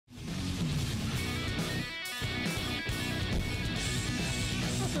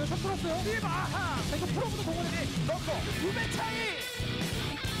풀었어요. 샷 풀었어요. 아하. 이거 프로부터 동원이 넣고 2배 차이.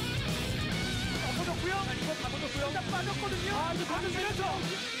 엎어졌고요. 이거 가보졌고요. 일단 빠졌거든요. 아, 이거 가보면서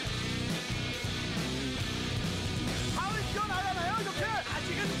가을 뛰어나가나요? 이렇게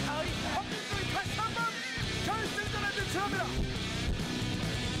아직은 가을이 험준이 다시 한번 결승전에 진출합니다.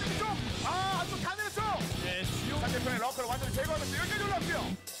 이쪽 또 가면서 네, 상대편의 러커를 완전히 제거하면서 여기까지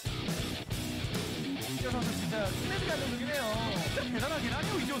올라왔고요. 이지호 선수 진짜 스냅이 하는 중이네요. 진짜 대단하긴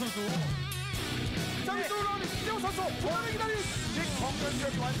하네요, 이지호 선수. 자, 위쪽으로 올라오는 이지호 선수. 조만을 기다린 정면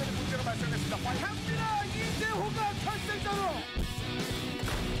지역이 완전히 문제가 발생했습니다. 갑니다, 이재호가 결승전으로.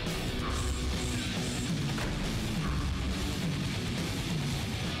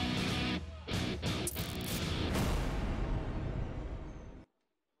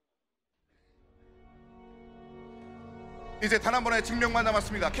 이제 단 한 번의 증명만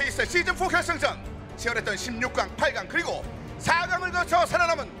남았습니다. KSL 시즌4 결승전. 치열했던 16강, 8강 그리고 4강을 거쳐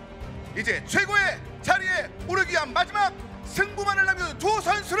살아남은 이제 최고의 자리에 오르기 위한 마지막 승부만을 남겨둔 두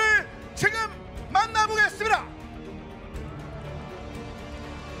선수를 지금 만나보겠습니다.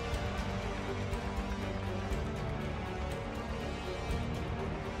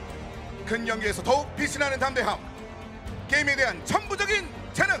 큰 경기에서 더욱 빛이 나는 담대함, 게임에 대한 천부적인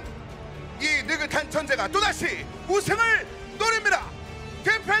재능, 이 느긋한 천재가 또다시 우승을 노립니다.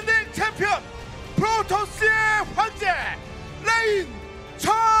 디펜딩 챔피언 프로토스의 황제 레인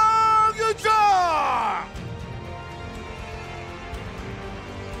정유정.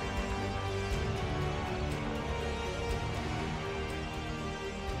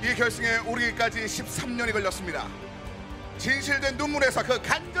 이 결승에 오르기까지 13년이 걸렸습니다. 진실된 눈물에서 그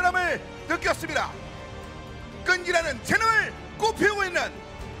간절함을 느꼈습니다. 끈기라는 재능을 꽃피우고 있는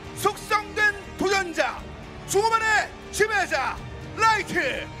숙성된 도전자, 수많의 지배자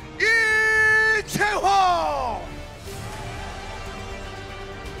라이트 이채호.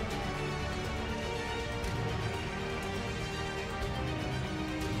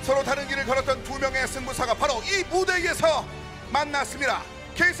 서로 다른 길을 걸었던 두 명의 승부사가 바로 이 무대에서 만났습니다.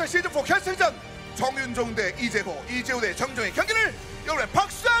 KSL 시즌4 결승전 정윤종 대 이재호, 이재호 대 정종의 경기를 여러분의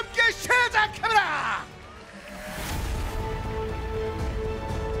박수와 함께 시작합니다.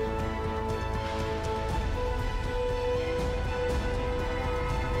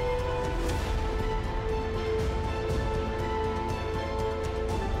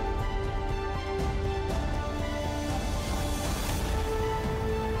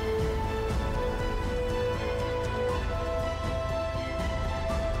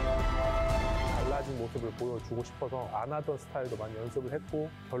 모습을 보여주고 싶어서 안 하던 스타일도 많이 연습을 했고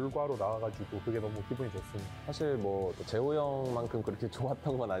결과로 나와가지고 그게 너무 기분이 좋습니다. 사실 뭐 재호 형만큼 그렇게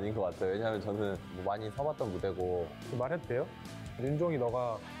좋았던 건 아닌 것 같아요. 왜냐하면 저는 뭐 많이 서봤던 무대고. 말해도 돼요? 윤종이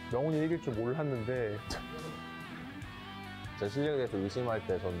너가 명훈이 이길 줄 몰랐는데 제 실력에 대해서 의심할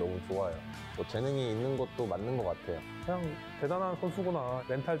때 전 너무 좋아요. 뭐 재능이 있는 것도 맞는 것 같아요. 그냥 대단한 선수구나.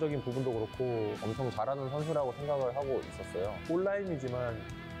 멘탈적인 부분도 그렇고 엄청 잘하는 선수라고 생각을 하고 있었어요. 온라인이지만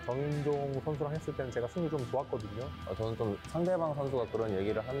정윤종 선수랑 했을 때는 제가 승이 좀 좋았거든요. 저는 좀 상대방 선수가 그런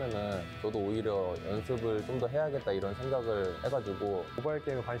얘기를 하면은 저도 오히려 연습을 좀 더 해야겠다 이런 생각을 해가지고 모바일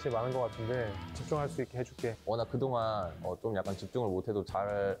게임에 관심이 많은 것 같은데 집중할 수 있게 해줄게. 워낙 그동안 좀 약간 집중을 못해도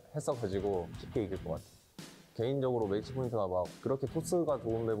잘 했어가지고 쉽게 이길 것 같아요. 개인적으로 매치 포인트가 막 그렇게 토스가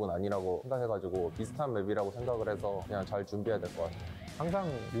좋은 맵은 아니라고 생각해가지고 비슷한 맵이라고 생각을 해서 그냥 잘 준비해야 될 것 같아요. 항상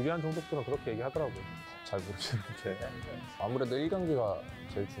유리한 종족들은 그렇게 얘기하더라고요. 잘 모르겠는데 아무래도 1경기가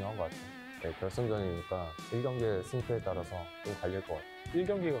제일 중요한 것 같아요. 네, 결승전이니까 1경기의 승패에 따라서 좀 갈릴 것 같아요.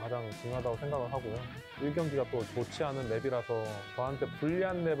 1경기가 가장 중요하다고 생각을 하고요. 1경기가 또 좋지 않은 맵이라서 저한테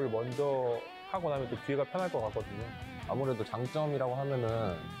불리한 맵을 먼저 하고 나면 또 뒤가 편할 것 같거든요. 아무래도 장점이라고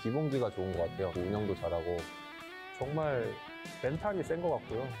하면은 기본기가 좋은 것 같아요. 운영도 잘하고. 정말 멘탈이 센 것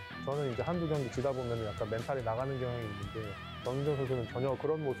같고요. 저는 이제 한두 경기 지다 보면 약간 멘탈이 나가는 경향이 있는데 정윤종 선수는 전혀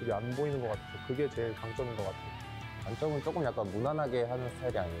그런 모습이 안 보이는 것 같아서 그게 제일 장점인 것 같아요. 단점은 조금 약간 무난하게 하는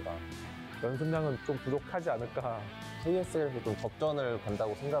스타일이 아닌가. 연습량은 좀 부족하지 않을까. KSL에서 좀 접전을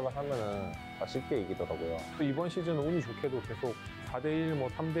간다고 생각을 하면은 쉽게 이기더라고요. 또 이번 시즌은 운이 좋게도 계속 4대1, 뭐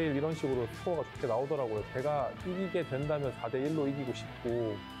 3대1 이런 식으로 스코어가 좋게 나오더라고요. 제가 이기게 된다면 4대1로 이기고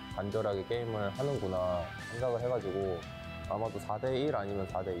싶고 간절하게 게임을 하는구나 생각을 해가지고 아마도 4대1 아니면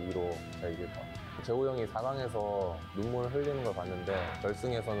 4대2로 잘 이길 것 같아요. 재호 형이 4강에서 눈물을 흘리는 걸 봤는데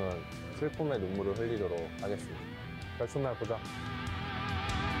결승에서는 슬픔의 눈물을 흘리도록 하겠습니다. 결승날 보자.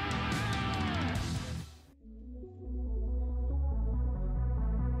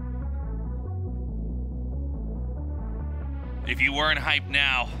 If you weren't hyped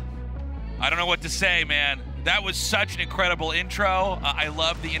now, I don't know what to say, man. That was such an incredible intro. I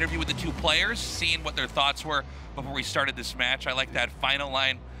loved the interview with the two players, seeing what their thoughts were before we started this match. I like that final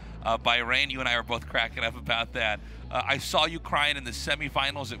line by Rain. You and I are both cracking up about that. I saw you crying in the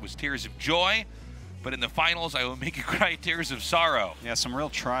semifinals. It was tears of joy. But in the finals, I will make you cry tears of sorrow. Yeah, some real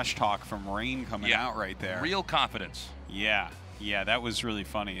trash talk from Rain coming out right there. Real confidence. Yeah, that was really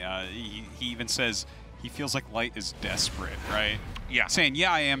funny. He even says he feels like Light is desperate, right? Yeah. Saying,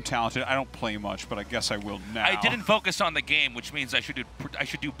 yeah, I am talented. I don't play much, but I guess I will now. I didn't focus on the game, which means I should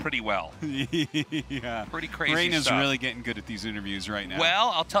do pretty well. Yeah. Pretty crazy Rain is stuff. really getting good at these interviews right now.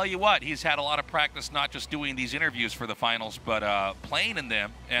 Well, I'll tell you what. He's had a lot of practice, not just doing these interviews for the finals, but playing in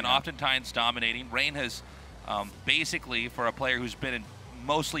them and oftentimes dominating. Rain has basically, for a player who's been in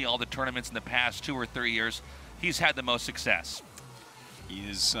mostly all the tournaments in the past 2 or 3 years, he's had the most success. He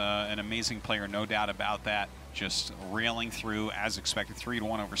is an amazing player, no doubt about that. Just railing through as expected.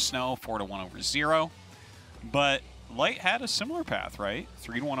 3-1 over Snow, 4-1 over Zero. But Light had a similar path, right?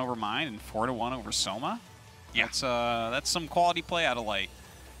 3-1 over Mine and 4-1 over Soma. Yeah. That's some quality play out of Light.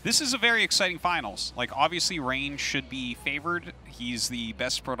 This is a very exciting finals. Like, obviously, Rain should be favored. He's the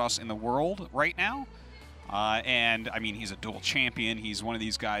best Protoss in the world right now. And, I mean, he's a dual champion. He's one of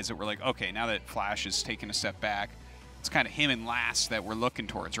these guys that we're like, okay, now that Flash is taking a step back, it's kind of him and Last that we're looking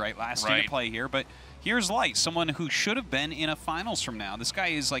towards, right? Last in to play here. But here's Light, someone who should have been in a finals from now. This guy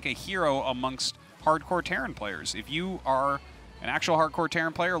is like a hero amongst hardcore Terran players. If you are an actual hardcore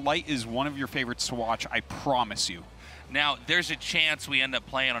Terran player, Light is one of your favorites to watch, I promise you. Now, there's a chance we end up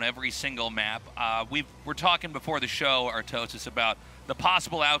playing on every single map. We're talking before the show, Artosis, about the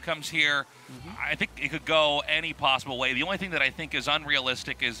possible outcomes here. I think it could go any possible way. The only thing that I think is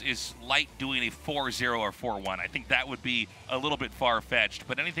unrealistic is Light doing a 4-0 or 4-1. I think that would be a little bit far-fetched.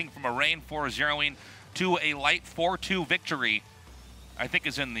 But anything from a Rain 4-0ing to a Light 4-2 victory, I think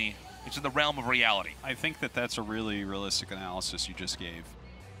it's in the realm of reality. I think that that's a really realistic analysis you just gave.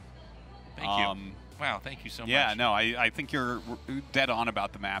 Thank you. Wow, thank you so much. Yeah, no, I think you're dead on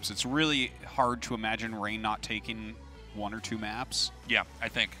about the maps. It's really hard to imagine Rain not taking 1 or 2 maps. Yeah, I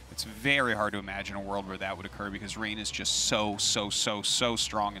think. It's very hard to imagine a world where that would occur because Rain is just so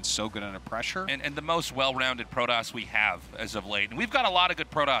strong and so good under pressure. And the most well-rounded Protoss we have as of late. And we've got a lot of good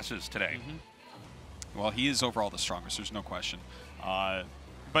Protosses today. Well, he is overall the strongest, there's no question.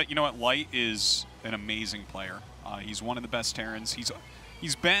 But you know what? Light is an amazing player. He's one of the best Terrans.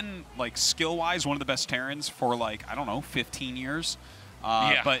 He's been, like, skill-wise, one of the best Terrans for, like, I don't know, 15 years.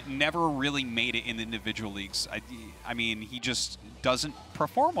 But never really made it in the individual leagues. I mean, he just doesn't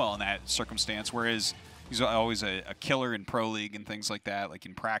perform well in that circumstance, whereas he's always a killer in Pro League and things like that. Like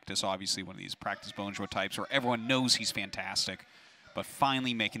in practice, obviously, one of these practice Bonjo types where everyone knows he's fantastic. But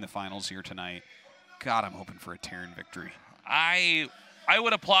finally making the finals here tonight, God, I'm hoping for a Terran victory. I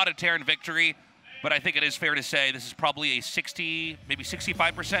would applaud a Terran victory, but I think it is fair to say this is probably a 60, maybe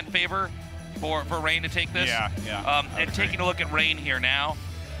 65% favor for Rain to take this. Yeah. And taking a look at Rain here now,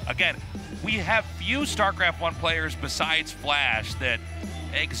 again, we have few StarCraft 1 players besides Flash that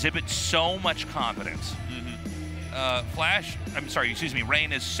exhibit so much confidence.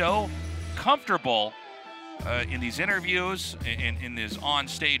 Rain is so comfortable in these interviews, in his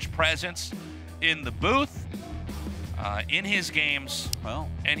on-stage presence, in the booth, in his games,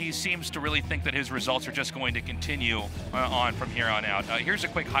 and he seems to really think that his results are just going to continue on from here on out. Here's a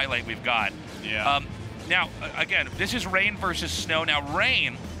quick highlight we've got. Now, again, this is Rain versus Snow. Now,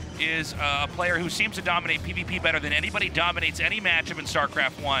 Rain is a player who seems to dominate PvP better than anybody dominates any matchup in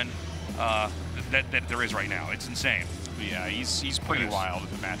StarCraft 1 that there is right now. It's insane. Yeah, he's pretty wild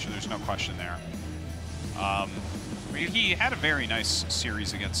in the match, there's no question there. I mean, he had a very nice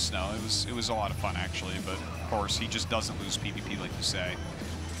series against Snow. It was a lot of fun, actually, but of course, he just doesn't lose PvP, like you say.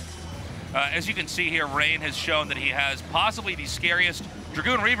 As you can see here, Rain has shown that he has possibly the scariest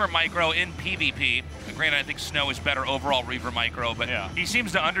Dragoon Reaver micro in PvP. Granted, I think Snow is better overall Reaver micro, but he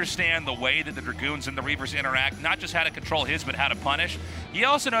seems to understand the way that the Dragoons and the Reavers interact, not just how to control his, but how to punish. He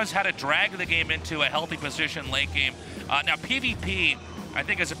also knows how to drag the game into a healthy position late game. Now, PvP, I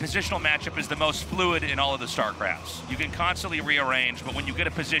think as a positional matchup, is the most fluid in all of the StarCrafts. You can constantly rearrange, but when you get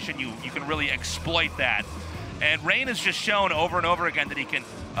a position, you can really exploit that. And Rain has just shown over and over again that he can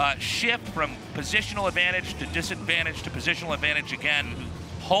shift from positional advantage to disadvantage to positional advantage again,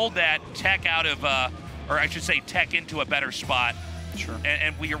 hold that tech out of, or I should say tech into a better spot. Sure.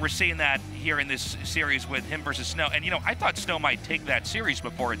 And we're seeing that here in this series with him versus Snow. And, you know, I thought Snow might take that series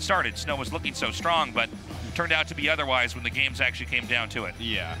before it started. Snow was looking so strong, but turned out to be otherwise when the games actually came down to it.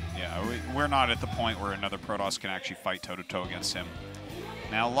 Yeah. We're not at the point where another Protoss can actually fight toe-to-toe against him.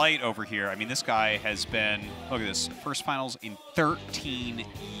 Now, Light over here, I mean, this guy has been, look at this, first finals in 13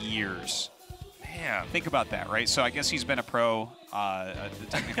 years. Man. Think about that, right? So I guess he's been a pro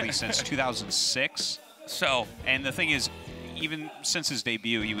technically since 2006. So, and the thing is, even since his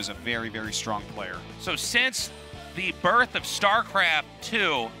debut, he was a very, very strong player. So since the birth of StarCraft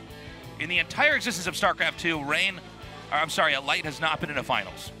 2, in the entire existence of StarCraft 2, Light has not been in a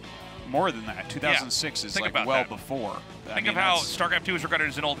finals. More than that. 2006 is like well before. Think of how StarCraft 2 is regarded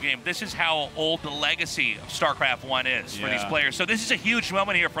as an old game. This is how old the legacy of StarCraft 1 is for these players. So this is a huge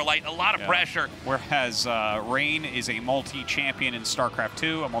moment here for Light. A lot of pressure. Whereas Rain is a multi-champion in StarCraft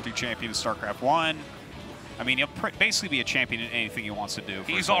 2, a multi-champion in StarCraft 1. I mean, he'll basically be a champion in anything he wants to do.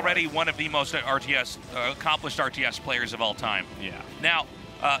 He's already one of the most accomplished RTS players of all time. Yeah. Now,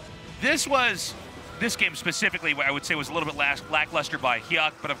 this game specifically, I would say, was a little bit lackluster by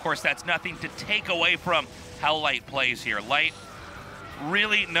Hyuk, but of course that's nothing to take away from how Light plays here. Light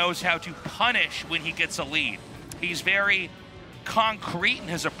really knows how to punish when he gets a lead. He's very concrete in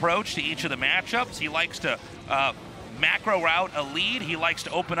his approach to each of the matchups. He likes to macro route a lead. He likes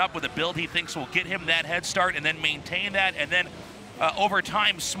to open up with a build he thinks will get him that head start and then maintain that, and then over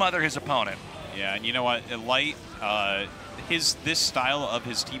time smother his opponent. Yeah, and you know what? Light, this style of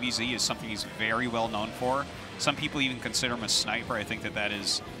his TVZ is something he's very well known for. Some people even consider him a sniper. I think that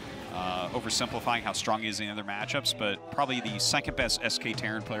is oversimplifying how strong he is in other matchups, but probably the second best SK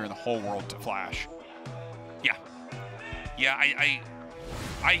Terran player in the whole world to Flash. Yeah. Yeah,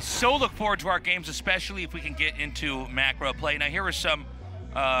 I so look forward to our games, especially if we can get into macro play. Now, here are some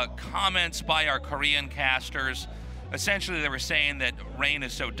comments by our Korean casters. Essentially, they were saying that Rain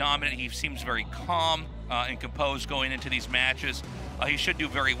is so dominant. He seems very calm and composed going into these matches. He should do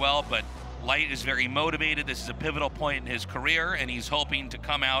very well, but Light is very motivated. This is a pivotal point in his career, and he's hoping to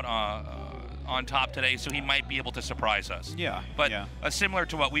come out on top today, so he might be able to surprise us. Yeah. But similar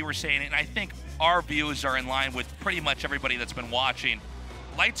to what we were saying, and I think our views are in line with pretty much everybody that's been watching.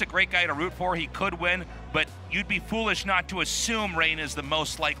 Light's a great guy to root for. He could win, but you'd be foolish not to assume Rain is the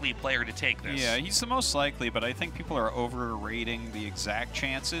most likely player to take this. Yeah, he's the most likely, but I think people are overrating the exact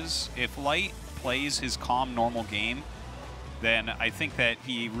chances. If Light plays his calm, normal game, then I think that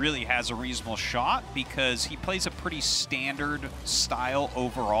he really has a reasonable shot because he plays a pretty standard style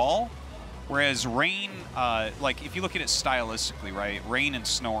overall. Whereas Rain, like if you look at it stylistically, right, Rain and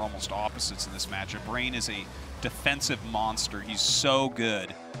Snow are almost opposites in this matchup. Rain is a defensive monster. He's so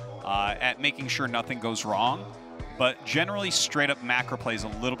good at making sure nothing goes wrong, but generally straight up macro plays a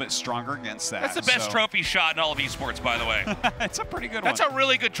little bit stronger against that. That's the best trophy shot in all of esports, by the way. It's a pretty good one. That's a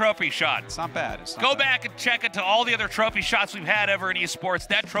really good trophy shot. It's not bad. Go back and check it to all the other trophy shots we've had ever in esports.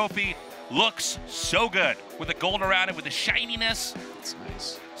 That trophy looks so good with the gold around it, with the shininess. It's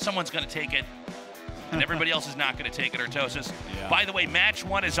nice. Someone's going to take it, and everybody else is not going to take it, Artosis. Yeah. By the way, match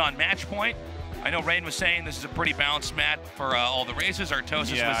 1 is on match point. I know Rain was saying this is a pretty balanced map for all the races.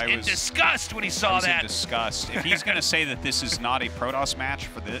 Artosis was in disgust when he saw that. In disgust. If he's going to say that this is not a Protoss match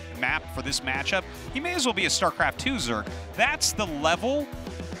for the map for this matchup, he may as well be a StarCraft 2 Zerg. That's the level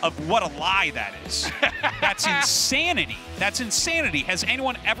of what a lie that is. That's insanity. That's insanity. Has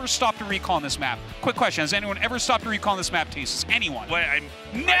anyone ever stopped a recall on this map? Quick question. Has anyone ever stopped a recall on this map, Tasis? Anyone? Wait,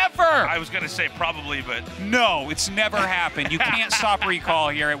 never! I was going to say probably, but... No, it's never happened. You can't stop recall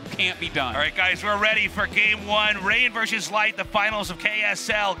here. It can't be done. All right, guys, we're ready for Game 1. Rain versus Light, the finals of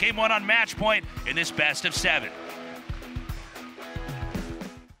KSL. Game 1 on match point in this best of 7.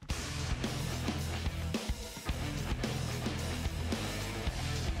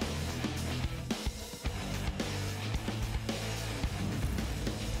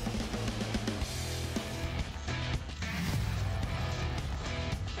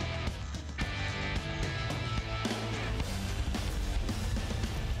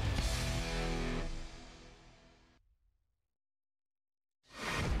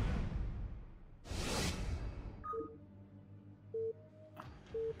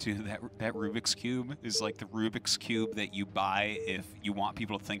 Dude, that Rubik's Cube is like the Rubik's Cube that you buy if you want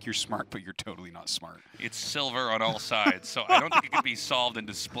people to think you're smart, but you're totally not smart. It's silver on all sides, so I don't think it can be solved and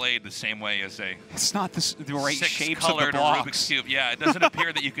displayed the same way as a It's not the right shapes of the six-colored blocks. Rubik's Cube. Yeah, it doesn't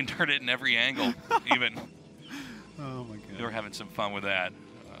appear that you can turn it in every angle, even. Oh, my God. We were having some fun with that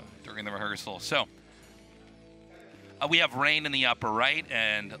during the rehearsal. So, we have Rain in the upper right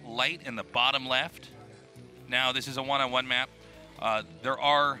and Light in the bottom left. Now, this is a one-on-one map. There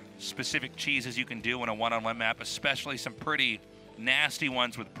are specific cheeses you can do in a one-on-one map, especially some pretty nasty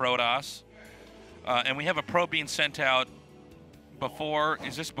ones with Protoss. And we have a probe being sent out before.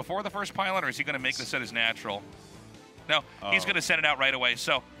 Is this before the first pylon, or is he going to make this at his natural? No, he's going to send it out right away.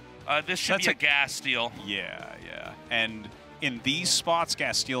 So this should be a gas steal. Yeah, yeah. And in these spots,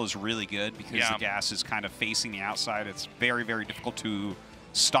 gas steal is really good because the gas is kind of facing the outside. It's very, very difficult to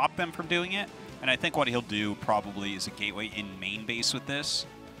stop them from doing it. And I think what he'll do probably is a gateway in main base with this.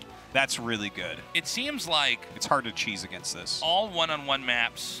 That's really good. It seems like It's hard to cheese against this. all one-on-one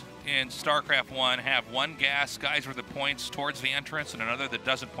maps in StarCraft 1 have one gas geyser that points towards the entrance and another that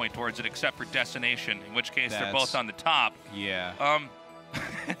doesn't point towards it, except for destination, in which case they're both on the top. Yeah.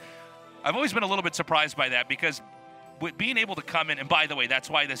 I've always been a little bit surprised by that, because with being able to come in, and by the way, that's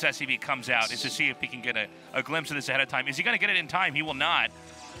why this SCV comes out, is to see if he can get a glimpse of this ahead of time. Is he going to get it in time? He will not.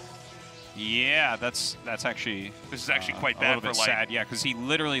 Yeah, that's actually... This is actually quite a bad little for bit Light. sad, yeah, because he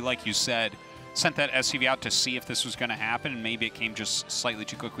literally, like you said, sent that SCV out to see if this was going to happen, and maybe it came just slightly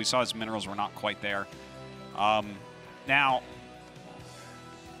too quick. We saw his minerals were not quite there. Now,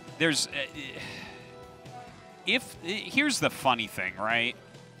 there's... here's the funny thing, right?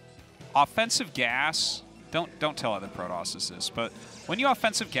 Offensive gas... Don't tell other Protosses this, but when you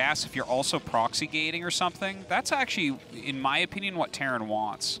offensive gas, if you're also proxy gating or something, that's actually, in my opinion, what Terran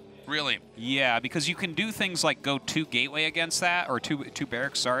wants. Really? Yeah, because you can do things like go 2 gateway against that, or two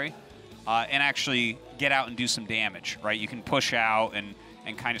barracks, sorry, and actually get out and do some damage, right? You can push out and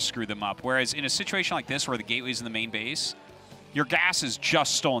kind of screw them up. Whereas in a situation like this where the gateway's in the main base, your gas is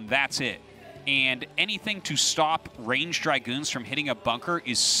just stolen, that's it. And anything to stop ranged Dragoons from hitting a bunker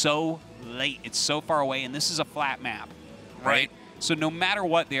is so late. It's so far away, and this is a flat map, right? So no matter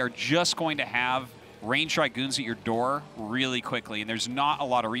what, they are just going to have ranged Dragoons at your door really quickly, and there's not a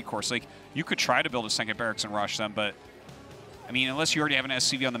lot of recourse. Like, you could try to build a second barracks and rush them, but, I mean, unless you already have an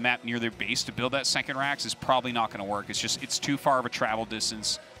SCV on the map near their base to build that second racks, it's probably not going to work. It's too far of a travel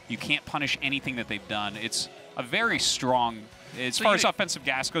distance. You can't punish anything that they've done. It's a very strong... As far as offensive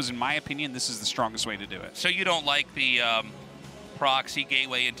gas goes, in my opinion, this is the strongest way to do it. So you don't like the proxy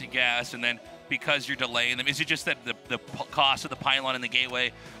gateway into gas, and then because you're delaying them, is it just that the cost of the pylon in the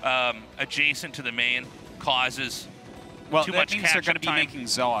gateway adjacent to the main causes too much catch-up time? That means they're going to be making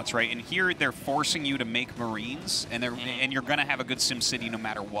zealots, right? And here they're forcing you to make marines, and and you're going to have a good SimCity no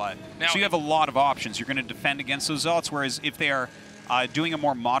matter what. Now, so you have a lot of options. You're going to defend against those zealots, whereas if they are doing a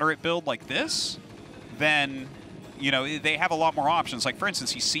more moderate build like this, then... You know, they have a lot more options. Like, for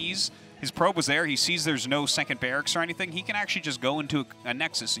instance, he sees his probe was there. He sees there's no second barracks or anything. He can actually just go into a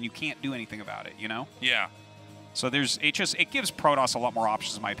nexus, and you can't do anything about it, you know? Yeah. So it gives Protoss a lot more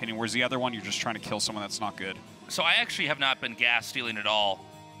options, in my opinion, whereas the other one, you're just trying to kill someone that's not good. So I actually have not been gas stealing at all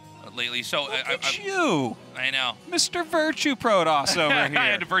lately. So Look at you. I know. Mr. Virtue Protoss over here. I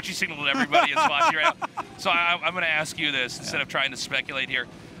had to virtue signal to everybody in spot here. So I'm going to ask you this instead of trying to speculate here.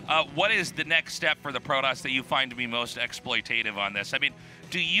 What is the next step for the Protoss that you find to be most exploitative on this? I mean,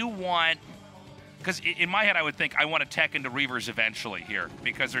 do you want... Because in my head, I would think I want to tech into Reavers eventually here,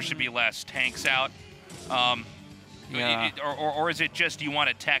 because there should be less tanks out. Or is it just you want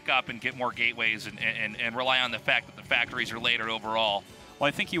to tech up and get more gateways and rely on the fact that the factories are later overall? Well,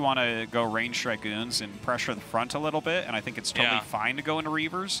 I think you want to go range Dragoons and pressure the front a little bit, and I think it's totally fine to go into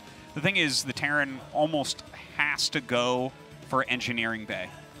Reavers. The thing is, the Terran almost has to go for Engineering Bay.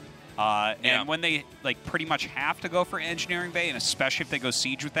 And when they pretty much have to go for Engineering Bay, and especially if they go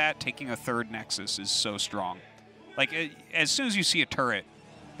siege with that, taking a third Nexus is so strong. Like, as soon as you see a turret,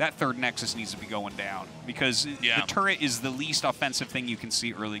 that third Nexus needs to be going down, because the turret is the least offensive thing you can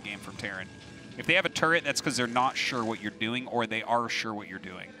see early game from Terran. If they have a turret, that's because they're not sure what you're doing, or they are sure what you're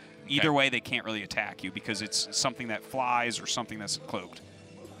doing. Either way, they can't really attack you, because it's something that flies or something that's cloaked.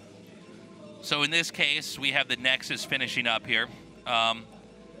 So in this case, we have the Nexus finishing up here.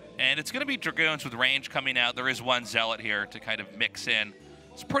 And it's going to be Dragoons with range coming out. There is one Zealot here to kind of mix in.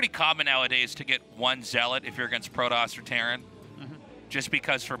 It's pretty common nowadays to get one Zealot if you're against Protoss or Terran, just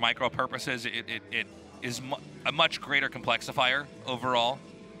because for micro purposes, it is a much greater complexifier overall.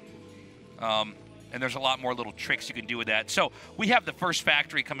 And there's a lot more little tricks you can do with that. So we have the first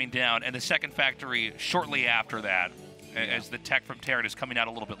factory coming down, and the second factory shortly after that, as the tech from Terran is coming out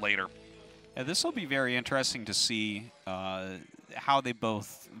a little bit later. Yeah, this will be very interesting to see how they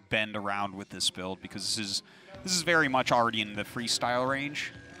both bend around with this build, because this is very much already in the freestyle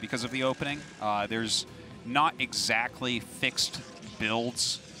range because of the opening. There's not exactly fixed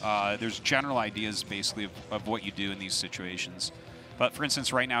builds. There's general ideas basically of what you do in these situations. But for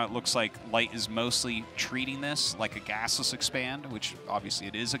instance, right now it looks like Light is mostly treating this like a gasless expand, which obviously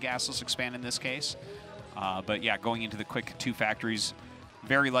it is a gasless expand in this case. But yeah, going into the quick 2 factories,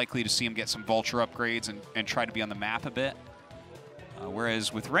 very likely to see him get some Vulture upgrades and try to be on the map a bit.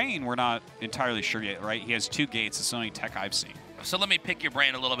 Whereas with Rain, we're not entirely sure yet, right? He has 2 gates. It's the only tech I've seen. So let me pick your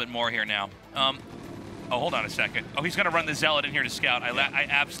brain a little bit more here now. Oh, hold on a second. Oh, he's going to run the Zealot in here to scout. I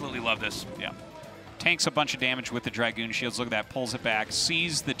absolutely love this. Yeah. Tanks a bunch of damage with the Dragoon shields. Look at that. Pulls it back.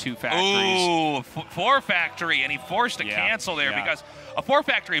 Sees the 2 factories. Ooh, 4 factory. And he forced a cancel there because a 4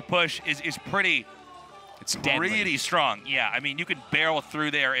 factory push is pretty It's deadly. Really strong. Yeah, I mean, you can barrel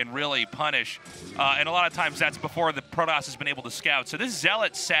through there and really punish. And a lot of times that's before the Protoss has been able to scout. So this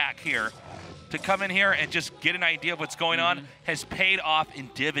Zealot sack here, to come in here and just get an idea of what's going on, has paid off in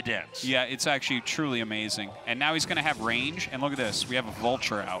dividends. Yeah, it's actually truly amazing. And now he's going to have range. And look at this. We have a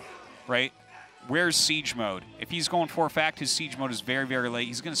Vulture out, right? Where's Siege Mode? If he's going for a fact, his Siege Mode is very, very late.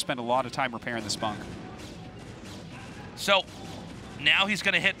 He's going to spend a lot of time repairing this bunker. So now he's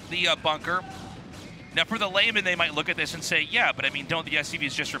going to hit the bunker. Now, for the layman, they might look at this and say, yeah, but I mean, don't the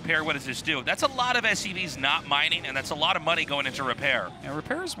SCVs just repair? What does this do? That's a lot of SCVs not mining, and that's a lot of money going into repair. Yeah,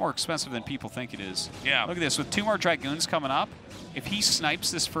 repair is more expensive than people think it is. Yeah. Look at this. With 2 more Dragoons coming up, if he snipes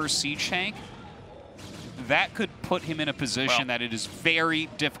this first siege tank, that could put him in a position that it is very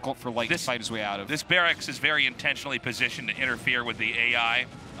difficult for Light to fight his way out of. This barracks is very intentionally positioned to interfere with the AI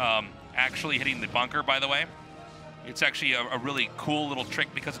actually hitting the bunker, by the way. It's actually a really cool little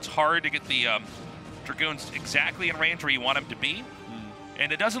trick because it's hard to get the Dragoons exactly in range where you want them to be.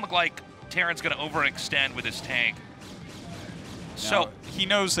 And it doesn't look like Terran's going to overextend with his tank. So he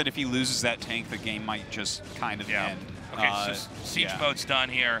knows that if he loses that tank, the game might just kind of end. Okay, so siege mode's done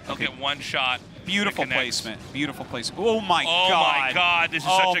here. He'll get one shot. Beautiful placement. Beautiful placement. Oh my god. Oh my god, this is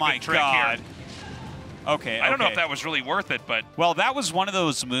such a good trick here. Okay, I don't know if that was really worth it, but... Well, that was one of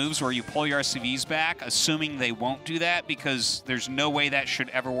those moves where you pull your SCVs back, assuming they won't do that, because there's no way that should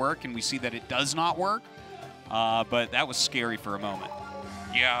ever work, and we see that it does not work. But that was scary for a moment.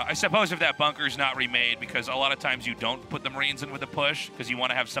 Yeah, I suppose if that bunker's not remade, because a lot of times you don't put the Marines in with a push, because you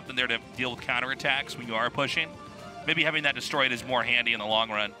want to have something there to deal with counterattacks when you are pushing. Maybe having that destroyed is more handy in the long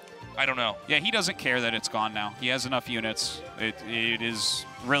run. I don't know. Yeah, he doesn't care that it's gone now. He has enough units. It is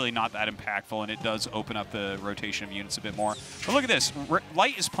really not that impactful, and it does open up the rotation of units a bit more. But look at this.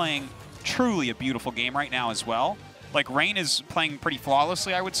 Light is playing truly a beautiful game right now as well. Like, Rain is playing pretty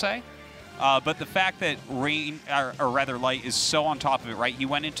flawlessly, I would say. But the fact that Rain, or rather Light, is so on top of it, right? He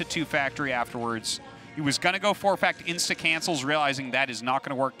went into 2-factory afterwards. He was going to go 4-fact, insta-cancels, realizing that is not going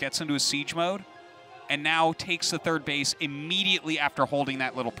to work, gets into a siege mode, and now takes the 3rd base immediately after holding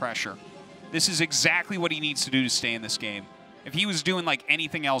that little pressure. This is exactly what he needs to do to stay in this game. If he was doing like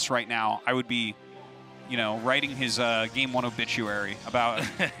anything else right now, I would be, you know, writing his Game 1 obituary about,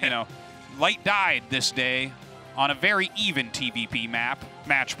 you know, Light died this day on a very even TVP map,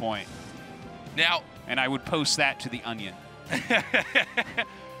 match point. Now, and I would post that to the Onion.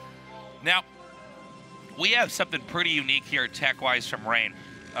 Now, we have something pretty unique here tech-wise from Rain.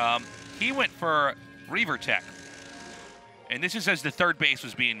 He went for Reaver tech, and this is as the 3rd base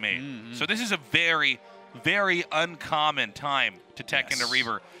was being made. So this is a very, very uncommon time to tech into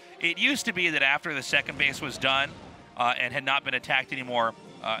Reaver. It used to be that after the 2nd base was done and had not been attacked anymore,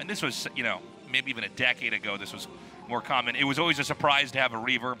 and this was, you know, maybe even a decade ago, this was more common. It was always a surprise to have a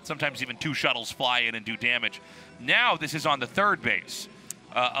Reaver, sometimes even 2 shuttles fly in and do damage. Now this is on the 3rd base.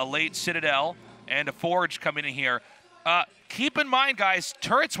 A late Citadel and a Forge coming in here. Keep in mind, guys,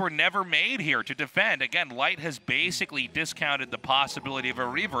 turrets were never made here to defend. Again, Light has basically discounted the possibility of a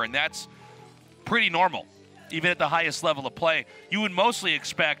Reaver, and that's pretty normal, even at the highest level of play. You would mostly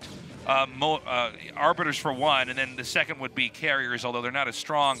expect Arbiters for one, and then the second would be Carriers, although they're not as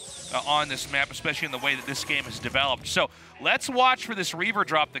strong on this map, especially in the way that this game has developed. So let's watch for this Reaver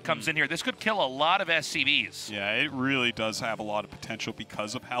drop that comes in here. This could kill a lot of SCVs. Yeah, it really does have a lot of potential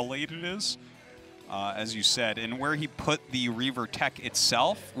because of how late it is. As you said, and where he put the Reaver tech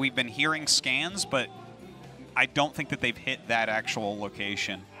itself, we've been hearing scans, but I don't think that they've hit that actual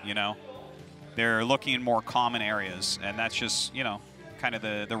location, you know? They're looking in more common areas, and that's just, you know, kind of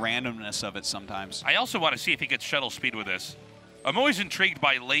the randomness of it sometimes. I also want to see if he gets shuttle speed with this. I'm always intrigued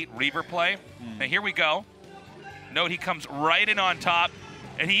by late Reaver play. Now, here we go. Note he comes right in on top,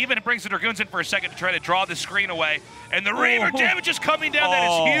 and he even brings the Dragoons in for a second to try to draw the screen away. And the Reaver damage is coming down. That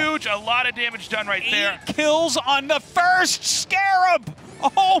is huge. A lot of damage done right there. 8 kills on the first Scarab.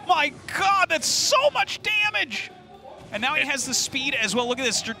 Oh my god, that's so much damage. And now he has the speed as well. Look at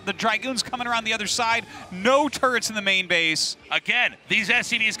this, the Dragoons coming around the other side. No turrets in the main base. Again, these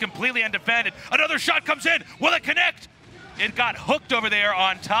SCVs completely undefended. Another shot comes in. Will it connect? It got hooked over there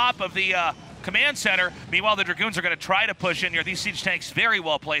on top of the command center. Meanwhile, the Dragoons are going to try to push in here. These siege tanks, very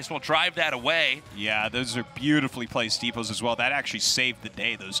well placed, will drive that away. Yeah, those are beautifully placed depots as well. That actually saved the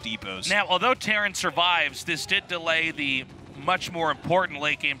day, those depots. Now, although Terran survives, this did delay the much more important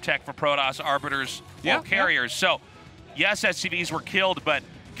late game tech for Protoss, Arbiters, or Carriers. So, yes, SCVs were killed, but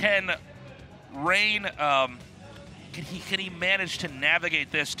can Rain, can he manage to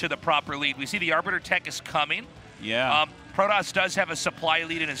navigate this to the proper lead? We see the Arbiter tech is coming. Yeah. Protoss does have a supply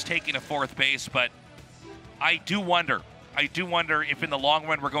lead and is taking a 4th base, but I do wonder if in the long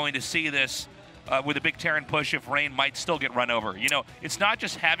run we're going to see this with a big Terran push if Rain might still get run over. You know, it's not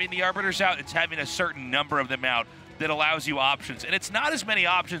just having the Arbiters out, it's having a certain number of them out that allows you options. And it's not as many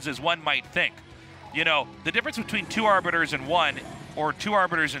options as one might think. You know, the difference between 2 Arbiters and 1, or 2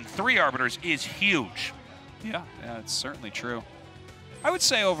 Arbiters and 3 Arbiters is huge. Yeah, it's certainly true. I would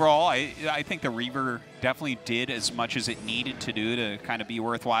say overall, I think the Reaver definitely did as much as it needed to do to kind of be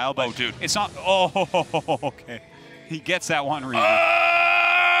worthwhile. But dude. It's not, okay. He gets that one Reaver.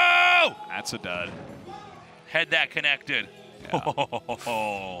 Oh! That's a dud. Had that connected. Yeah.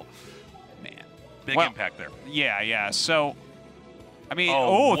 Oh, man. Big impact there. Yeah. So, I mean,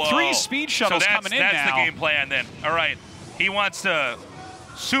 whoa. 3 speed shuttles coming in now. That's the game plan then. All right. He wants to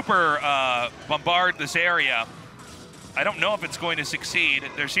super bombard this area. I don't know if it's going to succeed.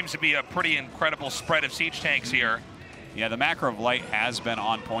 There seems to be a pretty incredible spread of siege tanks here. Yeah, the macro of light has been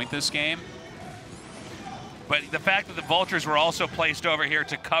on point this game. But the fact that the vultures were also placed over here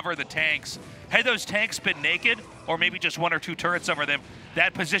to cover the tanks, had those tanks been naked, or maybe just 1 or 2 turrets over them,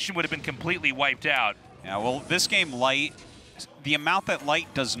 that position would have been completely wiped out. Yeah, well, this game, Light, the amount that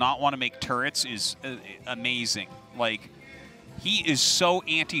Light does not want to make turrets is amazing. Like, he is so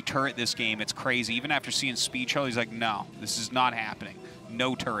anti-turret this game, it's crazy. Even after seeing Speed Shuttle, he's like, no, this is not happening.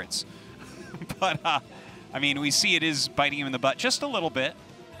 No turrets. But, I mean, we see it is biting him in the butt just a little bit.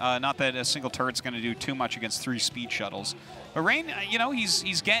 Not that a single turret's going to do too much against 3 speed shuttles. But Rain, you know,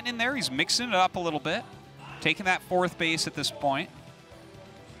 he's getting in there. He's mixing it up a little bit. Taking that 4th base at this point.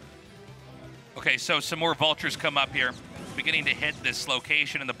 Okay, so some more vultures come up here, beginning to hit this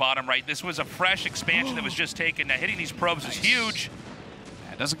location in the bottom right. This was a fresh expansion that was just taken. Now hitting these probes is huge.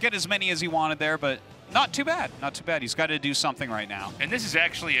 Yeah, doesn't get as many as he wanted there, but not too bad. Not too bad. He's got to do something right now. And this is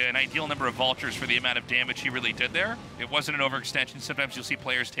actually an ideal number of vultures for the amount of damage he really did there. It wasn't an overextension. Sometimes you'll see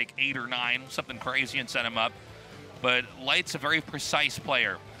players take 8 or 9, something crazy, and set him up. But Light's a very precise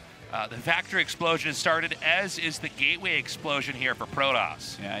player. The factory explosion has started, as is the gateway explosion here for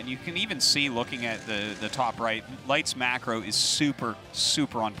Protoss. Yeah, and you can even see, looking at the top right, Light's macro is super,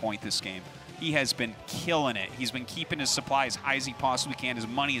 super on point this game. He has been killing it. He's been keeping his supply as high as he possibly can. His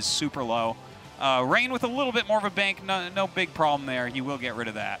money is super low. Rain with a little bit more of a bank, no big problem there. He will get rid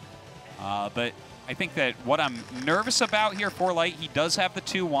of that. But I think that what I'm nervous about here for Light, he does have the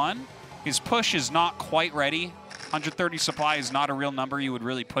 2-1. His push is not quite ready. 130 supply is not a real number you would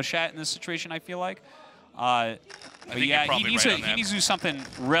really push at in this situation, I feel like. But yeah, he needs to do something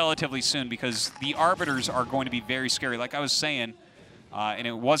relatively soon because the Arbiters are going to be very scary. Like I was saying, and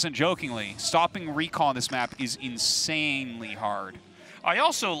it wasn't jokingly, stopping recall on this map is insanely hard. I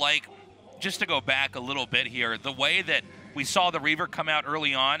also like, just to go back a little bit here, the way that we saw the Reaver come out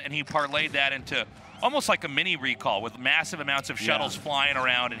early on and he parlayed that into almost like a mini recall with massive amounts of shuttles flying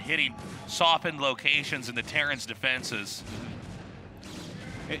around and hitting softened locations in the Terran's defenses.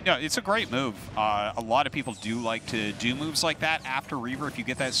 No, it's a great move. A lot of people do like to do moves like that after Reaver if you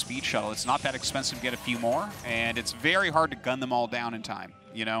get that speed shuttle. It's not that expensive to get a few more, and it's very hard to gun them all down in time,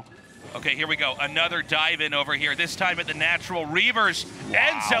 you know? Okay, here we go. Another dive in over here, this time at the natural Reavers.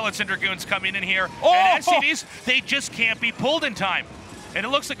 And Zealots and Dragoons coming in here. And SCVs, they just can't be pulled in time. And it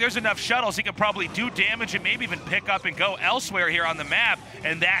looks like there's enough shuttles he can probably do damage and maybe even pick up and go elsewhere here on the map.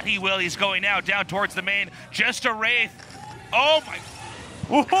 And that he will. He's going now down towards the main. Just a Wraith. Oh my.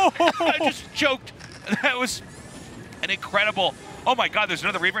 I just choked. That was an incredible. Oh my God, there's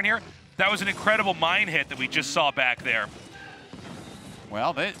another Reaver in here. That was an incredible mine hit that we just saw back there.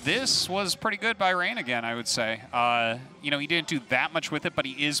 Well, this was pretty good by Rain again, I would say. You know, he didn't do that much with it, but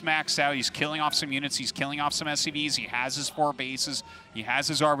he is maxed out. He's killing off some units. He's killing off some SCVs. He has his 4 bases. He has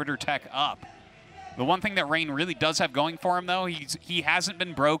his Arbiter tech up. The one thing that Rain really does have going for him, though, he hasn't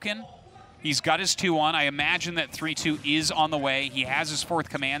been broken. He's got his 2-1. I imagine that 3-2 is on the way. He has his 4th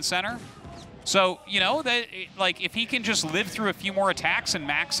command center. So, you know, that like if he can just live through a few more attacks and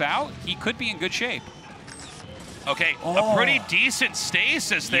max out, he could be in good shape. Okay, a pretty decent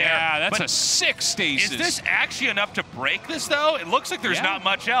stasis there. Yeah, that's a sick stasis. Is this actually enough to break this, though? It looks like there's not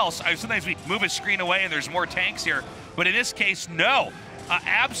much else. Sometimes we move a screen away and there's more tanks here. But in this case, no.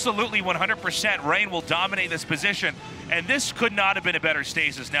 Absolutely 100% Rain will dominate this position. And this could not have been a better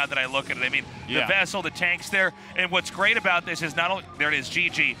stasis now that I look at it. I mean, the vessel, the tanks there. And what's great about this is not only, there it is,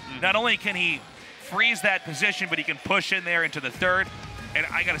 GG. Not only can he freeze that position, but he can push in there into the 3rd. And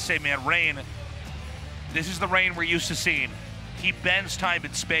I got to say, man, Rain, this is the Rain we're used to seeing. He bends time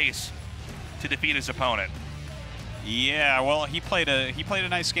and space to defeat his opponent. Yeah, well, he played a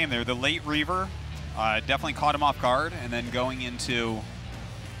nice game there. The late Reaver definitely caught him off guard, and then going into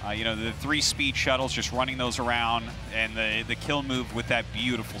you know, the 3 speed shuttles, just running those around, and the kill move with that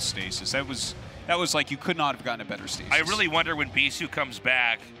beautiful stasis. That was like you could not have gotten a better stasis. I really wonder when Bisu comes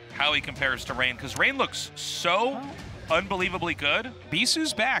back how he compares to Rain, because Rain looks so unbelievably good.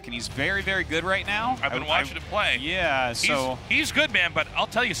 Bisu's back, and he's very, very good right now. I've been watching him play. Yeah, so... He's good, man, but I'll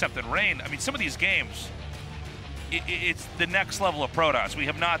tell you something. Rain, I mean, some of these games, it's the next level of Protoss. We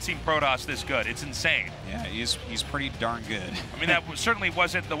have not seen Protoss this good. It's insane. Yeah, he's pretty darn good. I mean, that certainly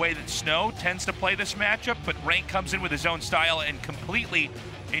wasn't the way that Snow tends to play this matchup, but Rain comes in with his own style and completely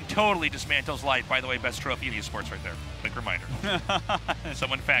and totally dismantles Light. By the way, best trophy in esports right there. Quick reminder.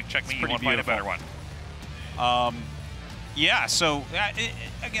 Someone fact check me. You won't find a better one. Yeah, so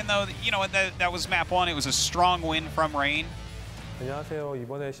again, though, you know, that was map 1. It was a strong win from Rain. 안녕하세요.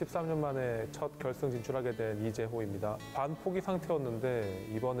 이번에 13년 만에 첫 결승 진출하게 된 이재호입니다. 반포기 상태였는데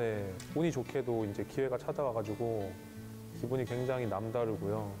이번에 운이 좋게도 이제 기회가 찾아와가지고 기분이 굉장히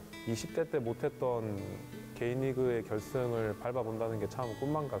남다르고요. 20대 때 못했던 개인 리그의 결승을 밟아본다는 게 참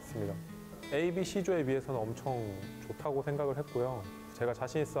꿈만 같습니다. A, B, C조에 비해서는 엄청 좋다고 생각을 했고요. 제가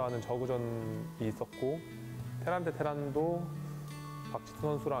자신 있어 하는 저그전이 있었고 테란 대 테란도 박지수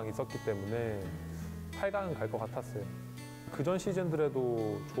선수랑 있었기 때문에 8강은 갈 것 같았어요. 그전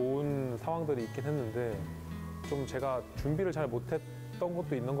시즌들에도 좋은 상황들이 있긴 했는데 좀 제가 준비를 잘 못했던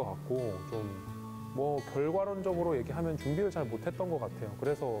것도 있는 것 같고 좀 뭐 결과론적으로 얘기하면 준비를 잘 못했던 것 같아요.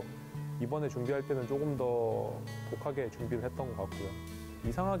 그래서 이번에 준비할 때는 조금 더 독하게 준비를 했던 것 같고요.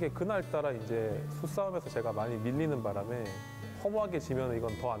 이상하게 그날따라 이제 수싸움에서 제가 많이 밀리는 바람에 허무하게 지면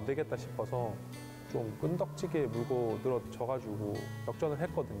이건 더 안 되겠다 싶어서 좀 끈덕지게 물고 늘어져가지고 역전을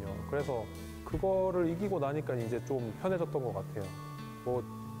했거든요. 그래서 그거를 이기고 나니까 이제 좀 편해졌던 것 같아요. 뭐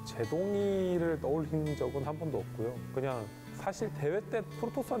제동이를 떠올린 적은 한 번도 없고요. 그냥 사실 대회 때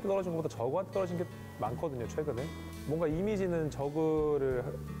프로토스한테 떨어진 것보다 저그한테 떨어진 게 많거든요, 최근에. 뭔가 이미지는 저그를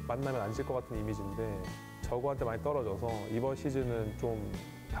만나면 안 질 것 같은 이미지인데 저그한테 많이 떨어져서 이번 시즌은 좀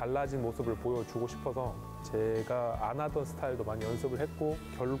달라진 모습을 보여주고 싶어서 제가 안 하던 스타일도 많이 연습을 했고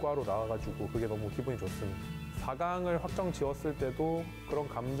결과로 나와가지고 그게 너무 기분이 좋습니다. 4강을 확정 지었을 때도 그런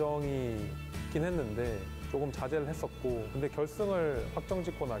감정이 있긴 했는데 조금 자제를 했었고 근데 결승을 확정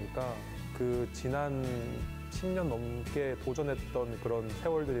짓고 나니까 그 지난 10년 넘게 도전했던 그런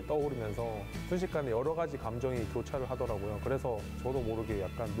세월들이 떠오르면서 순식간에 여러 가지 감정이 교차를 하더라고요. 그래서 저도 모르게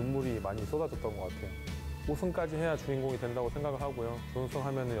약간 눈물이 많이 쏟아졌던 것 같아요. 우승까지 해야 주인공이 된다고 생각을 하고요.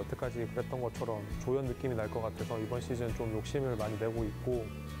 준우승하면 여태까지 그랬던 것처럼 조연 느낌이 날 것 같아서 이번 시즌 좀 욕심을 많이 내고 있고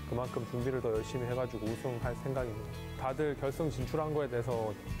그만큼 준비를 더 열심히 해가지고 우승할 생각입니다. 다들 결승 진출한 거에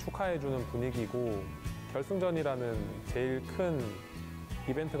대해서 축하해주는 분위기고 결승전이라는 제일 큰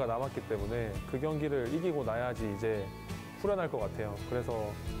이벤트가 남았기 때문에 그 경기를 이기고 나야지 이제 후련할 것 같아요.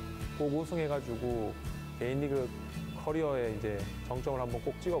 그래서 꼭 우승해가지고 개인 리그 커리어에 이제 정점을 한번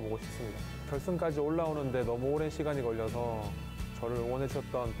꼭 찍어보고 싶습니다. 결승까지 올라오는데 너무 오랜 시간이 걸려서 저를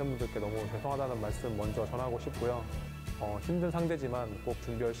응원해주셨던 팬분들께 너무 죄송하다는 말씀 먼저 전하고 싶고요. 힘든 상대지만 꼭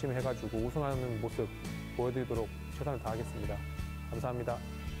준비 열심히 해가지고 우승하는 모습 보여드리도록 최선을 다하겠습니다. 감사합니다.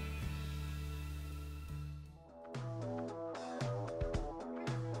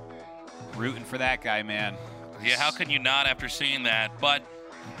 Rooting for that guy, man. Yeah, how can you not after seeing that? But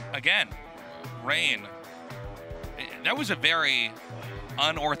again, Rain, that was a very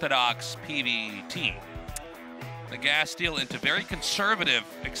unorthodox PvT. The gas steal into very conservative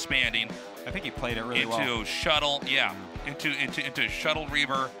expanding. I think he played it really into well. Shuttle, yeah, into Shuttle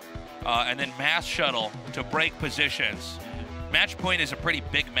Reaver, and then Mass Shuttle to break positions. Match Point is a pretty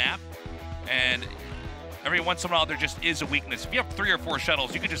big map, and every once in a while there just is a weakness. If you have 3 or 4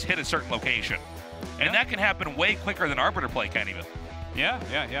 shuttles, you can just hit a certain location. And that can happen way quicker than Arbiter play can even. Yeah,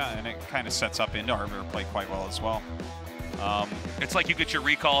 and it kind of sets up into Arbiter play quite well as well. It's like you get your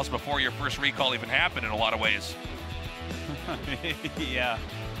recalls before your first recall even happened in a lot of ways. Yeah,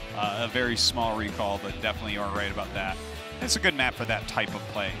 a very small recall, but definitely you are right about that. It's a good map for that type of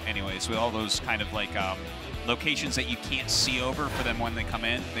play anyways, with all those kind of like locations that you can't see over for them when they come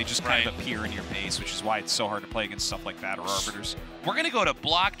in. They just kind of appear in your base, which is why it's so hard to play against stuff like that or Arbiters. We're going to go to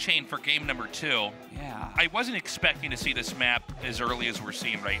Blockchain for game number 2. Yeah. I wasn't expecting to see this map as early as we're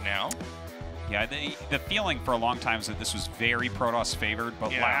seeing right now. Yeah, the feeling for a long time is that this was very Protoss favored,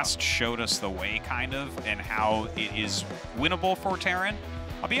 but last showed us the way, kind of, and how it is winnable for Terran.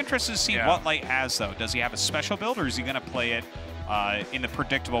 I'll be interested to see what Light has, though. Does he have a special build, or is he going to play it in the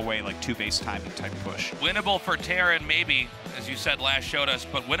predictable way, like 2-base timing type push? Winnable for Terran, maybe, as you said last showed us,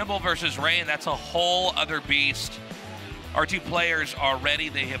 but winnable versus Rain, that's a whole other beast. Our 2 players are ready.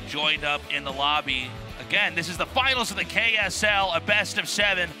 They have joined up in the lobby. Again, this is the finals of the KSL, a best of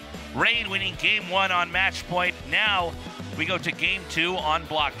 7. Rain winning game 1 on Match Point. Now we go to game 2 on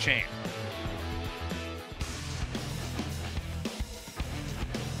Blockchain.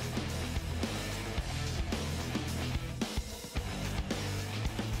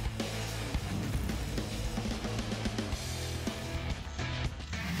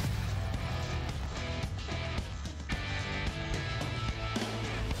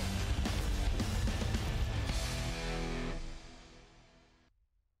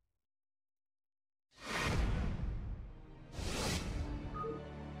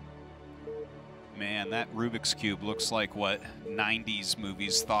 Man, that Rubik's Cube looks like what 90s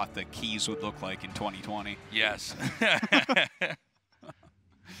movies thought the keys would look like in 2020. Yes.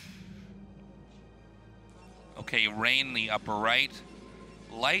 Okay, Rain in the upper right,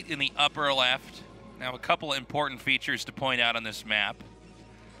 Light in the upper left. Now, a couple of important features to point out on this map.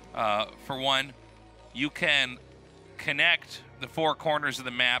 For one, you can connect the four corners of the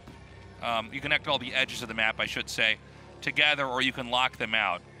map. You connect all the edges of the map, I should say, together, or you can lock them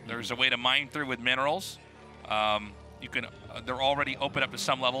out. There's a way to mine through with minerals. You can. They're already open up to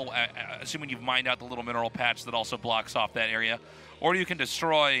some level, assuming you've mined out the little mineral patch that also blocks off that area. Or you can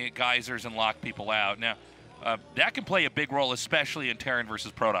destroy geysers and lock people out. Now, that can play a big role, especially in Terran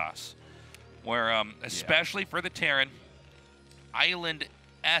versus Protoss, where, especially for the Terran,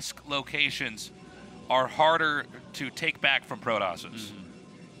 island-esque locations are harder to take back from Protosses.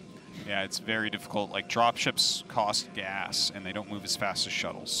 Yeah, it's very difficult. Like, dropships cost gas, and they don't move as fast as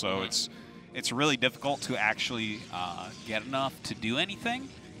shuttles. So it's really difficult to actually get enough to do anything.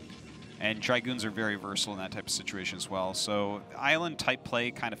 And Dragoons are very versatile in that type of situation as well. So island-type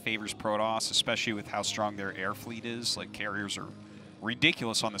play kind of favors Protoss, especially with how strong their air fleet is. Like, carriers are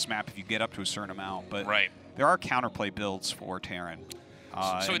ridiculous on this map if you get up to a certain amount. But there are counterplay builds for Terran.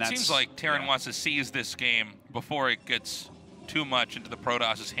 So it seems like Terran wants to seize this game before it gets too much into the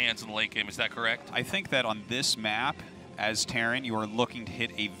Protoss' hands in the late game. Is that correct? I think that on this map, as Terran, you are looking to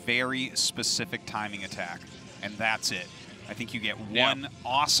hit a very specific timing attack, and that's it. I think you get one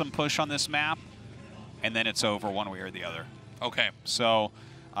awesome push on this map, and then it's over one way or the other. Okay. So,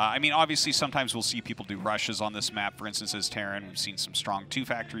 I mean, obviously, sometimes we'll see people do rushes on this map. For instance, as Terran, we've seen some strong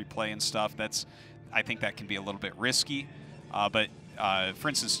two-factory play and stuff. I think that can be a little bit risky. But, for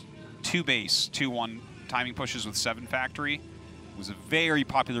instance, 2-base, 2-1 timing pushes with 7-factory was a very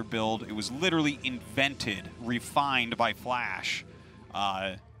popular build. It was literally invented, refined by Flash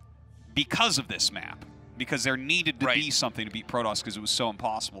because of this map. Because there needed to be something to beat Protoss because it was so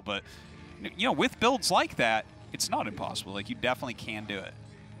impossible. But, you know, with builds like that, it's not impossible. Like, you definitely can do it.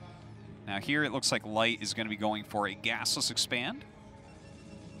 Now, here it looks like Light is going to be going for a gasless expand.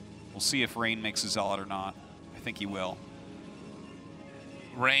 We'll see if Rain makes a Zealot or not. I think he will.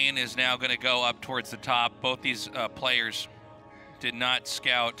 Rain is now going to go up towards the top. Both these players did not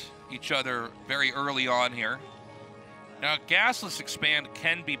scout each other very early on here. Now, gasless expand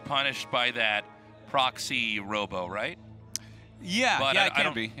can be punished by that proxy robo, right? Yeah, but it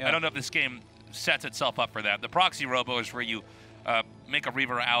can be. Yeah. I don't know if this game sets itself up for that. The proxy robo is where you make a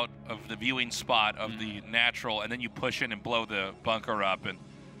Reaver out of the viewing spot of the natural, and then you push in and blow the bunker up. And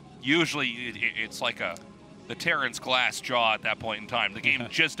usually it's like the Terran's glass jaw at that point in time. The game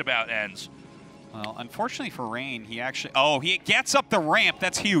just about ends. Well, unfortunately for Rain, he actually... Oh, he gets up the ramp.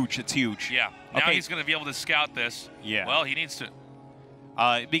 That's huge. It's huge. Yeah. Now he's going to be able to scout this. Yeah. Well, he needs to...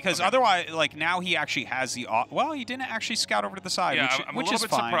 Because otherwise, like, now he actually has the... Well, he didn't actually scout over to the side, I'm a little bit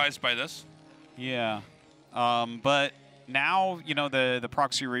surprised by this. Yeah. But now, you know, the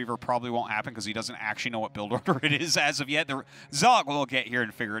Proxy Reaver probably won't happen because he doesn't actually know what build order it is as of yet. The Zealot will get here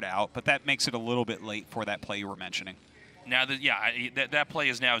and figure it out, but that makes it a little bit late for that play you were mentioning. Now, that play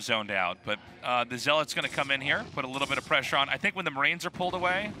is now zoned out, but the Zealot's going to come in here, put a little bit of pressure on. I think when the Marines are pulled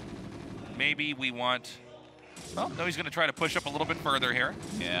away, maybe we want... Oh, no, he's going to try to push up a little bit further here.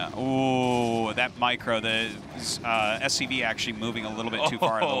 Yeah. Ooh, that micro, the SCV actually moving a little bit too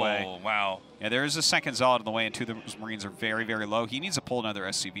far out of the way. Oh, wow. Yeah, there is a second Zealot in the way, and 2 of those Marines are very, very low. He needs to pull another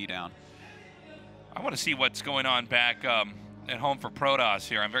SCV down. I want to see what's going on back at home for Protoss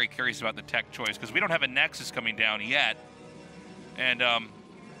here. I'm very curious about the tech choice, because we don't have a Nexus coming down yet. And,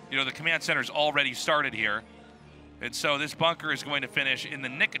 you know, the command center's already started here. And so this bunker is going to finish in the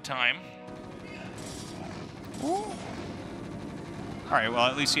nick of time. Ooh. All right, well,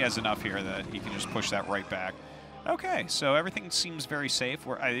 at least he has enough here that he can just push that right back. Okay, so everything seems very safe.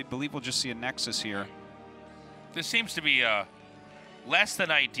 I believe we'll just see a Nexus here. This seems to be less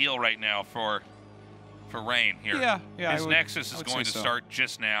than ideal right now for Rain here. Yeah. His Nexus is going to start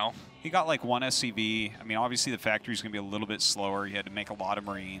just now. He got like 1 SCV. I mean, obviously the factory's going to be a little bit slower. He had to make a lot of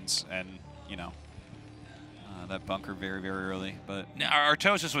Marines, and, you know, that bunker very, very early. But now,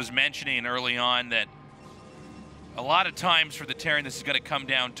 Artosis was mentioning early on that a lot of times for the Terran, this is going to come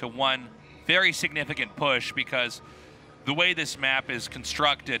down to one very significant push, because the way this map is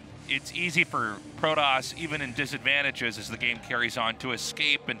constructed, it's easy for Protoss, even in disadvantages as the game carries on, to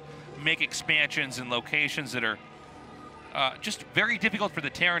escape and make expansions in locations that are just very difficult for the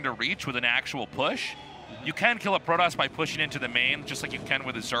Terran to reach with an actual push. You can kill a Protoss by pushing into the main, just like you can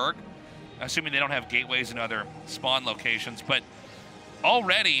with a Zerg, assuming they don't have gateways and other spawn locations. But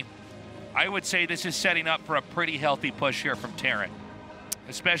already, I would say this is setting up for a pretty healthy push here from Terran.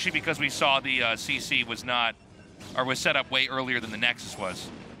 especially because we saw the CC was set up way earlier than the Nexus was.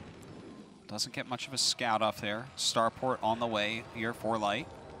 Doesn't get much of a scout off there. Starport on the way here for Light.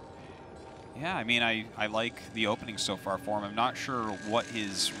 Yeah, I mean, I like the opening so far for him. I'm not sure what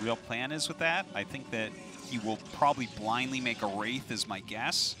his real plan is with that. I think that he will probably blindly make a Wraith is my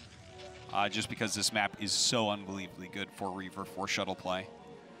guess, just because this map is so unbelievably good for Reaver, for shuttle play.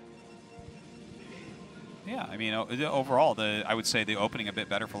 Yeah, I mean, overall, I would say the opening a bit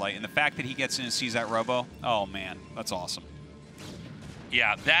better for Light. And the fact that he gets in and sees that Robo, oh man, that's awesome.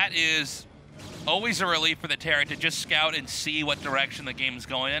 Yeah, that is always a relief for the Terran to just scout and see what direction the game's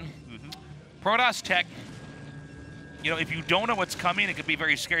going in. Protoss tech, you know, if you don't know what's coming, it could be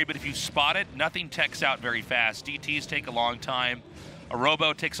very scary, but if you spot it, nothing techs out very fast. DTs take a long time. A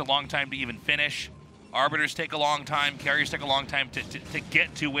Robo takes a long time to even finish. Arbiters take a long time. Carriers take a long time to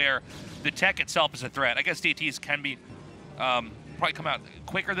get to where the tech itself is a threat. I guess DTs can be probably come out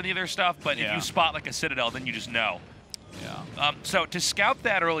quicker than the other stuff, but if you spot like a Citadel, then you just know. Yeah. So to scout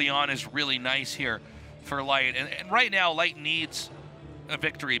that early on is really nice here for Light. And right now, Light needs a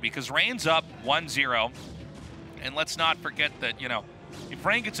victory because Rain's up 1-0. And let's not forget that, you know, if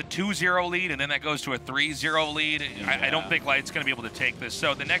Rain gets a 2-0 lead and then that goes to a 3-0 lead, I don't think Light's going to be able to take this.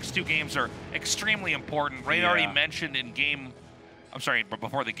 So the next two games are extremely important. Rain already mentioned in game, I'm sorry, but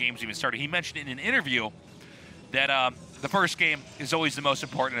before the games even started, he mentioned in an interview that the first game is always the most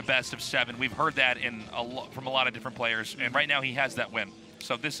important, a best of 7. We've heard that from a lot of different players, and right now he has that win.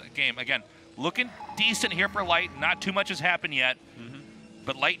 So this game, again, looking decent here for Light. Not too much has happened yet,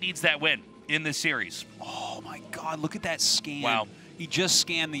 but Light needs that win in this series. Oh my God, look at that scan. Wow. He just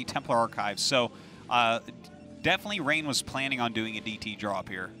scanned the Templar Archives. So definitely Rain was planning on doing a DT drop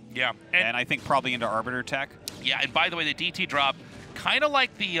here. Yeah. And I think probably into Arbiter tech. Yeah, and by the way, the DT drop, kind of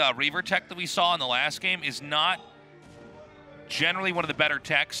like the Reaver tech that we saw in the last game, is not generally one of the better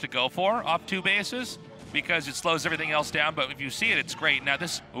techs to go for off 2 bases because it slows everything else down. But if you see it, it's great. Now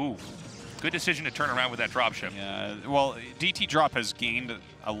this, good decision to turn around with that dropship. Yeah, well, DT drop has gained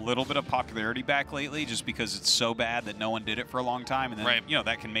a little bit of popularity back lately just because it's so bad that no one did it for a long time. And then, you know,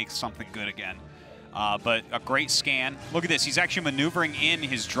 that can make something good again. But a great scan. Look at this. He's actually maneuvering in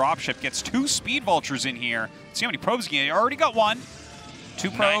his dropship. Gets 2 speed vultures in here. Let's see how many probes he already got 1. 2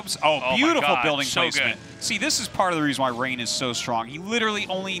 probes. Oh, beautiful building placement. Good. See, this is part of the reason why Rain is so strong. He literally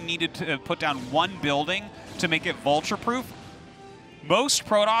only needed to put down 1 building to make it vulture-proof. Most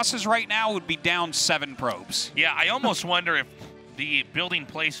Protosses right now would be down 7 probes. Yeah, I almost wonder if the building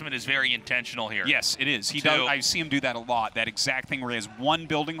placement is very intentional here. Yes, it is. He does. I see him do that a lot. That exact thing where he has 1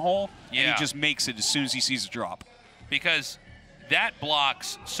 building hole, and he just makes it as soon as he sees a drop. Because that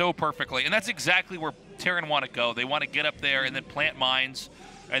blocks so perfectly, and that's exactly where Terran want to go. They want to get up there and then plant mines,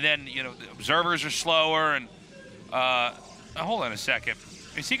 and then, you know, the observers are slower. And hold on a second.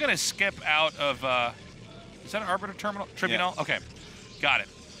 Is he going to skip out of? Is that an Arbiter terminal? Tribunal? Yeah. Okay, got it.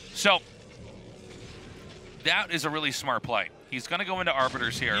 So that is a really smart play. He's going to go into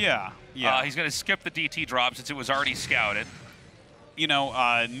Arbiters here. Yeah. He's going to skip the DT drop since it was already scouted. You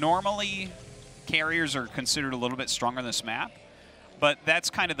know, normally carriers are considered a little bit stronger on this map, but that's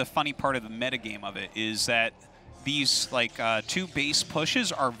kind of the funny part of the metagame of it is that these, like, 2 base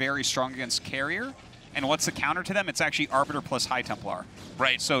pushes are very strong against carrier, and what's the counter to them? It's actually Arbiter plus High Templar.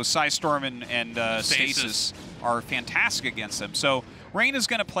 Right. So Psystorm and Stasis are fantastic against them. So Rain is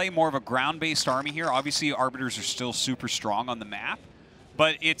going to play more of a ground-based army here. Obviously, Arbiters are still super strong on the map,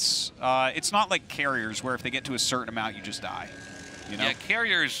 but it's not like carriers where if they get to a certain amount, you just die. You know? Yeah,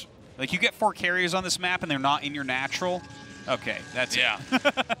 carriers. Like, you get 4 carriers on this map and they're not in your natural. Okay, that's it.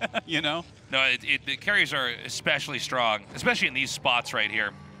 You know? No, the carriers are especially strong, especially in these spots right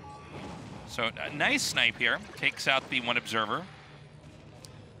here. So a nice snipe here. Takes out the 1 observer.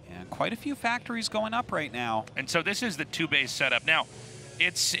 And quite a few factories going up right now. And so this is the 2-base setup. Now,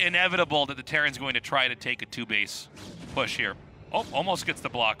 it's inevitable that the Terran's going to try to take a 2-base push here. Oh, almost gets the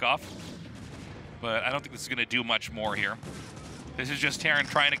block off. But I don't think this is going to do much more here. This is just Terran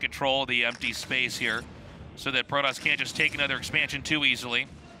trying to control the empty space here so that Protoss can't just take another expansion too easily.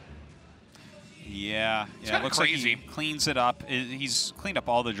 Yeah, it looks crazy. Like he cleans it up. He's cleaned up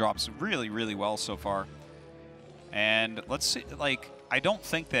all the drops really, really well so far. And let's see, like, I don't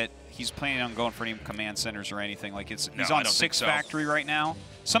think that he's planning on going for any command centers or anything. Like, he's on 6 factory right now.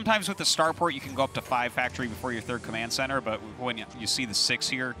 Sometimes with the starport, you can go up to 5 factory before your 3rd command center, but when you see the 6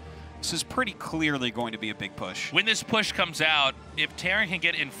 here, this is pretty clearly going to be a big push. When this push comes out, if Terran can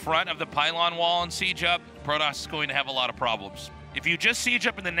get in front of the pylon wall and siege up, Protoss is going to have a lot of problems. If you just siege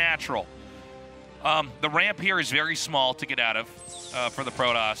up in the natural, the ramp here is very small to get out of for the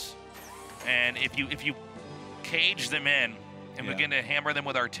Protoss, and if you cage them in, and begin to hammer them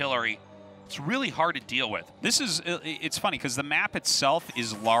with artillery, it's really hard to deal with. It's funny because the map itself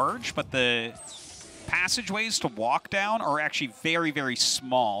is large, but the passageways to walk down are actually very, very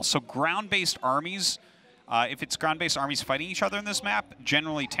small. So ground-based armies, if it's ground-based armies fighting each other in this map,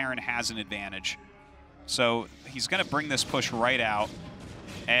 generally Terran has an advantage. So he's going to bring this push right out.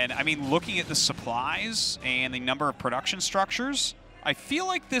 And, I mean, looking at the supplies and the number of production structures, I feel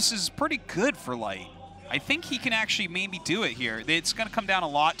like this is pretty good for Light. I think he can actually maybe do it here. It's going to come down a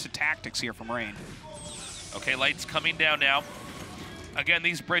lot to tactics here from Rain. Okay, Light's coming down now. Again,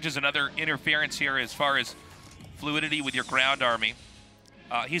 these bridges, another interference here as far as fluidity with your ground army.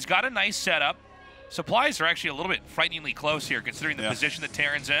 He's got a nice setup. Supplies are actually a little bit frighteningly close here, considering the position that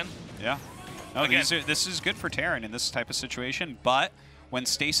Terran's in. Yeah. No, this is good for Terran in this type of situation, but when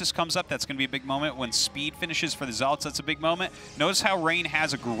Stasis comes up, that's going to be a big moment. When Speed finishes for the Zealots, that's a big moment. Notice how Rain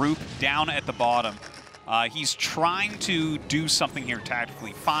has a group down at the bottom. He's trying to do something here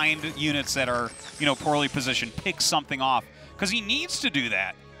tactically, find units that are, poorly positioned, pick something off, because he needs to do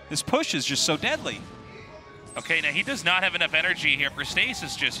that. This push is just so deadly. Okay, now he does not have enough energy here for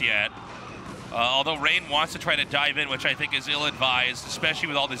Stasis just yet. Although Rain wants to try to dive in, which I think is ill-advised, especially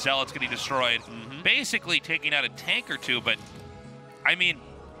with all the Zealots getting destroyed. Basically taking out a tank or two, but, I mean,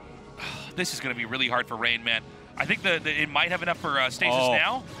 this is going to be really hard for Rain, man. I think it might have enough for Stasis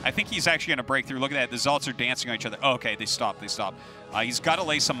now. I think he's actually going to break through. Look at that. The Zealots are dancing on each other. Oh, okay, they stopped. He's got to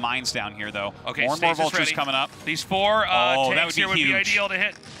lay some mines down here, though. Okay, more and more Stasis vultures ready. coming up. These 4 tanks that would be here would be huge. ideal to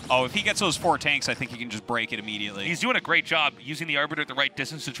hit. Oh, if he gets those 4 tanks, I think he can just break it immediately. He's doing a great job using the Arbiter at the right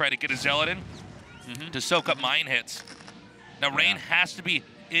distance to try to get a Zealot in to soak up mine hits. Now, Rain has to be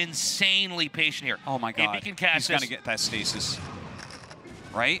insanely patient here. Oh, my God. If he can cast he's going to get that Stasis.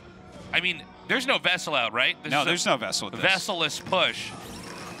 Right? I mean, there's no vessel out, right? There's no vessel with this. Vessel-less push.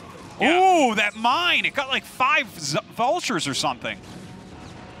 Ooh, that mine! It got like 5 vultures or something.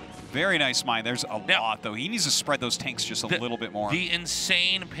 Very nice mine. There's a lot, though. He needs to spread those tanks just a little bit more. The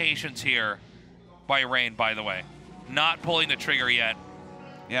insane patience here by Rain, by the way. Not pulling the trigger yet.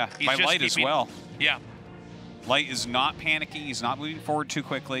 Yeah, by Light as well. Yeah. Light is not panicking. He's not moving forward too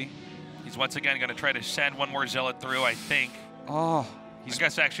quickly. He's once again going to try to send one more Zealot through, I think. Oh. I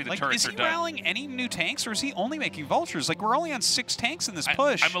guess actually the turrets are done. Is he rallying any new tanks, or is he only making vultures? Like, we're only on 6 tanks in this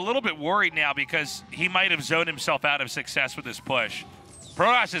push. I'm a little bit worried now because he might have zoned himself out of success with this push.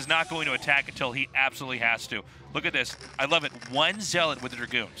 Protoss is not going to attack until he absolutely has to. Look at this. I love it. 1 Zealot with the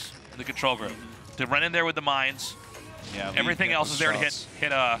Dragoons in the control group to run in there with the mines. Yeah. Everything else is there to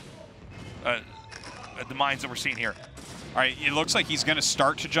hit the mines that we're seeing here. All right, it looks like he's going to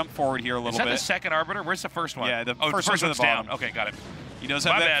start to jump forward here a little bit. Is that the second Arbiter? Where's the first one? Yeah, the first one's at the down. bottom. Okay, got it. He does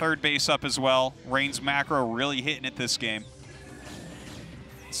have that third base up as well. Rain's macro really hitting it this game.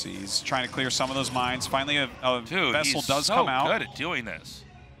 Let's see, he's trying to clear some of those mines. Finally, a vessel does come out. Good at doing this.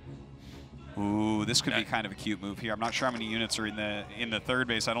 Ooh, this could be kind of a cute move here. I'm not sure how many units are in the third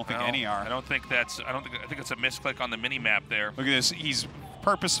base. I don't think any are. I think it's a misclick on the mini map there. Look at this. He's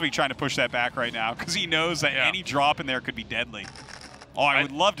purposely trying to push that back right now because he knows that any drop in there could be deadly. Oh, I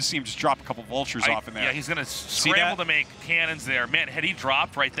would love to see him just drop a couple vultures off in there. Yeah, he's going to scramble to make cannons there. Man, had he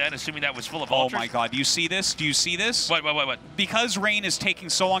dropped right then, assuming that was full of vultures? Oh, my God. Do you see this? Do you see this? What? Because Rain is taking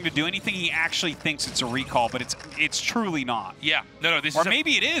so long to do anything, he actually thinks it's a recall, but it's truly not. Yeah. No, this is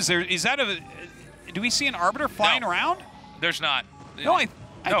maybe it is. Is that a... Do we see an Arbiter flying around? There's not. No, I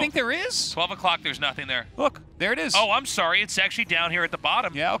think there is. 12 o'clock, there's nothing there. Look, there it is. Oh, I'm sorry. It's actually down here at the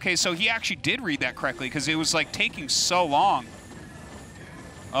bottom. Yeah, okay, so he actually did read that correctly because it was, like, taking so long.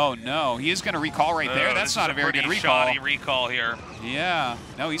 Oh, no. He is going to recall right there. That's not a very good recall. Shoddy recall here. Yeah.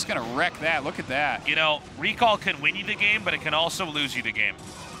 No, he's going to wreck that. Look at that. You know, recall can win you the game, but it can also lose you the game.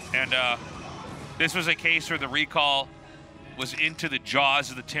 And this was a case where the recall was into the jaws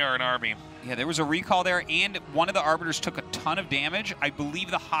of the Terran army. Yeah, there was a recall there, and one of the Arbiters took a ton of damage. I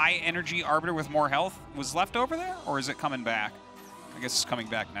believe the high-energy Arbiter with more health was left over there, or is it coming back? I guess it's coming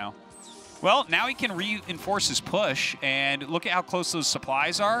back now. Well, now he can reinforce his push, and look at how close those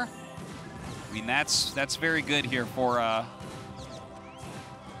supplies are. I mean, that's very good here for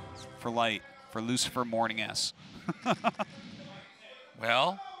Light, for Lucifer Morning S.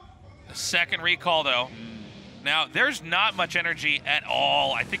 Well, the second recall, though. Now, there's not much energy at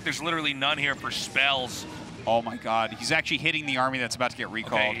all. I think there's literally none here for spells. Oh, my God. He's actually hitting the army that's about to get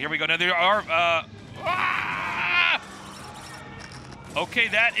recalled. Okay, here we go. Now, there are... Okay,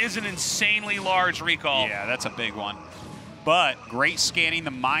 that is an insanely large recall. Yeah, that's a big one. But great scanning.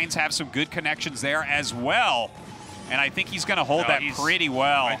 The mines have some good connections there as well. And I think he's going to hold that pretty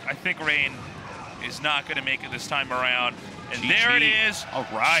well. I think Rain is not going to make it this time around. And GG. there it is. All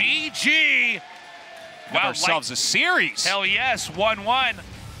right. GG. have ourselves a series. Hell yes, 1-1.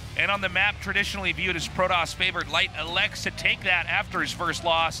 And on the map traditionally viewed as Protoss favored, Light elects to take that after his first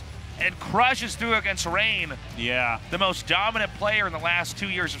loss and crushes through against Rain. Yeah. The most dominant player in the last 2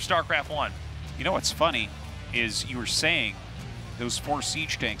 years of StarCraft 1. You know what's funny is you were saying those 4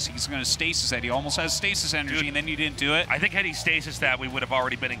 siege tanks, he's going to stasis that. He almost has stasis energy, Dude, and then you didn't do it. I think had he stasis that, we would have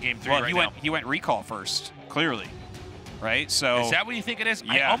already been in game 3 well, right now. now. He went recall first, clearly. Right? So is that what you think it is?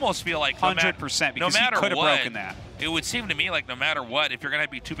 Yeah. I almost feel like 100%, because he could have broken that. It would seem to me like no matter what, if you're going to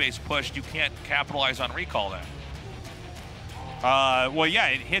be 2-base pushed, you can't capitalize on recall then. Well, yeah,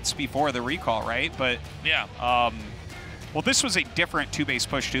 it hits before the recall, right? But yeah. Well, this was a different 2-base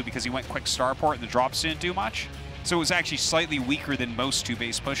push too, because he went quick starport and the drops didn't do much. So it was actually slightly weaker than most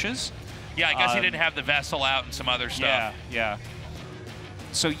 2-base pushes. Yeah, I guess he didn't have the vessel out and some other stuff. Yeah, yeah.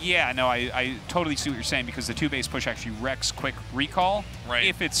 So yeah, no, I totally see what you're saying, because the 2-base push actually wrecks quick recall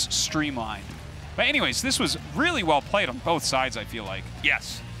if it's streamlined. But anyways, this was really well played on both sides, I feel like.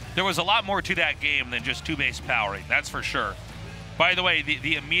 Yes. There was a lot more to that game than just 2-base powering, that's for sure. By the way,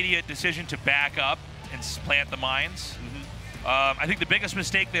 the immediate decision to back up and plant the mines, I think the biggest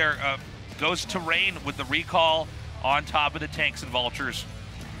mistake there goes to Rain with the recall on top of the tanks and vultures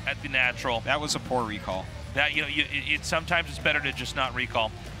at the natural. That was a poor recall. That, you know, sometimes it's better to just not recall.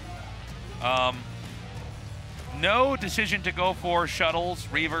 No decision to go for shuttles,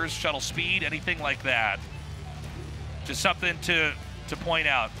 reavers, shuttle speed, anything like that. Just something to point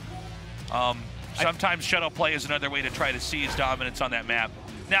out. Sometimes shuttle play is another way to try to seize dominance on that map.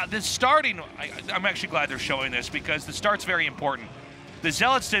 Now, this starting, I'm actually glad they're showing this, because the start's very important. The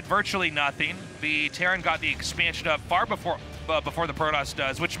Zealots did virtually nothing. The Terran got the expansion up far before the Protoss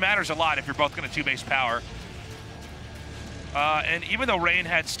does, which matters a lot if you're both going to 2-base power. And even though Rain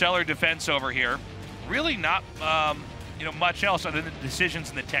had stellar defense over here, really not you know, much else other than decisions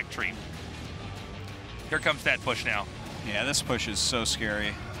in the tech tree. Here comes that push now. Yeah, this push is so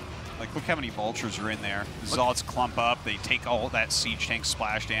scary. Like, look how many vultures are in there. The Zealots clump up. They take all that siege tank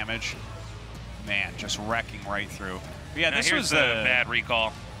splash damage. Man, just wrecking right through. But yeah, now this was a bad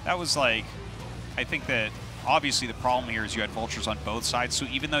recall. That was like, I think that obviously the problem here is you had vultures on both sides. So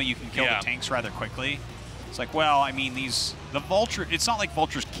even though you can kill the tanks rather quickly, it's like, well, I mean, the vulture, it's not like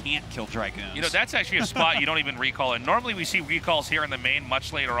vultures can't kill dragoons. You know, that's actually a spot you don't even recall. And normally we see recalls here in the main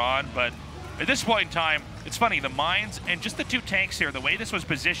much later on, but at this point in time, it's funny, the mines and just the 2 tanks here, the way this was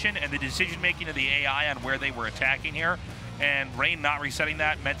positioned and the decision-making of the AI on where they were attacking here, and Rain not resetting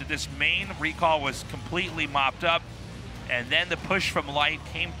that meant that this main recall was completely mopped up, and then the push from Light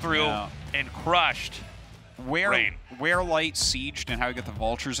came through and crushed Rain. Where Light sieged and how he got the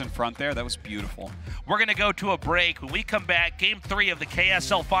vultures in front there, that was beautiful. We're going to go to a break. When we come back, Game 3 of the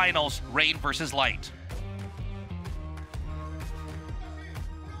KSL Finals, Rain versus Light.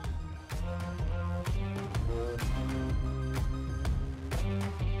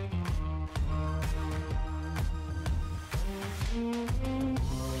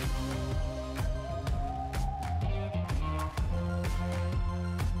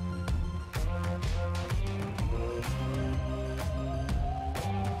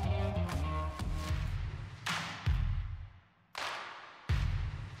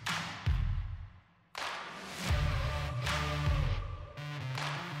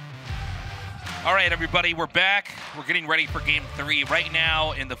 All right, everybody, we're back. We're getting ready for Game 3. Right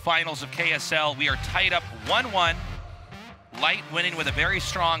now, in the finals of KSL, we are tied up 1-1. Light winning with a very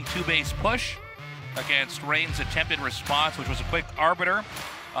strong 2-base push against Rain's attempted response, which was a quick Arbiter.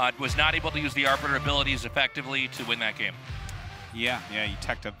 Was not able to use the Arbiter abilities effectively to win that game. Yeah, he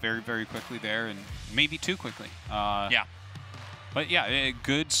teched up very, very quickly there, and maybe too quickly. Yeah. But yeah, a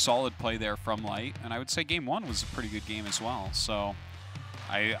good, solid play there from Light, and I would say Game 1 was a pretty good game as well. So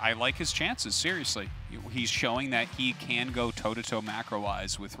I like his chances, seriously. He's showing that he can go toe-to-toe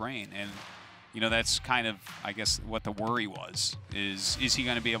macro-wise with Rain, and you know, that's kind of, I guess, what the worry was, is he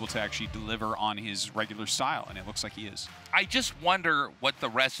going to be able to actually deliver on his regular style? And it looks like he is. I just wonder what the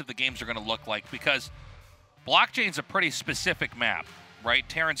rest of the games are going to look like, because Blockchain's a pretty specific map, right?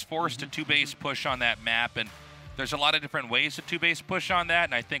 Terran's forced a 2-base push on that map, and there's a lot of different ways to 2-base push on that,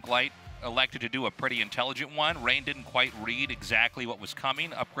 and I think Light elected to do a pretty intelligent one. Rain didn't quite read exactly what was coming.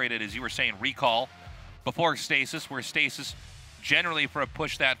 Upgraded, as you were saying, recall before stasis, where stasis generally for a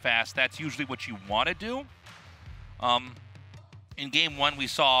push that fast, that's usually what you want to do. In Game 1, we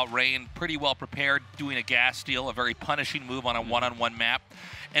saw Rain pretty well prepared, doing a gas steal, a very punishing move on a one-on-one map.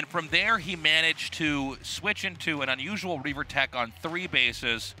 And from there, he managed to switch into an unusual Reaver tech on 3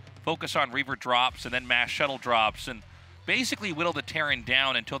 bases, focus on Reaver drops and then mass shuttle drops, and basically whittle the Terran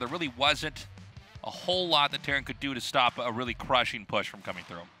down until there really wasn't a whole lot that Terran could do to stop a really crushing push from coming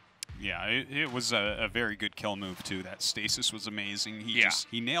through. Yeah, it was a very good kill move too. That stasis was amazing.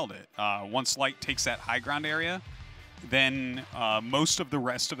 He nailed it. Once Light takes that high ground area, then most of the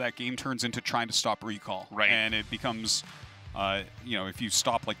rest of that game turns into trying to stop recall. Right. And it becomes, you know, if you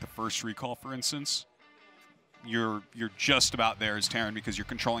stop like the first recall, for instance, you're just about there as Terran because you're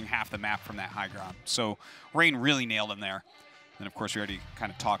controlling half the map from that high ground. So Rain really nailed him there. And of course, we already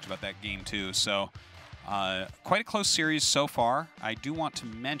kind of talked about that game too. So quite a close series so far. I do want to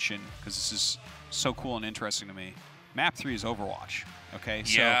mention, because this is so cool and interesting to me, Map 3 is Overwatch. Okay,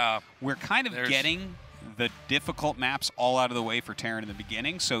 yeah. So we're kind of getting the difficult maps all out of the way for Terran in the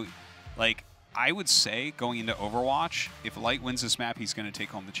beginning. So, like, I would say going into Overwatch, if Light wins this map, he's going to take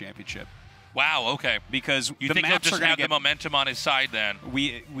home the championship. Wow, okay. Because you the think maps he'll just are have get, the momentum on his side then?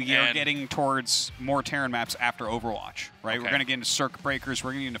 We are getting towards more Terran maps after Overwatch, right? Okay. We're going to get into Circuit Breakers.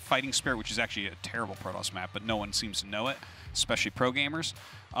 We're going to get into Fighting Spirit, which is actually a terrible Protoss map, but no one seems to know it, especially pro gamers.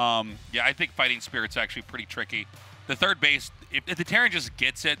 Yeah, I think Fighting Spirit's actually pretty tricky. The third base, if the Terran just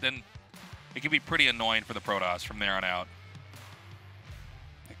gets it, then it can be pretty annoying for the Protoss from there on out.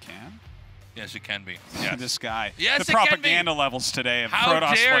 It can? Yes, it can be. Yes. This guy. Yes, the propaganda levels today of How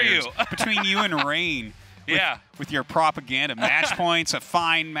Protoss dare players you? between you and Rain. With your propaganda, match points, a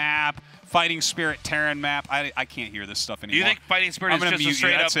fine map, Fighting Spirit, Terran map. I can't hear this stuff anymore. You think Fighting Spirit is just a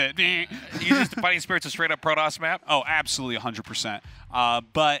straight up? That's it. You just Fighting Spirit's a straight up Protoss map? Oh, absolutely, 100%.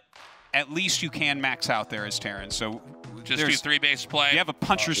 But at least you can max out there as Terran. So just do 3-base play. You have a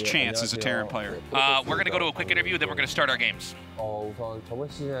puncher's chance as a Terran player. We're going to go to a quick interview, then we're going to start our games. 우선 저번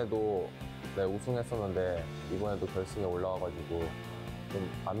시즌에도 네, 우승했었는데 이번에도 결승에 올라와가지고 좀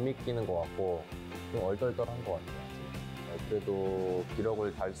안 믿기는 것 같고 좀 얼떨떨한 것 같아요. 네, 그래도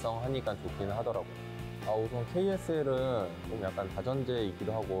기록을 달성하니까 좋기는 하더라고요. 우선 KSL은 좀 약간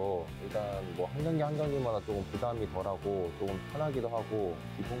다전제이기도 하고 일단 뭐 한 경기 한 경기마다 조금 부담이 덜하고 조금 편하기도 하고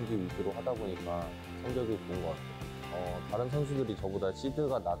기본기 위주로 하다 보니까 성적이 좋은 것 같아요. 다른 선수들이 저보다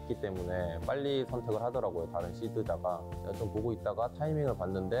시드가 낮기 때문에 빨리 선택을 하더라고요. 다른 시드자가. 제가 좀 보고 있다가 타이밍을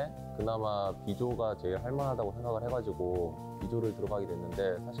봤는데 그나마 비조가 제일 할만하다고 생각을 해가지고 비조를 들어가게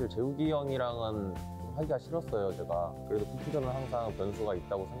됐는데 사실 재욱이 형이랑은 하기가 싫었어요. 제가 그래도 푸푸전은 항상 변수가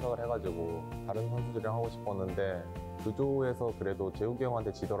있다고 생각을 해가지고 다른 선수들이랑 하고 싶었는데 그조에서 그래도 재욱이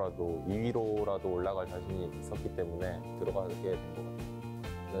형한테 지더라도 2위로라도 올라갈 자신이 있었기 때문에 들어가게 된 것 같아요.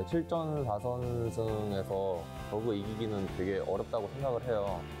 네, 7전 4선승에서 저그 이기기는 되게 어렵다고 생각을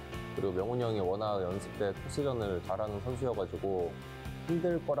해요. 그리고 명훈이 형이 워낙 연습 때 토스전을 잘하는 선수여가지고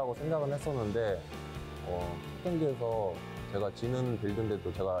힘들 거라고 생각은 했었는데 첫 경기에서 제가 지는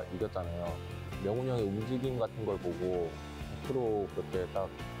빌드인데도 제가 이겼잖아요. 명훈이 형의 움직임 같은 걸 보고 100% 그렇게 딱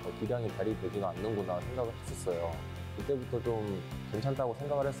기량이 발휘되지가 않는구나 생각을 했었어요. 그때부터 좀 괜찮다고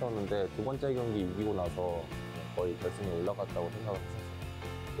생각을 했었는데 두 번째 경기 이기고 나서 거의 결승에 올라갔다고 생각을 했었어요.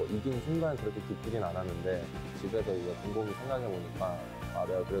 이긴 순간 그렇게 기쁘진 않았는데 집에서 이제 곰곰이 생각해보니까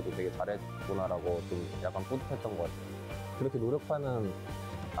내가 그래도 되게 잘했구나라고 좀 약간 뿌듯했던 것 같아요. 그렇게 노력파는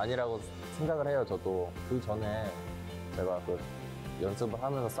아니라고 생각을 해요. 저도 그 전에 제가 그 연습을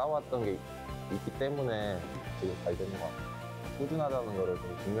하면서 싸웠던 게 있기 때문에 지금 잘 되는 것 같아요. 꾸준하다는 거를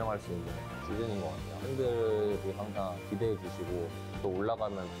좀 증명할 수 있는 시즌인 것 같아요. 팬들이 항상 기대해 주시고 또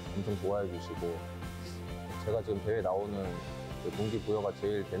올라가면 엄청 좋아해 주시고 제가 지금 대회 나오는 동기부여가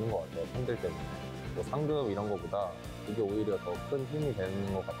제일 되는 것 같아요. 팬들 때문에. 또 상금 이런 거보다 그게 오히려 더 큰 힘이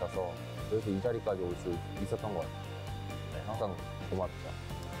되는 것 같아서 그래서 이 자리까지 올 수 있었던 것 같아요. 네, 항상 고맙죠.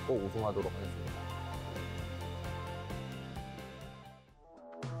 꼭 우승하도록 하겠습니다.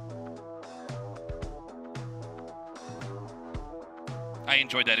 I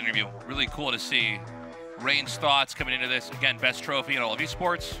enjoyed that interview. Really cool to see Rain's thoughts coming into this. Again, best trophy in all of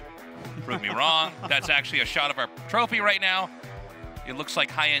esports. Prove me wrong. That's actually a shot of our trophy right now. It looks like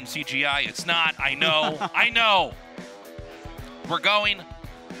high-end CGI. It's not. I know. I know. We're going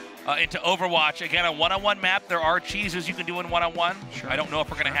into Overwatch. Again, a one-on-one map. There are cheeses you can do in one-on-one. Sure. I don't know if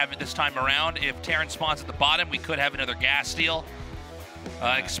we're going to have it this time around. If Terran spawns at the bottom, we could have another gas steal.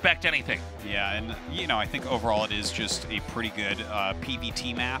 Expect anything. Yeah, and you know, I think overall it is just a pretty good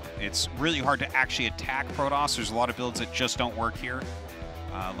PvT map. It's really hard to actually attack Protoss. There's a lot of builds that just don't work here.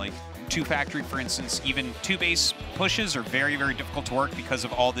 Like 2 Factory, for instance, even 2 base pushes are very, very difficult to work because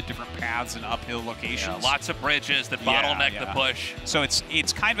of all the different paths and uphill locations. Yeah, lots of bridges that bottleneck the push. So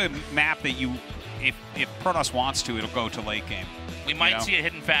it's kind of a map that you, if Protoss wants to, it'll go to late game. We might see a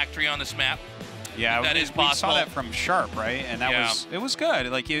hidden factory on this map. Yeah, that is possible. We saw that from Sharp, right? And that was good.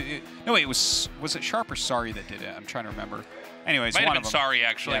 Like no, wait, was it Sharp or Sorry that did it? I'm trying to remember. Anyways, might one have been of them. Sorry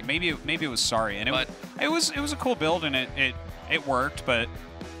actually. Yeah, maybe it was Sorry, and it was a cool build, and it worked, but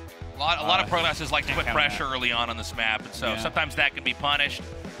a lot of Protosses like to put pressure early on this map, and so sometimes that can be punished.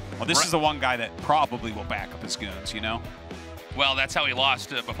 Well, this is the one guy that probably will back up his goons, you know? Well, that's how he lost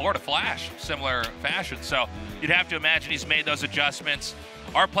before to Flash, similar fashion. So you'd have to imagine he's made those adjustments.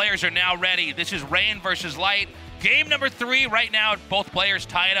 Our players are now ready. This is Rain versus Light. Game number 3 right now. Both players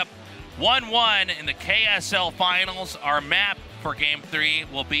tied up 1-1 in the KSL finals. Our map for game 3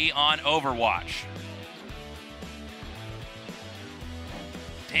 will be on Overwatch.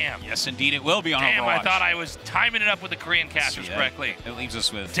 Damn. Yes, indeed, it will be on Overwatch. Damn, I thought I was timing it up with the Korean casters correctly. It leaves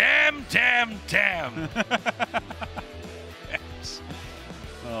us with... Damn, damn, damn. Yes.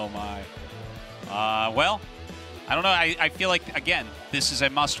 Oh, my. Well, I don't know. I feel like, again, this is a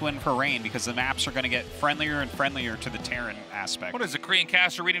must-win for Rain because the maps are going to get friendlier and friendlier to the Terran aspect. What is the Korean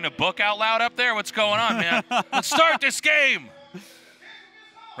caster reading a book out loud up there? What's going on, man? Let's start this game.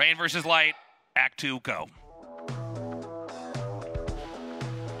 Rain versus Light, Act 2, go.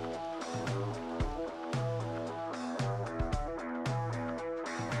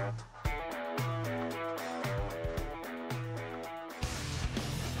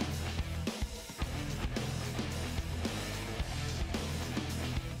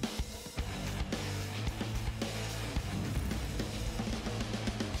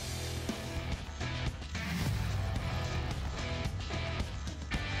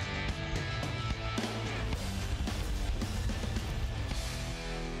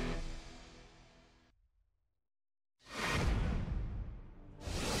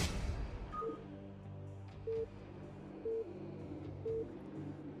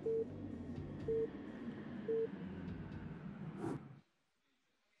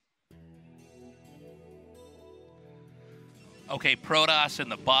 Okay, Protoss in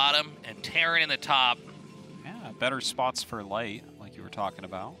the bottom and Terran in the top. Yeah, better spots for Light, like you were talking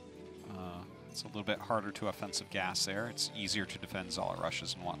about. It's a little bit harder to offensive gas there. It's easier to defend Zealot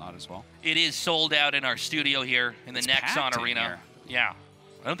rushes and whatnot as well. It is sold out in our studio here in the Nexon Arena. Here. Yeah.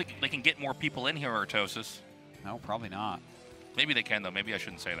 I don't think they can get more people in here, Artosis. No, probably not. Maybe they can, though. Maybe I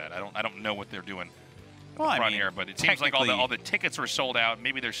shouldn't say that. I don't know what they're doing Well, I front mean, here, but it seems like all the tickets were sold out.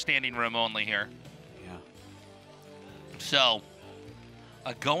 Maybe they're standing room only here. Yeah. So,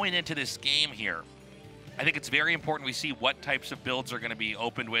 going into this game here, I think it's very important we see what types of builds are going to be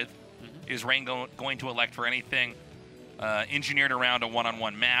opened with. Is Rain going to elect for anything engineered around a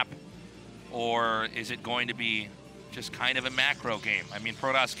one-on-one map, or is it going to be just kind of a macro game? I mean,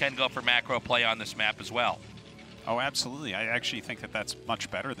 Protoss can go for macro play on this map as well. Oh, absolutely. I actually think that that's much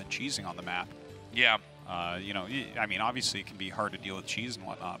better than cheesing on the map. Yeah. You know, I mean, obviously it can be hard to deal with cheese and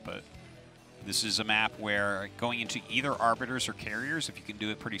whatnot, but this is a map where going into either Arbiters or Carriers, if you can do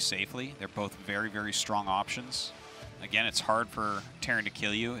it pretty safely, they're both very, very strong options. Again, it's hard for Terran to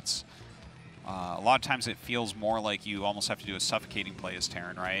kill you. It's a lot of times it feels more like you almost have to do a suffocating play as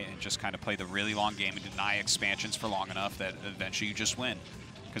Terran, right? And just kind of play the really long game and deny expansions for long enough that eventually you just win.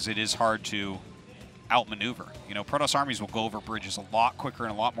 Because it is hard to outmaneuver. You know, Protoss armies will go over bridges a lot quicker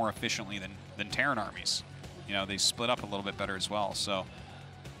and a lot more efficiently than Terran armies. You know, they split up a little bit better as well. So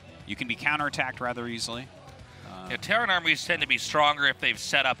you can be counterattacked rather easily. Yeah, Terran armies tend to be stronger if they've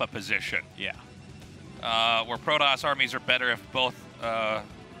set up a position. Yeah. Where Protoss armies are better if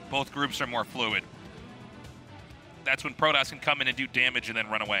both groups are more fluid. That's when Protoss can come in and do damage and then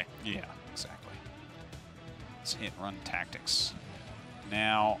run away. Yeah, exactly. It's hit-run tactics.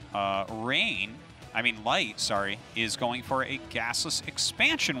 Now, Light, sorry, is going for a gasless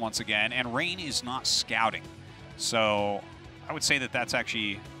expansion once again, and Rain is not scouting. So I would say that that's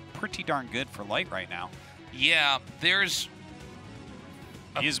actually pretty darn good for Light right now. Yeah, there's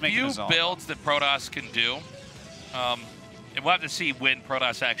a few builds that Protoss can do. And we'll have to see when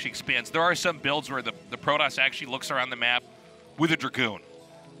Protoss actually expands. There are some builds where the Protoss actually looks around the map with a Dragoon.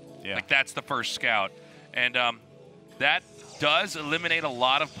 Yeah. Like, that's the first scout. And that does eliminate a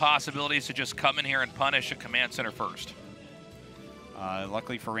lot of possibilities to just come in here and punish a command center first.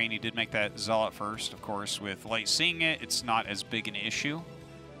 Luckily for Rain, he did make that Zealot first. Of course, with Light seeing it, it's not as big an issue.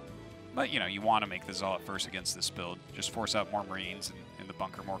 But, you know, you want to make the Zealot first against this build. Just force out more Marines in the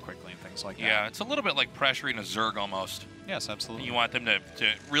bunker more quickly and things like that. Yeah, it's a little bit like pressuring a Zerg almost. Yes, absolutely. You want them to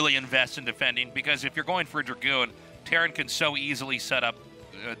really invest in defending, because if you're going for a Dragoon, Terran can so easily set up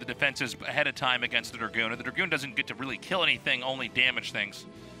the defenses ahead of time against the Dragoon. And the Dragoon doesn't get to really kill anything, only damage things.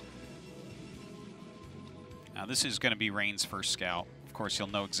 Now, this is going to be Rain's first scout. Of course, he'll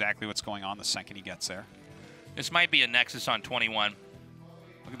know exactly what's going on the second he gets there. This might be a Nexus on 21.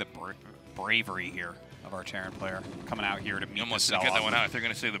 Look at the bravery here of our Terran player coming out here to meet almost the get that one out. They're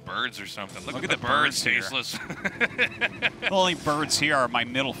going to say the birds or something. Look at the birds here. Tasteless. The only birds here are my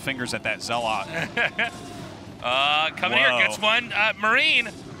middle fingers at that Zealot. Coming here, gets one. Marine.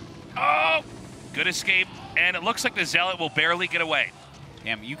 Oh, good escape. And it looks like the Zealot will barely get away.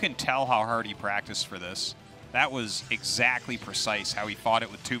 Damn, you can tell how hard he practiced for this. That was exactly precise how he fought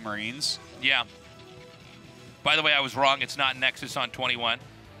it with 2 Marines. Yeah. By the way, I was wrong. It's not Nexus on 21.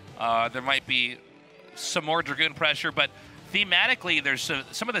 There might be some more Dragoon pressure, but thematically, there's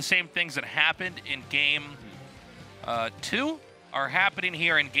some of the same things that happened in Game 2 are happening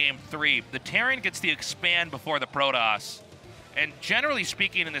here in Game 3. The Terran gets the expand before the Protoss. And generally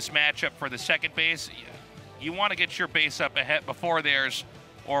speaking, in this matchup for the second base, you want to get your base up ahead before theirs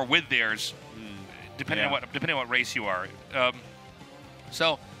or with theirs, depending on what race you are.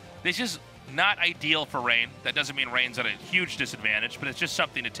 So this is not ideal for Rain. That doesn't mean Rain's at a huge disadvantage, but it's just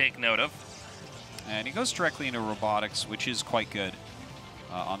something to take note of. And he goes directly into robotics, which is quite good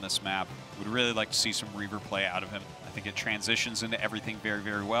on this map. Would really like to see some Reaver play out of him. I think it transitions into everything very,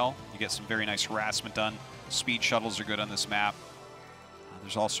 very well. You get some very nice harassment done. Speed shuttles are good on this map.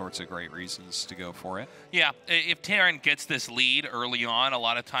 There's all sorts of great reasons to go for it. Yeah, if Terran gets this lead early on, a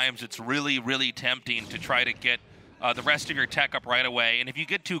lot of times it's really, really tempting to try to get the rest of your tech up right away. And if you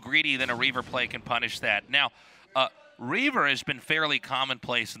get too greedy, then a Reaver play can punish that. Now, Reaver has been fairly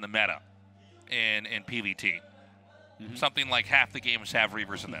commonplace in the meta in PvT. Something like half the games have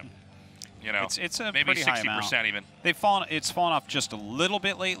Reavers in them. You know, it's a maybe pretty high 60% amount. even. It's fallen off just a little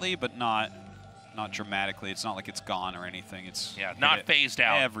bit lately, but not dramatically. It's not like it's gone or anything. It's not phased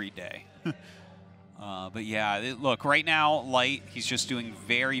out every day. But yeah, look, right now, Light, he's just doing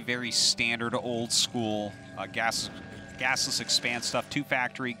very, very standard old school gasless expand stuff, 2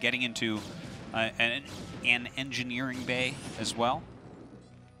 factory, getting into an engineering bay as well.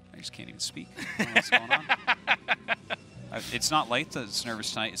 I just can't even speak. I don't know what's going on. It's not Light that's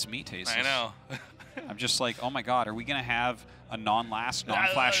nervous tonight, it's me, Tasis. I know. I'm just like, oh my god, are we going to have a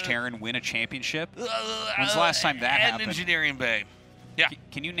non-Flash Terran win a championship? When's the last time that happened? Engineering Bay. Yeah.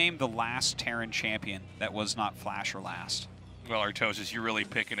 Can you name the last Terran champion that was not Flash or last? Well, Artosis, you're really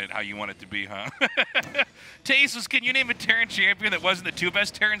picking it how you want it to be, huh? Tasis, can you name a Terran champion that wasn't the 2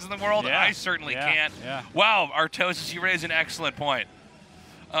 best Terrans in the world? Yeah. I certainly can't. Yeah. Wow, Artosis, you raise an excellent point.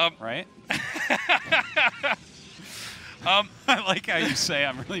 Right? I like how you say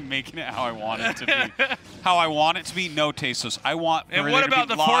I'm really making it how I want it to be. How I want it to be? No, Tasos. I want and there what to about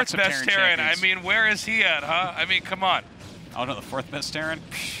be the lots 4th best of Terran? champions. I mean, where is he at, huh? I mean, come on. Oh, no, the 4th best Terran?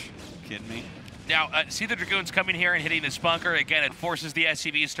 Psh, kidding me? Now, see the Dragoons coming here and hitting this bunker. Again, it forces the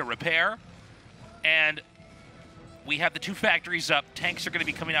SCVs to repair. And we have the 2 factories up. Tanks are going to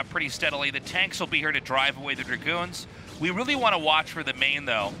be coming out pretty steadily. The tanks will be here to drive away the Dragoons. We really want to watch for the main,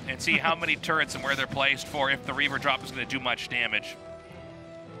 though, and see how many turrets and where they're placed for if the Reaver drop is going to do much damage.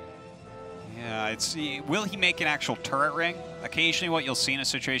 Yeah, will he make an actual turret ring? Occasionally what you'll see in a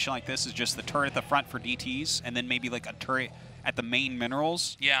situation like this is just the turret at the front for DTs, and then maybe like a turret at the main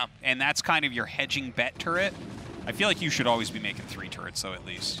minerals. Yeah. And that's kind of your hedging bet turret. I feel like you should always be making 3 turrets, though, at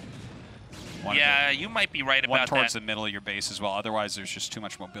least. You might be right about that. One towards the middle of your base as well. Otherwise, there's just too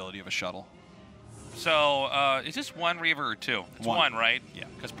much mobility of a shuttle. So, is this 1 Reaver or 2? It's 1, right? Yeah.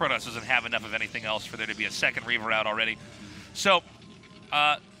 Because Protoss doesn't have enough of anything else for there to be a 2nd Reaver out already. So,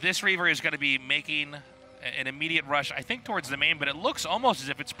 this Reaver is going to be making an immediate rush, I think, towards the main, but it looks almost as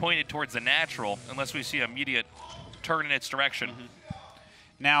if it's pointed towards the natural, unless we see an immediate turn in its direction.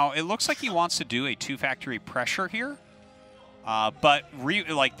 Now, it looks like he wants to do a 2 factory pressure here. But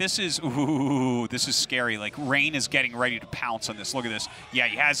this is scary. Like, Rain is getting ready to pounce on this. Look at this. Yeah,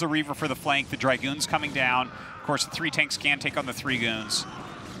 he has the Reaver for the flank. The Dragoons coming down. Of course, the 3 tanks can take on the 3 goons.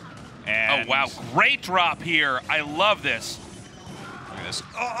 And oh, wow. Great drop here. I love this. Look at this.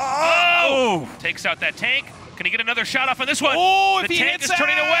 Oh! Takes out that tank. Can he get another shot off on this one? Oh, if the he tank hits is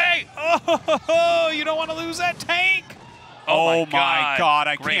turning away. Oh, you don't want to lose that tank. Oh my God.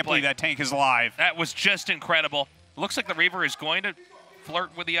 I can't believe that tank is alive. That was just incredible. Looks like the Reaver is going to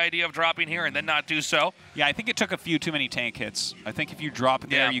flirt with the idea of dropping here and then not do so. Yeah, I think it took a few too many tank hits. I think if you drop it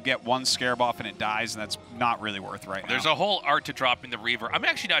there, you get 1 scare buff and it dies, and that's not really worth right now. There's a whole art to dropping the Reaver. I'm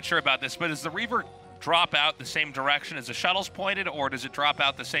actually not sure about this, but does the Reaver drop out the same direction as the shuttle's pointed, or does it drop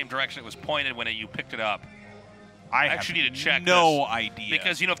out the same direction it was pointed when you picked it up? I actually need to check no idea.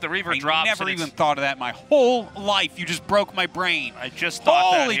 Because, you know, if the Reaver drops... I never even thought of that in my whole life. You just broke my brain. I just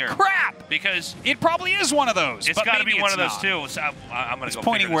thought Holy crap! Because... It probably is one of those. It's got to be one of those, too. So I'm going to go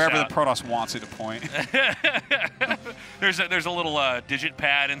pointing wherever the Protoss wants it to point. There's a little digit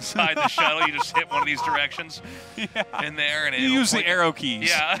pad inside the shuttle. You just hit one of these directions in there. And you use the arrow keys.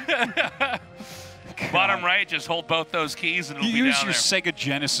 Yeah. Bottom right, just hold both those keys and it'll be down there. You use your Sega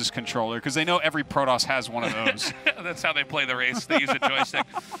Genesis controller because they know every Protoss has one of those. That's how they play the race. They use a joystick.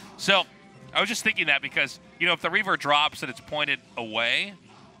 So I was just thinking that because, you know, if the Reaver drops and it's pointed away,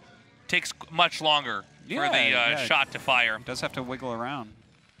 it takes much longer for the shot to fire. It does have to wiggle around.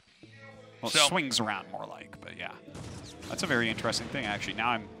 Well, So- swings around more like, but yeah. That's a very interesting thing, actually. Now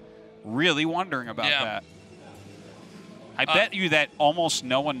I'm really wondering about that. I bet you that almost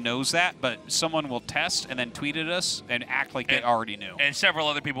no one knows that, but someone will test and then tweet at us and act like they already knew. And several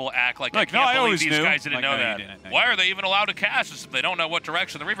other people will act like, Like, I can't no, I believe always these knew. guys didn't Like, know no, you that. didn't. No, Why you are they even allowed to cast if they don't know what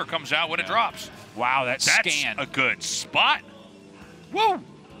direction the Reaver comes out when it drops? Wow, that That's scan. a good spot. Woo!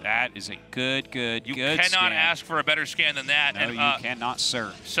 That is a good You scan. cannot ask for a better scan than that. No, and, you cannot,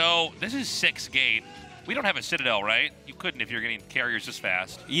 sir. So this is 6 gate. We don't have a Citadel, right? You couldn't if you're getting carriers this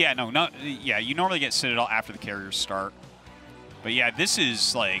fast. Yeah, yeah, you normally get Citadel after the carriers start. But yeah, this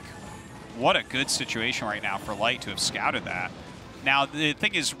is like, what a good situation right now for Light to have scouted that. Now, the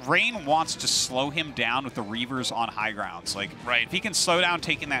thing is, Rain wants to slow him down with the Reavers on high grounds. Like, if he can slow down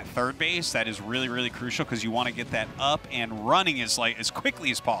taking that third base, that is really, really crucial because you want to get that up and running as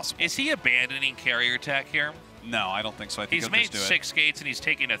quickly as possible. Is he abandoning carrier tech here? No, I don't think so. I think he's he'll made just do 6 gates and he's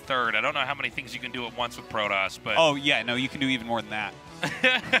taking a third. I don't know how many things you can do at once with Protoss, but Oh yeah, no, you can do even more than that.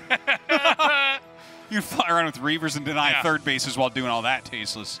 You fly around with Reavers and deny third bases while doing all that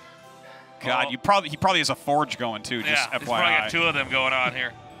tasteless. God, he probably has a forge going too. Just he's FYI. probably got 2 of them going on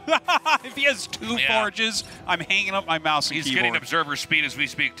here. If he has 2 forges, I'm hanging up my mouse and He's keyboard. getting observer speed as we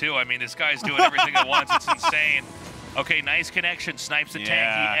speak too. I mean, this guy's doing everything at once. It's insane. Okay, nice connection. Snipes the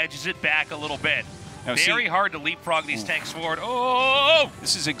tank. He edges it back a little bit. No, Very hard to leapfrog these tanks forward. Oh!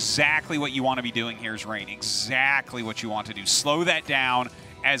 This is exactly what you want to be doing here, is Rain. Exactly what you want to do. Slow that down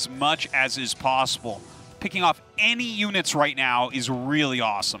as much as is possible. Picking off any units right now is really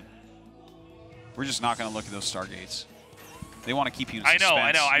awesome. We're just not going to look at those Stargates. They want to keep you in suspense.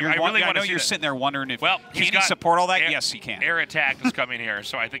 I know. I really want to I know see you're that. sitting there wondering if Well, can he support all that? Yes, he can. Air attack is coming here,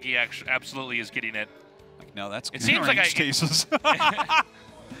 so I think he absolutely is getting it. Like, no, that's it seems like cases.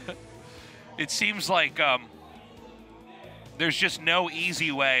 It seems like there's just no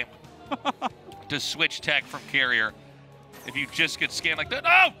easy way to switch tech from carrier if you just get scanned like that.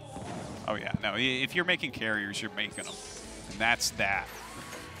 No! Oh, yeah. No, if you're making carriers, you're making them. And that's that.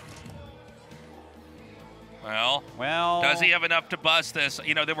 Well, does he have enough to bust this?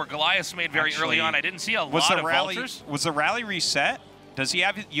 You know, there were Goliaths made very early on. I didn't see a lot of vultures. Was the rally reset? Does he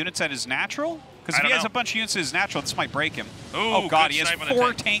have units at his natural? Because if he has a bunch of units at his natural, this might break him. Ooh, oh, God, he has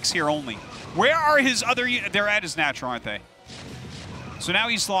 4 tanks here only. Where are his other units? They're at his natural, aren't they? So now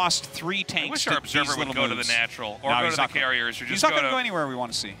he's lost 3 tanks. I wish our observer would go to the natural or go to the carriers. He's not going to go anywhere we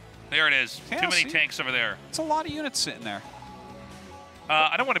want to see. There it is. Too many tanks over there. It's a lot of units sitting there.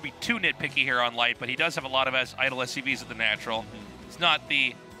 I don't want to be too nitpicky here on Light, but he does have a lot of idle SCVs at the natural. It's not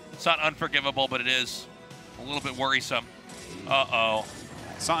unforgivable, but it is a little bit worrisome. Uh-oh.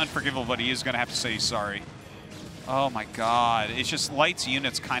 It's not unforgivable, but he is going to have to say sorry. Oh, my God. It's just Light's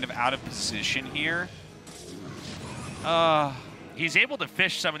units kind of out of position here. He's able to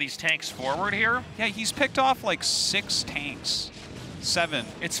fish some of these tanks forward here. Yeah, he's picked off like 6 tanks. 7.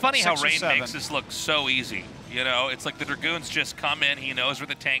 It's funny how Rain makes this look so easy. You know, it's like the Dragoons just come in, he knows where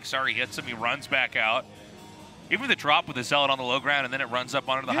the tanks are, he hits them, he runs back out. Even the drop with the Zealot on the low ground and then it runs up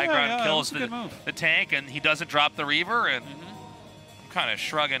onto the high ground and kills the tank, and he doesn't drop the Reaver, and I'm kind of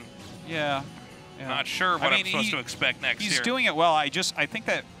shrugging. Yeah. Not sure what I'm supposed to expect next He's here. doing it well. I think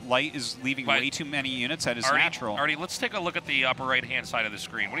that Light is leaving way too many units at his natural. Artie, let's take a look at the upper right-hand side of the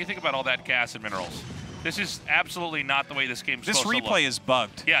screen. What do you think about all that gas and minerals? This is absolutely not the way this game's supposed to look. This replay is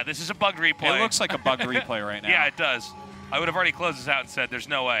bugged. Yeah, this is a bugged replay. It looks like a bugged replay right now. Yeah, it does. I would have already closed this out and said, there's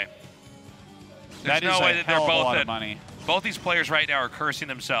no way. There's no way that they're both a lot of money. Both these players right now are cursing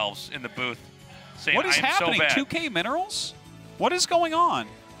themselves in the booth, saying, what is happening? So bad. 2K minerals? What is going on?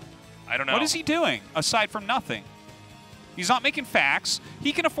 I don't know. What is he doing, aside from nothing? He's not making facts.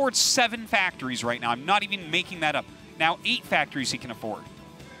 He can afford 7 factories right now. I'm not even making that up. Now 8 factories he can afford.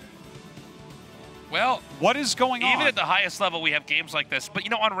 Well, what is going on? Even at the highest level, we have games like this. But, you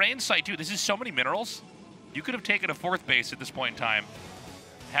know, on Rain's side, too, this is so many minerals. You could have taken a 4th base at this point in time,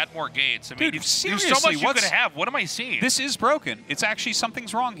 had more gates. I mean, Dude, there's seriously, so much you could have. What am I seeing? This is broken. It's actually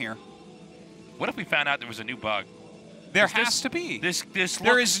something's wrong here. What if we found out there was a new bug? There has to be.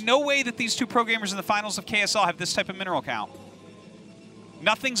 There is no way that these 2 pro gamers in the finals of KSL have this type of mineral count.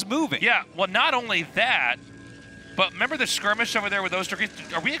 Nothing's moving. Yeah, well, not only that, but remember the skirmish over there with those turkeys?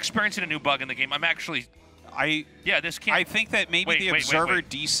 Are we experiencing a new bug in the game? I'm actually... Yeah, this can't... I think that maybe the observer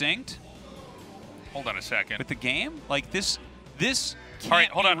desynced. Hold on a second. With the game? Like, this can't All right,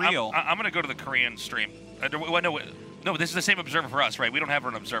 hold on. real. I'm going to go to the Korean stream. No, this is the same observer for us, right? We don't have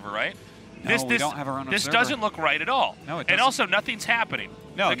an observer, right? No, we don't have our own observer. This doesn't look right at all. No, it doesn't. And also, nothing's happening.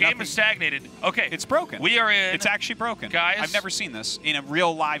 No, the game is stagnated. Okay. It's broken. We are in. It's actually broken. Guys. I've never seen this in a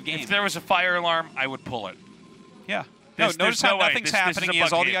real live game. If there was a fire alarm, I would pull it. Yeah. Notice how nothing's happening. He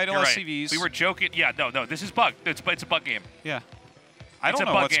has all the idle SCVs. We were joking. Yeah, no, this is bug. It's a bug game. Yeah. I don't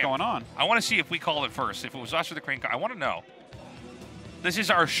know what's going on. I want to see if we called it first. If it was us or the Crane car, I want to know. This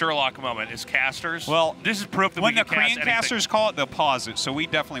is our Sherlock moment as casters. Well, this is proof that when we can the Korean cast casters call it, they'll pause it. So we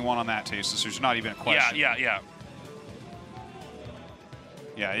definitely won on that, Tasis. There's not even a question. Yeah. Yeah.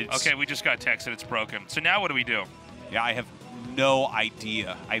 It's, okay, we just got texted. It's broken. So now what do we do? Yeah, I have no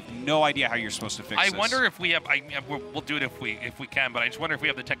idea. I have no idea how you're supposed to fix this. I wonder if we have. We'll do it if we can. But I just wonder if we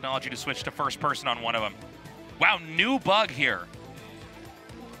have the technology to switch to first person on one of them. Wow, new bug here.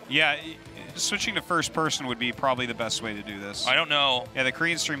 Yeah. Switching to first person would be probably the best way to do this. I don't know. Yeah, the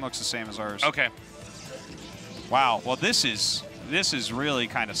Korean stream looks the same as ours. Okay. Wow. Well, this is really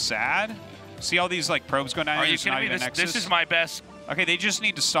kind of sad. See all these like probes going down. Are you kidding me? This is my best. Okay, they just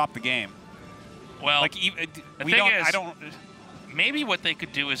need to stop the game. Well, like I don't. Maybe what they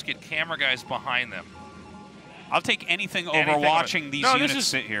could do is get camera guys behind them. I'll take anything over watching these units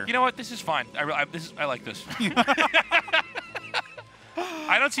sit here. You know what? This is fine. I like this.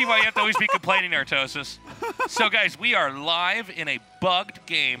 I don't see why you have to always be complaining, Artosis. So, guys, we are live in a bugged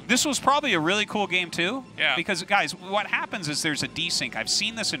game. This was probably a really cool game, too. Yeah. Because, guys, what happens is there's a desync. I've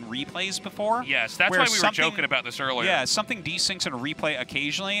seen this in replays before. Yes, that's why we were joking about this earlier. Yeah, something desyncs in a replay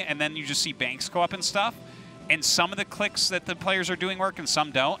occasionally, and then you just see banks go up and stuff. And some of the clicks that the players are doing work and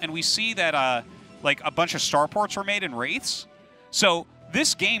some don't. And we see that, like, a bunch of starports were made in Wraiths. So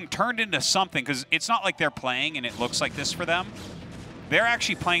this game turned into something, because it's not like they're playing and it looks like this for them. They're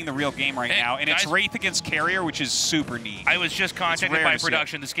actually playing the real game right now, and guys, it's Wraith against Carrier, which is super neat. I was just contacted by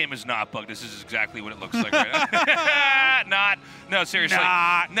production. This game is not bugged. This is exactly what it looks like right now. No, seriously.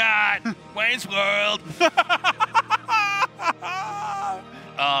 Not. Wayne's World.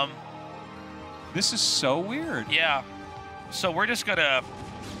 This is so weird. Yeah. So we're just going to...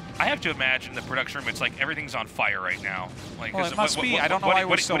 I have to imagine the production room, it's like everything's on fire right now. Like, well, it must be. I don't know why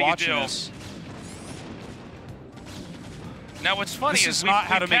we're still watching this. Now, what's funny is this is not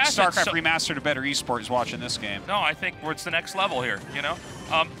how to make StarCraft Remastered a better esport is watching this game. No, I think it's the next level here, you know?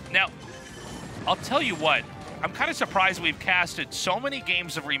 Now, I'll tell you what. I'm kind of surprised we've casted so many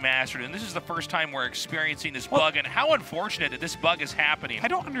games of Remastered, and this is the first time we're experiencing this bug, and how unfortunate that this bug is happening. I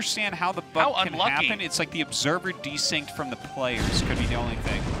don't understand how the bug can happen. It's like the observer desynced from the players could be the only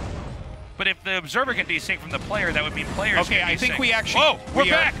thing. But if the observer can desync from the player, that would mean players can desync. I think we actually... Whoa, we're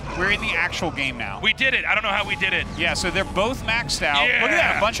back! We're in the actual game now. We did it. I don't know how we did it. Yeah, so they're both maxed out. Yeah. Look at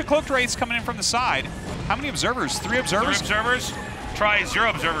that. A bunch of cloaked wraiths coming in from the side. How many observers? 3 observers? 3 observers? Try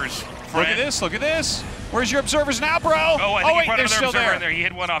 0 observers, friend. Look at this. Look at this. Where's your observers now, bro? Oh, I think he brought they're another still observer there. in there. He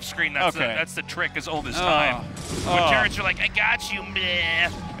hit one off screen. That's the trick as old as time. When Terrence are like, I got you,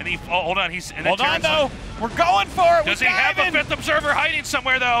 meh. And he, hold on. Hold on, though. We're going for it. Does he have a 5th observer hiding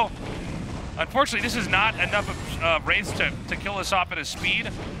somewhere, though? Unfortunately, this is not enough wraiths to kill us off at a speed.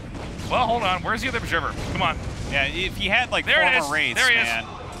 Well, hold on. Where's the other observer? Come on. Yeah, if he had, like, there 4 more wraiths, there he man. is.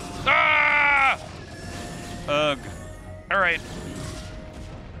 Ah! Ugh. All right.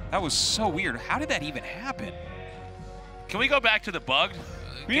 That was so weird. How did that even happen? Can we go back to the bugged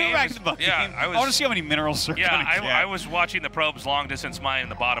We go back to the bug game. I want to see how many minerals are going to get. I was watching the probes long distance mine in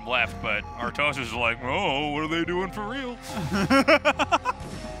the bottom left, but Artosis was like, oh, what are they doing for real?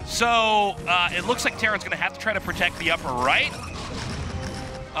 So it looks like Terran's going to have to try to protect the upper right.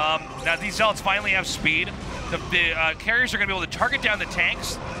 Now these zealots finally have speed. The carriers are going to be able to target down the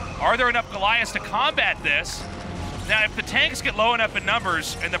tanks. Are there enough Goliaths to combat this? Now, if the tanks get low enough in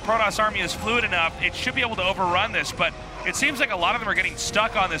numbers and the Protoss army is fluid enough, it should be able to overrun this, but it seems like a lot of them are getting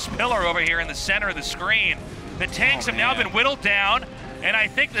stuck on this pillar over here in the center of the screen. The tanks have now been whittled down, and I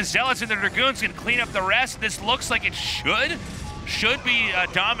think the Zealots and the Dragoons can clean up the rest. This looks like it should be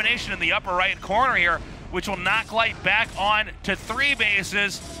domination in the upper right corner here, which will knock Light back on to 3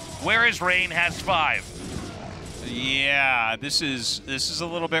 bases, whereas Rain has 5. Yeah, this is a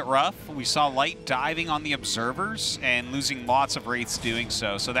little bit rough. We saw Light diving on the observers and losing lots of wraiths doing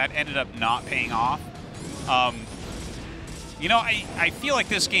so, so that ended up not paying off. You know, I feel like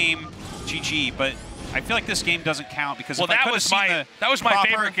this game, GG, but I feel like this game doesn't count because that was my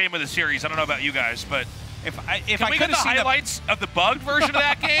favorite game of the series. I don't know about you guys, but if can I we get the highlights of the bugged version of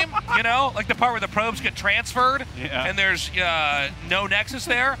that game? You know, like the part where the probes get transferred and there's no nexus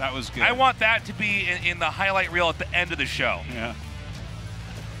there. That was good. I want that to be in the highlight reel at the end of the show. Yeah.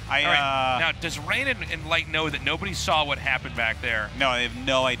 All right. Now, does Rain and Light know that nobody saw what happened back there? No, they have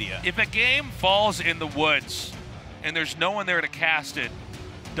no idea. If a game falls in the woods and there's no one there to cast it,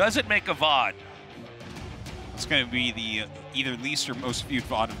 does it make a VOD? It's going to be the either least or most viewed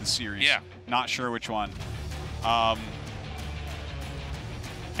VOD of the series. Yeah. Not sure which one.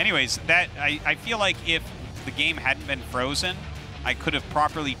 Anyways, I feel like if the game hadn't been frozen, I could have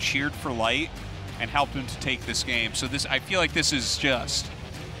properly cheered for Light and helped him to take this game. So I feel like this is just,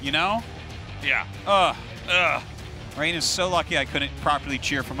 you know? Yeah. Rain is so lucky I couldn't properly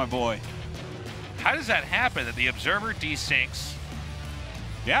cheer for my boy. How does that happen, that the observer desyncs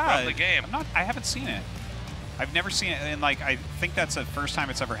from the game? I haven't seen it. I've never seen it, and like I think that's the first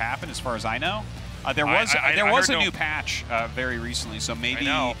time it's ever happened, as far as I know. There was a new patch very recently, so maybe. I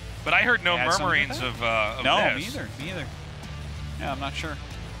know, but I heard no murmurings of no, this. me either. Yeah, I'm not sure.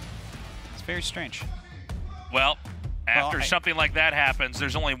 It's very strange. Well, after something like that happens,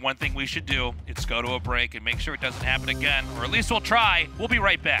 there's only one thing we should do. It's go to a break and make sure it doesn't happen again, or at least we'll try. We'll be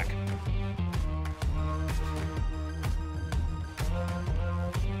right back.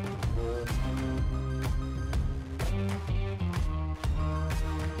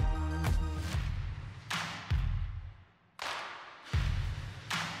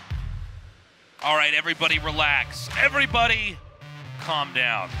 All right, everybody relax. Everybody calm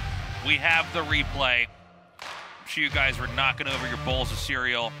down. We have the replay. I'm sure you guys were knocking over your bowls of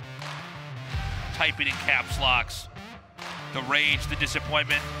cereal, typing in caps locks, the rage, the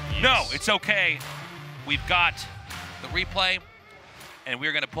disappointment. Yes. No, it's okay. We've got the replay, and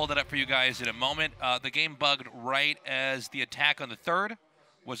we're going to pull that up for you guys in a moment. The game bugged right as the attack on the third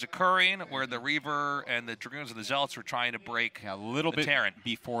was occurring, where the Reaver and the Dragoons and the Zealots were trying to break a little bit Terran.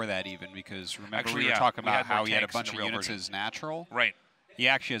 Before that even, because remember Actually, we were talking about how he had a tanks in bunch the of real units version. as natural. Right. He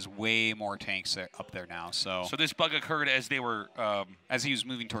actually has way more tanks up there now. So this bug occurred as they were as he was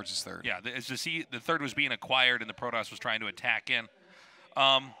moving towards his third. Yeah, as the third was being acquired and the Protoss was trying to attack in.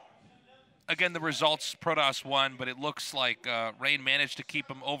 Again, the results, Protoss won, but it looks like Rain managed to keep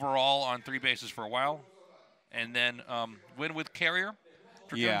him overall on 3 bases for a while, and then win with Carrier.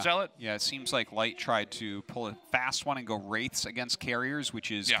 Zealot? Yeah, it seems like Light tried to pull a fast one and go Wraiths against Carriers, which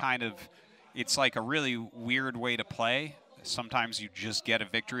is kind of, it's like a really weird way to play. Sometimes you just get a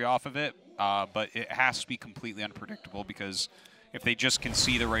victory off of it, but it has to be completely unpredictable, because if they just can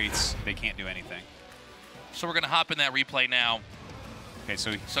see the Wraiths, they can't do anything. So we're going to hop in that replay now. Okay,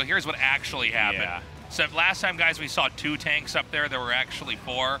 so here's what actually happened. Yeah. So last time, guys, we saw 2 tanks up there. There were actually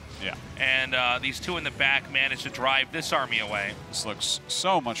 4. Yeah. And these 2 in the back managed to drive this army away. This looks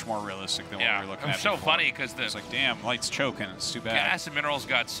so much more realistic than what we were looking at so before. funny because it's like, damn, Light's choking. It's too bad. Gas and minerals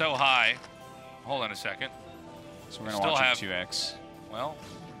got so high. Hold on a second. So we're going to watch it 2x. Well,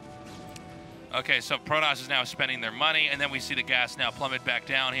 okay, so Protoss is now spending their money, and then we see the gas now plummet back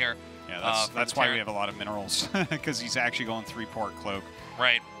down here. Yeah, that's why we have a lot of minerals, because he's actually going 3-port cloak.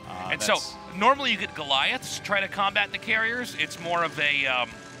 Right. And so normally you get Goliaths try to combat the Carriers. It's more of a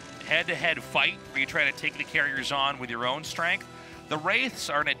head-to-head fight where you try to take the Carriers on with your own strength. The Wraiths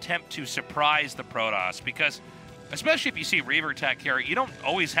are an attempt to surprise the Protoss, because especially if you see Reaver attack Carrier, you don't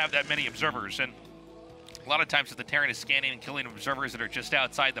always have that many observers. And a lot of times if the Terran is scanning and killing observers that are just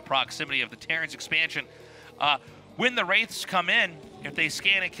outside the proximity of the Terran's expansion, when the Wraiths come in, if they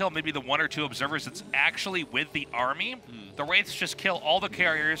scan and kill maybe the 1 or 2 observers that's actually with the army, the Wraiths just kill all the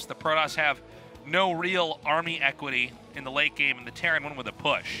Carriers. The Protoss have no real army equity in the late game, and the Terran win with a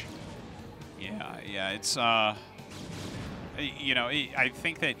push. Yeah, it's, you know, I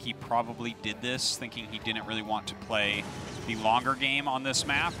think that he probably did this thinking he didn't really want to play the longer game on this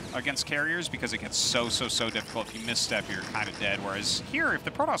map against Carriers, because it gets so difficult. If you misstep, you're kind of dead. Whereas here, if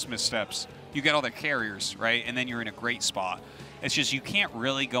the Protoss missteps, you get all the Carriers, right? And then you're in a great spot. It's just you can't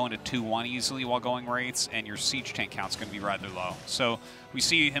really go into 2-1 easily while going Wraiths, and your siege tank count's going to be rather low. So we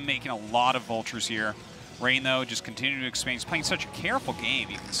see him making a lot of Vultures here. Rain, though, just continuing to expand. He's playing such a careful game,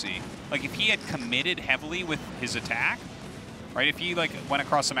 you can see. Like, if he had committed heavily with his attack, right, if he, like, went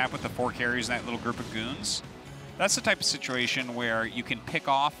across the map with the 4 Carriers and that little group of goons, that's the type of situation where you can pick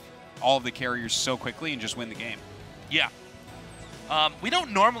off all of the Carriers so quickly and just win the game. Yeah. We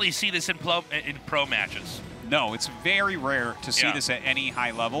don't normally see this in pro matches. No, it's very rare to see this at any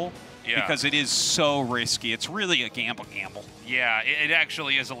high level because it is so risky. It's really a gamble. Yeah, it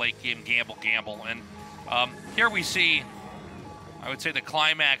actually is a late game gamble. And here we see, I would say, the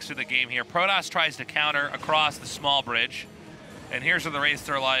climax of the game here. Protoss tries to counter across the small bridge. And here's where the Wraiths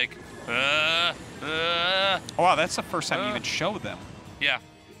are like, Oh, wow, that's the first time you even showed them. Yeah,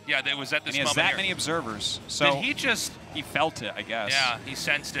 it was at this moment. And he has that many observers. So did he just... He felt it, I guess. Yeah, he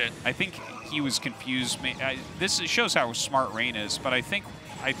sensed it. I think he was confused. This shows how smart Rain is, but I think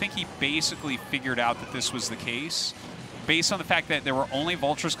he basically figured out that this was the case based on the fact that there were only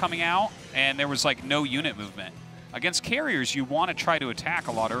Vultures coming out and there was like no unit movement. Against Carriers, you want to try to attack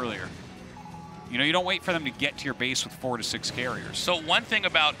a lot earlier. You know, you don't wait for them to get to your base with 4 to 6 carriers. So one thing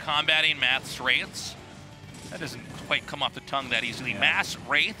about combating mass wraiths, that doesn't quite come off the tongue that easily. Mass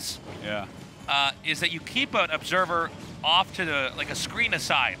wraiths, is that you keep an observer off to the like a screen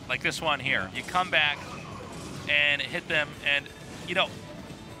aside, like this one here. You come back and hit them, and you know,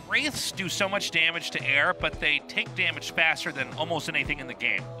 wraiths do so much damage to air, but they take damage faster than almost anything in the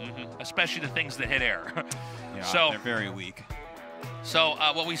game, especially the things that hit air. Yeah, so they're very weak. So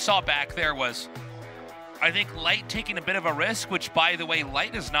what we saw back there was, I think, Light taking a bit of a risk, which, by the way,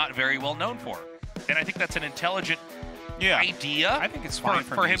 Light is not very well known for. And I think that's an intelligent idea. I think it's fine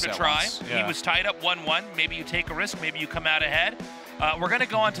for him to try. Yeah. He was tied up 1-1. Maybe you take a risk. Maybe you come out ahead. We're going to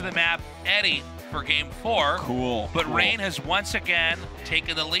go onto the map Eddie for Game 4. Cool. But Rain has once again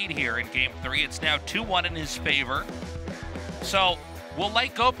taken the lead here in Game 3. It's now 2-1 in his favor. So will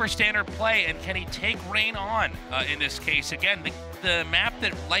Light go for standard play, and can he take Rain on in this case? Again, the map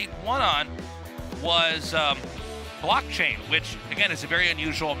that Light won on was Blockchain, which, again, is a very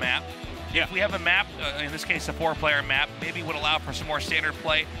unusual map. Yeah. If we have a map, in this case a 4-player map, maybe would allow for some more standard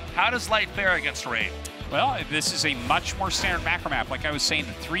play. How does Light fare against Rain? Well, this is a much more standard macro map. Like I was saying,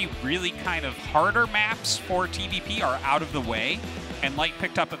 the 3 really kind of harder maps for TVP are out of the way, and Light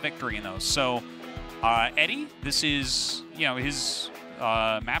picked up a victory in those. So, Eddie, this is, you know, his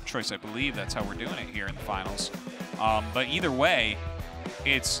map choice, I believe. That's how we're doing it here in the finals. But either way,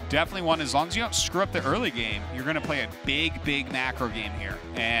 it's definitely one, as long as you don't screw up the early game, you're going to play a big, big macro game here.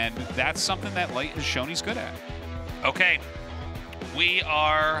 And that's something that Light has shown he's good at. Okay, we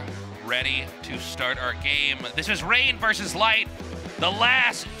are ready to start our game. This is Rain versus Light, the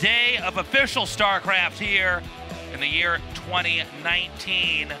last day of official StarCraft here in the year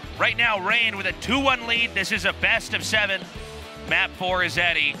 2019. Right now, Rain with a 2-1 lead. This is a best of 7. Map 4 is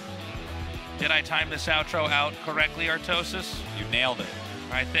Eddie. Did I time this outro out correctly, Artosis? You nailed it.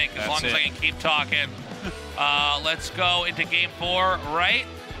 I think, as long as I can keep talking. Let's go into Game 4, right?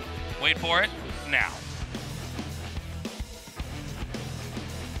 Wait for it, now.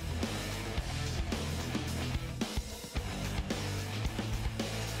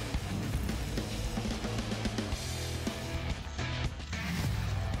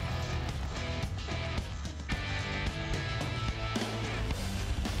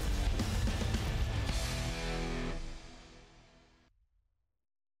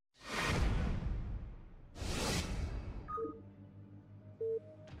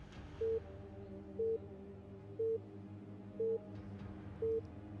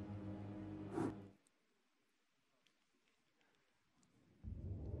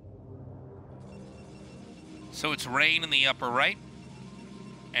 So it's Rain in the upper right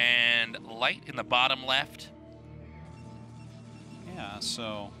and Light in the bottom left. Yeah,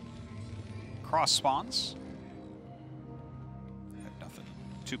 so cross spawns. I have nothing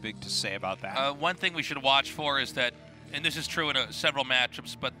too big to say about that. One thing we should watch for is that, and this is true in several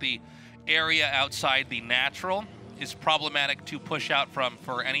matchups, but the area outside the natural is problematic to push out from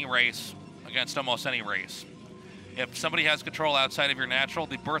for any race against almost any race. If somebody has control outside of your natural,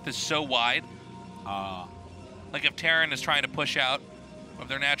 the berth is so wide. Like if Terran is trying to push out of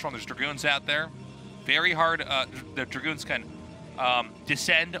their natural and there's Dragoons out there, very hard, the Dragoons can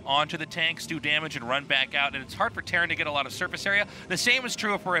descend onto the tanks, do damage, and run back out, and it's hard for Terran to get a lot of surface area. The same is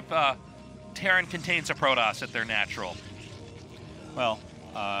true for if Terran contains a Protoss at their natural. Well,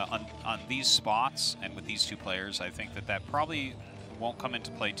 on these spots and with these 2 players, I think that probably won't come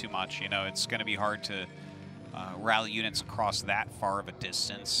into play too much. You know, it's going to be hard to rally units across that far of a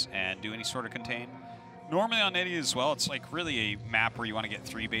distance and do any sort of contain. Normally on Eddie as well, it's like really a map where you want to get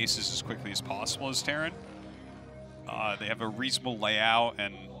 3 bases as quickly as possible as Terran. They have a reasonable layout,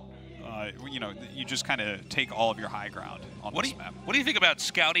 and you know, you just kind of take all of your high ground on this map. What do you think about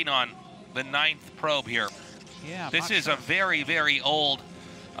scouting on the 9th probe here? Yeah, this is a very, very old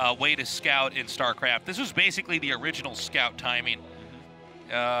way to scout in StarCraft. This was basically the original scout timing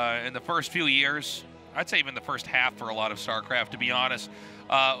in the first few years. I'd say even the first half for a lot of StarCraft, to be honest.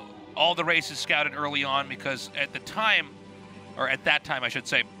 All the races scouted early on because at the time, or at that time I should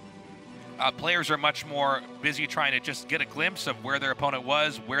say, players are much more busy trying to just get a glimpse of where their opponent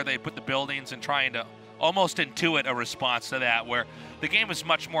was, where they put the buildings, and trying to almost intuit a response to that, where the game is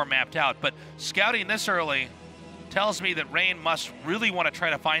much more mapped out. But scouting this early tells me that Rain must really want to try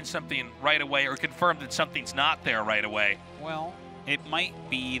to find something right away or confirm that something's not there right away. Well, it might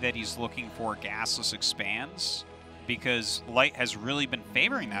be that he's looking for gasless expands, because Light has really been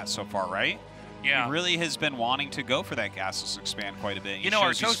favoring that so far, right? Yeah. He really has been wanting to go for that gasless expand quite a bit. He you know,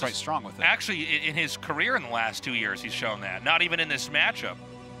 shows he's quite strong with it. Actually, in his career in the last 2 years, he's shown that. Not even in this matchup.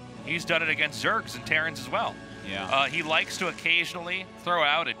 He's done it against Zergs and Terrans as well. Yeah. He likes to occasionally throw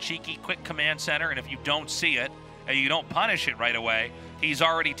out a cheeky quick command center, and if you don't see it and you don't punish it right away, he's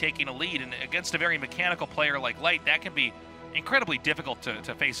already taking a lead. And against a very mechanical player like Light, that can be incredibly difficult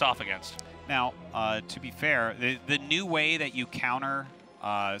to face off against. Now, to be fair, the new way that you counter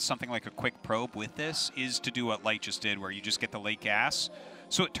something like a quick probe with this is to do what Light just did, where you just get the late gas.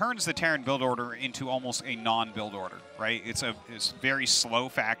 So it turns the Terran build order into almost a non-build order, right? It's very slow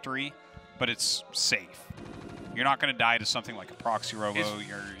factory, but it's safe. You're not going to die to something like a proxy robo.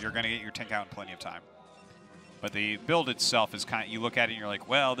 You're going to get your tank out in plenty of time. But the build itself is kind of, you look at it and you're like,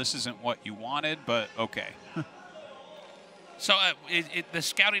 well, this isn't what you wanted, but okay. So the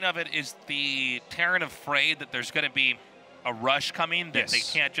scouting of it, is the Terran afraid that there's going to be a rush coming that they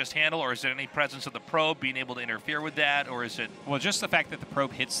can't just handle, or is there any presence of the probe being able to interfere with that, or is it? Well, just the fact that the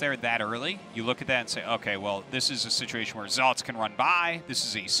probe hits there that early, you look at that and say, okay, well, this is a situation where Zealots can run by. This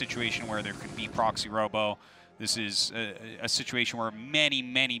is a situation where there could be proxy robo. This is a situation where many,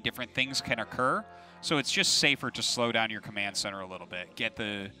 many different things can occur. So it's just safer to slow down your command center a little bit. Get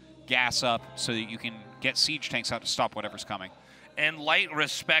the gas up so that you can get siege tanks out to stop whatever's coming. And Light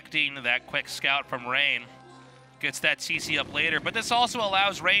respecting that quick scout from Rain. Gets that CC up later, but this also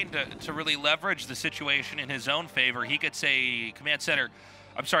allows Rain to really leverage the situation in his own favor. He gets a command center,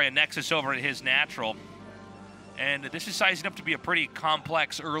 a Nexus over at his natural. And this is sizing up to be a pretty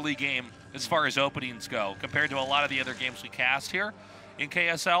complex early game as far as openings go, compared to a lot of the other games we cast here in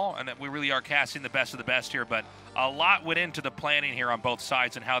KSL, and that we really are casting the best of the best here, but a lot went into the planning here on both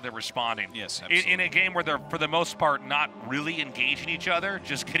sides and how they're responding. Yes, absolutely. In a game where they're, for the most part, not really engaging each other,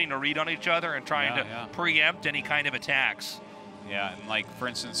 just getting a read on each other and trying to preempt any kind of attacks. Yeah, and like, for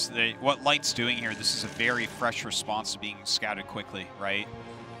instance, what Light's doing here, this is a very fresh response to being scouted quickly, right?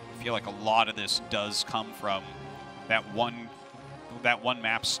 I feel like a lot of this does come from that one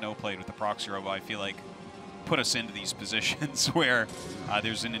map Snow played with the proxy robo. I feel like put us into these positions where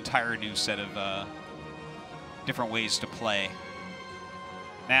there's an entire new set of different ways to play.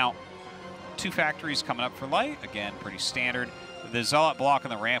 Now, 2 factories coming up for Light. Again, pretty standard. The Zealot block on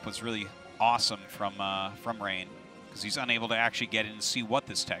the ramp was really awesome from Rain, because he's unable to actually get in and see what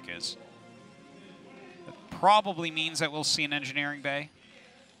this tech is. That probably means that we'll see an engineering bay.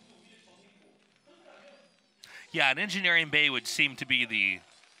 Yeah, an engineering bay would seem to be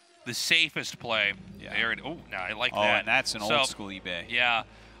the safest play. Yeah. Oh, no, I like that. Oh, and that's an old school eBay. Yeah.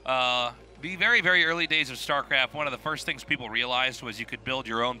 The very, very early days of StarCraft, one of the first things people realized was you could build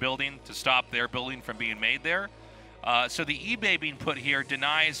your own building to stop their building from being made there. So the eBay being put here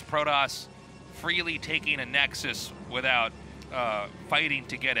denies Protoss freely taking a Nexus without fighting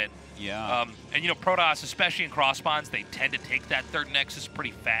to get it. Yeah. And, you know, Protoss, especially in crossbonds, they tend to take that third Nexus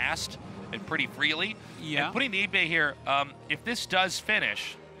pretty fast and pretty freely. Yeah. And putting the eBay here, if this does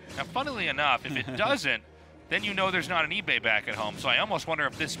finish, now, funnily enough, if it doesn't, then you know there's not an eBay back at home. So I almost wonder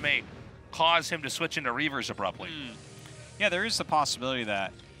if this may cause him to switch into Reavers abruptly. Yeah, there is the possibility of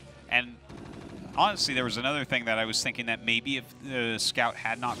that. And honestly, there was another thing that I was thinking, that maybe if the scout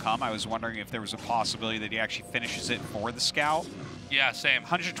had not come, I was wondering if there was a possibility that he actually finishes it for the scout. Yeah, same.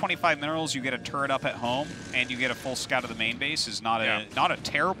 125 minerals, you get a turret up at home, and you get a full scout of the main base is not a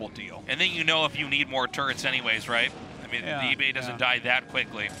terrible deal. And then you know if you need more turrets anyways, right? I mean, the eBay doesn't die that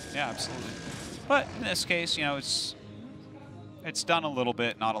quickly. Yeah, absolutely. But in this case, you know, it's done a little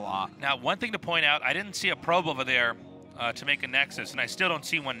bit, not a lot. Now, one thing to point out, I didn't see a probe over there to make a Nexus, and I still don't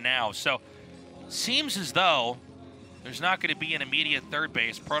see one now. So, seems as though there's not going to be an immediate third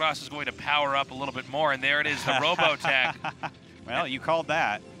base. Protoss is going to power up a little bit more, and there it is, the Robotech. Well, you called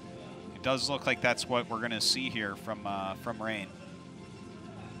that. It does look like that's what we're going to see here from Rain.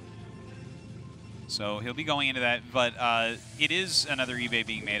 So he'll be going into that, but it is another eBay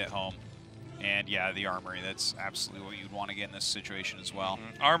being made at home. And yeah, the Armory, that's absolutely what you'd want to get in this situation as well.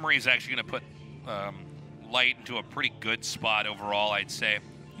 Armory is actually going to put Light into a pretty good spot overall, I'd say.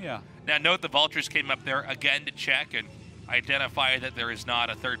 Yeah. Now, note the Vultures came up there again to check and identify that there is not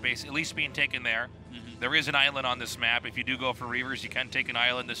a third base, at least being taken there. There is an island on this map. If you do go for Reavers, you can take an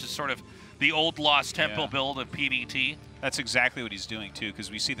island. This is sort of the old Lost Temple build of PvT. That's exactly what he's doing, too,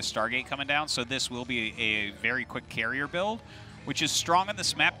 because we see the Stargate coming down, so this will be a very quick carrier build, which is strong on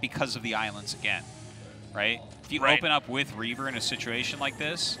this map because of the islands again, right? If you open up with Reaver in a situation like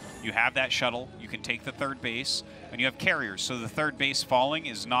this, you have that shuttle, you can take the third base, and you have carriers, so the third base falling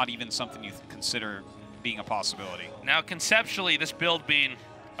is not even something you consider being a possibility. Now, conceptually, this build being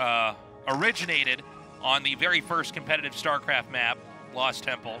originated on the very first competitive StarCraft map, Lost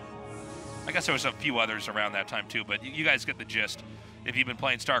Temple. I guess there was a few others around that time too, but you guys get the gist if you've been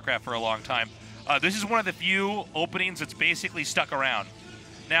playing StarCraft for a long time. This is one of the few openings that's basically stuck around.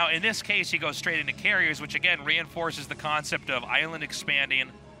 Now, in this case, he goes straight into carriers, which again reinforces the concept of island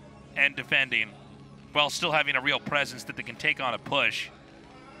expanding and defending while still having a real presence that they can take on a push.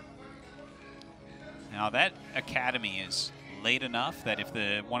 Now, that Academy is late enough that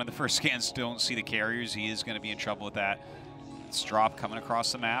if one of the first scans don't see the carriers, he is going to be in trouble with that. It's drop coming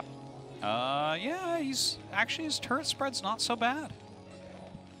across the map. Yeah, his turret spread's not so bad.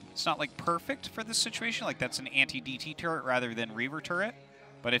 It's not like perfect for this situation. Like that's an anti-DT turret rather than Reaver turret.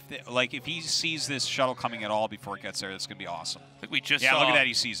 But if if he sees this shuttle coming at all before it gets there, that's gonna be awesome. I think we just saw. saw. Look at that,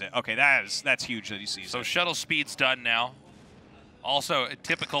 he sees it. Okay, that's huge that he sees it. So shuttle speed's done now. Also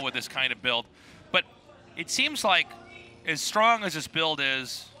typical with this kind of build. But it seems like as strong as this build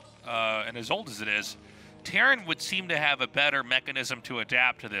is, and as old as it is, Terran would seem to have a better mechanism to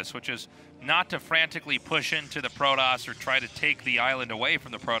adapt to this, which is not to frantically push into the Protoss or try to take the island away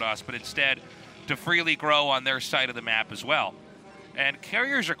from the Protoss, but instead to freely grow on their side of the map as well. And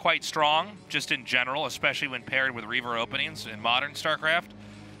carriers are quite strong, just in general, especially when paired with Reaver openings in modern StarCraft.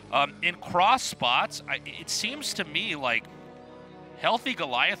 In cross spots, it seems to me like healthy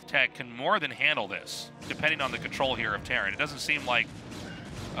Goliath tech can more than handle this, depending on the control here of Terran. It doesn't seem like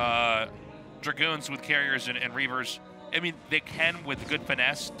Dragoons with carriers and Reavers, I mean, they can, with good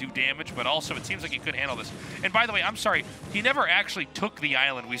finesse, do damage, but also it seems like he could handle this. And by the way, I'm sorry, he never actually took the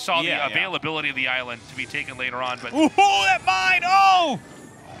island. We saw the availability of the island to be taken later on, but... Ooh, that mine! Oh!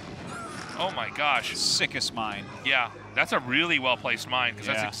 Oh my gosh. Sickest mine. Yeah, that's a really well-placed mine, because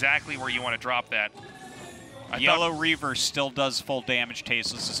that's exactly where you want to drop that. Yellow Reaver still does full damage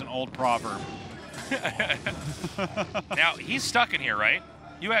taste. This is an old proverb. Now, he's stuck in here, right?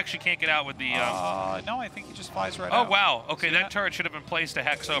 You actually can't get out with the... no, I think he just flies right out. Oh, wow. Okay, that turret should have been placed a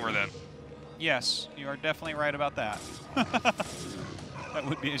hex over then. Yes, you are definitely right about that. That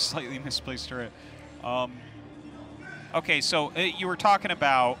would be a slightly misplaced turret. Okay, so you were talking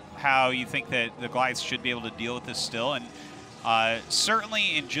about how you think that the Goliaths should be able to deal with this still, and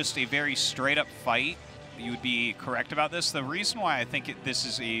certainly in just a very straight-up fight, you would be correct about this. The reason why I think this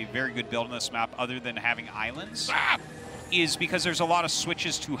is a very good build on this map, other than having islands, is because there's a lot of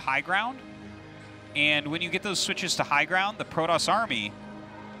switches to high ground. And when you get those switches to high ground, the Protoss army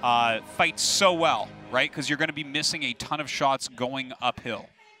fights so well, right? Because you're going to be missing a ton of shots going uphill.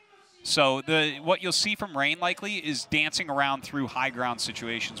 So what you'll see from Rain likely is dancing around through high ground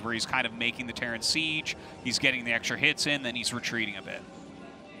situations where he's kind of making the Terran siege, he's getting the extra hits in, then he's retreating a bit.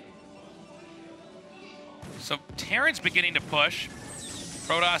 So Terran's beginning to push.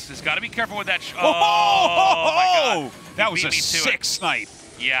 Protoss has got to be careful with that. Oh my God. That was a sick snipe.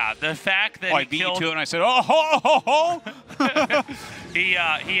 Yeah, the fact that I beat you to it and I said, oh, ho, ho, ho. He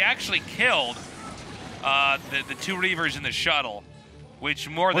actually killed the two Reavers in the shuttle, which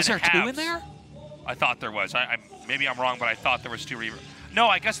more was than there halves. Two in there? I thought there was. Maybe I'm wrong, but I thought there was two Reavers. No,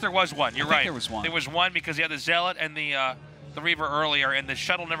 I guess there was one. You're right. There was one. There was one because he had the Zealot and the Reaver earlier, and the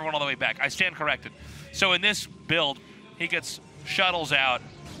shuttle never went all the way back. I stand corrected. So in this build, he gets shuttles out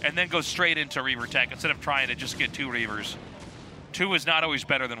and then goes straight into Reaver tech instead of trying to just get two Reavers. Two is not always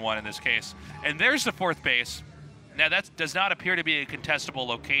better than one in this case. And there's the fourth base. Now that does not appear to be a contestable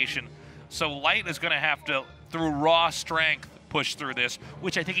location. So Light is going to have to, through raw strength, push through this,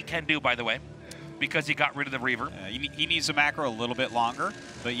 which I think he can do, by the way, because he got rid of the Reaver. He needs a macro a little bit longer.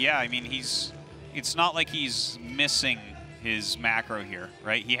 But yeah, I mean, it's not like he's missing his macro here,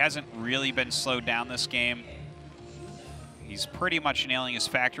 right? He hasn't really been slowed down this game. He's pretty much nailing his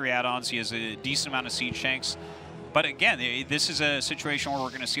factory add-ons. He has a decent amount of siege tanks. But again, this is a situation where we're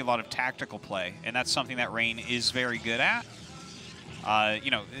going to see a lot of tactical play, and that's something that Rain is very good at.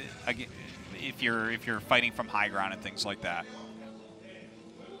 You know, if you're fighting from high ground and things like that.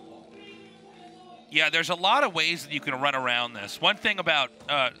 Yeah, there's a lot of ways that you can run around this. One thing about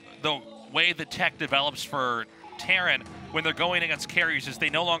the way the tech develops for Terran when they're going against carriers is they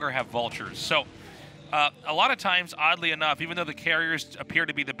no longer have vultures. So a lot of times, oddly enough, even though the carriers appear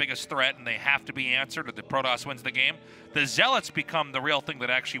to be the biggest threat and they have to be answered or the Protoss wins the game, the Zealots become the real thing that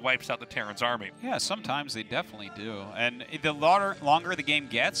actually wipes out the Terran's army. Yeah, sometimes they definitely do. And the longer the game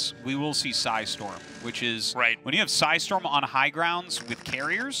gets, we will see Psystorm, which is when you have Psystorm on high grounds with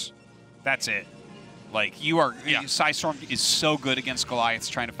carriers, that's it. Like, Psystorm is so good against Goliaths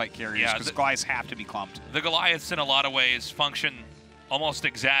trying to fight carriers because Goliaths have to be clumped. The Goliaths, in a lot of ways, function almost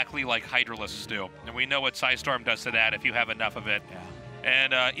exactly like Hydralisks do. And we know what Psystorm does to that if you have enough of it.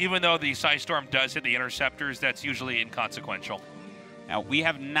 Yeah. And even though the Psystorm does hit the interceptors, that's usually inconsequential. Now, we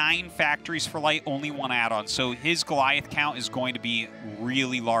have 9 factories for Light, only 1 add-on. So his Goliath count is going to be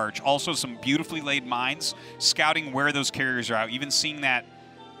really large. Also, some beautifully laid mines, scouting where those carriers are out. Even seeing that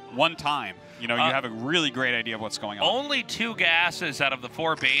one time, you know, you have a really great idea of what's going on. Only 2 gases out of the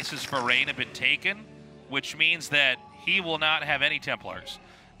 4 bases for Rain have been taken, which means that he will not have any Templars.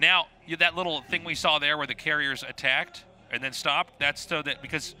 Now, that little thing we saw there where the carriers attacked and then stopped, that's so that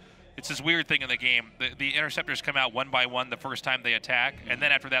because it's this weird thing in the game. The interceptors come out one by one the first time they attack, and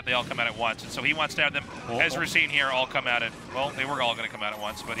then after that they all come out at once. And so he wants to have them, as we're seeing here, all come out at, well, they were all going to come out at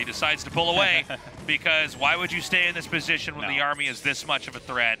once, but he decides to pull away because why would you stay in this position when the army is this much of a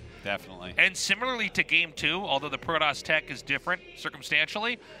threat? Definitely. And similarly to Game 2, although the Protoss tech is different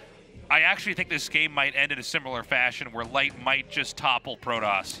circumstantially, I actually think this game might end in a similar fashion where Light might just topple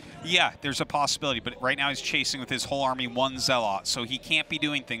Protoss. Yeah, there's a possibility, but right now he's chasing with his whole army 1 Zealot, so he can't be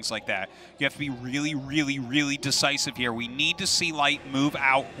doing things like that. You have to be really, really, really decisive here. We need to see Light move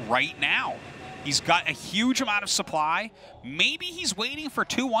out right now. He's got a huge amount of supply. Maybe he's waiting for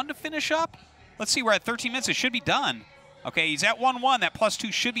 2-1 to finish up. Let's see, we're at 13 minutes. It should be done. Okay, he's at 1-1. That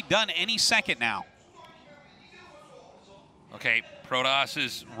 +2 should be done any second now. Okay, Protoss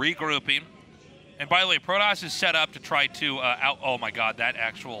is regrouping. And by the way, Protoss is set up to try to oh my god, that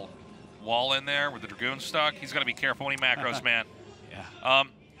actual wall in there with the Dragoon's stuck. He's got to be careful when he macros, man. Yeah.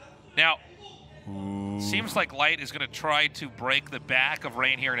 Now, seems like Light is going to try to break the back of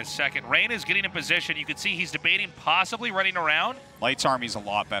Rain here in a second. Rain is getting in position. You can see he's debating possibly running around. Light's army's a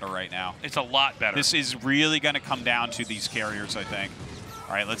lot better right now. It's a lot better. This is really going to come down to these carriers, I think.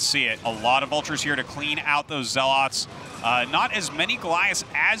 All right, let's see it. A lot of Vultures here to clean out those Zealots. Not as many Goliaths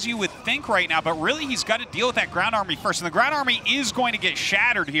as you would think right now, but really he's got to deal with that ground army first. And the ground army is going to get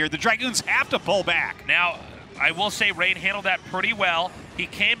shattered here. The Dragoons have to pull back. Now, I will say Rain handled that pretty well. He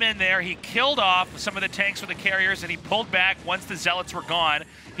came in there, he killed off some of the tanks with the carriers, and he pulled back once the Zealots were gone.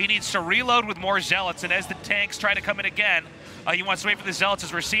 He needs to reload with more Zealots, and as the tanks try to come in again, he wants to wait for the Zealots,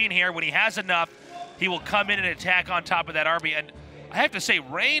 as we're seeing here. When he has enough, he will come in and attack on top of that army. And I have to say,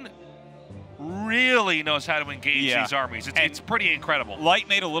 Rain really knows how to engage these armies. It's pretty incredible. Light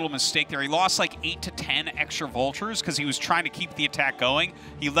made a little mistake there. He lost like 8 to 10 extra Vultures because he was trying to keep the attack going.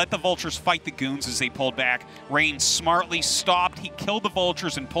 He let the Vultures fight the Goons as they pulled back. Rain smartly stopped. He killed the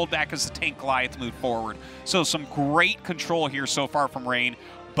Vultures and pulled back as the tank Goliath moved forward. So some great control here so far from Rain.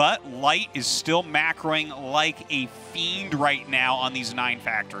 But Light is still macroing like a fiend right now on these 9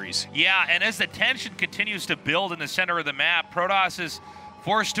 factories. Yeah, and as the tension continues to build in the center of the map, Protoss is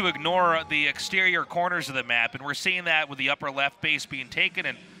forced to ignore the exterior corners of the map, and we're seeing that with the upper left base being taken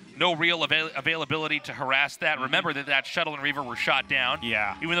and no real availability to harass that. Remember that Shuttle and Reaver were shot down.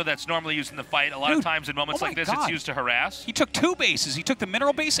 Yeah. Even though that's normally used in the fight, a lot of times in moments like this, it's used to harass. He took 2 bases. He took the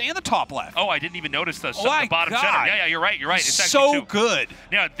mineral base and the top left. Oh, I didn't even notice the bottom center. Yeah, you're right. You're right. It's so actually good.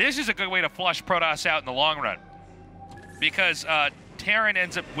 Now, this is a good way to flush Protoss out in the long run because Terran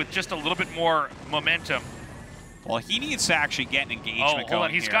ends up with just a little bit more momentum. Well, he needs to actually get an engagement hold on.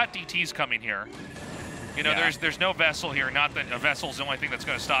 He's here. got DTs coming here. You know, there's no vessel here. Not that a vessel's the only thing that's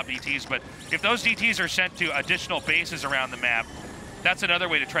going to stop DTs, but if those DTs are sent to additional bases around the map, that's another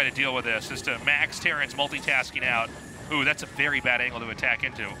way to try to deal with this, is to max Terran's multitasking out. Ooh, that's a very bad angle to attack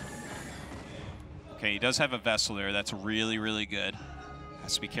into. Okay, he does have a vessel there. That's really, really good.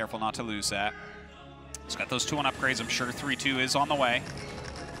 Has to be careful not to lose that. He's got those 2-1 upgrades. I'm sure 3-2 is on the way.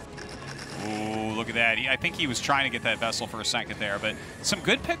 Ooh, look at that. I think he was trying to get that vessel for a second there, but some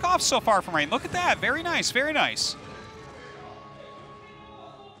good pickoffs so far from Rain. Look at that. Very nice, very nice.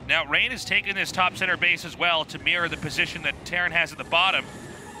 Now, Rain has taken this top center base as well to mirror the position that Terran has at the bottom,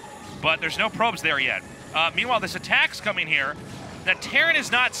 but there's no probes there yet. Meanwhile, this attack's coming here. Now, Terran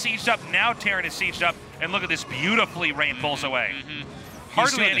is not sieged up. Now Terran is sieged up, and look at this. Beautifully, Rain pulls away.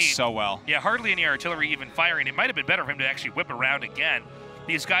 He's doing this so well. Yeah, hardly any artillery even firing. It might have been better for him to actually whip around again.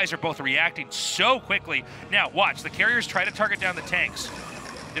 These guys are both reacting so quickly. Now, watch. The carriers try to target down the tanks.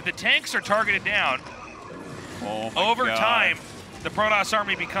 If the tanks are targeted down, over time, the Protoss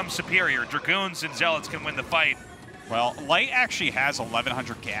army becomes superior. Dragoons and Zealots can win the fight. Well, Light actually has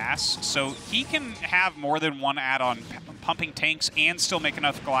 1,100 gas, so he can have more than one add-on pumping tanks and still make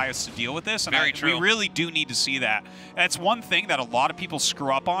enough Goliaths to deal with this. And Very true. We really do need to see that. That's one thing that a lot of people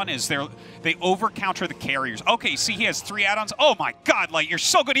screw up on is they over-counter the carriers. Okay, see, he has 3 add-ons. Oh my God, Light, you're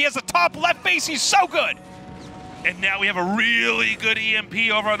so good. He has the top left base. He's so good. And now we have a really good EMP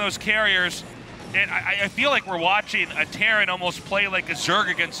over on those carriers. And I feel like we're watching a Terran almost play like a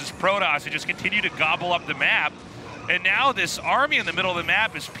Zerg against his Protoss and just continue to gobble up the map. And now this army in the middle of the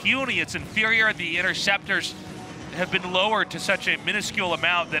map is puny. It's inferior. The interceptors have been lowered to such a minuscule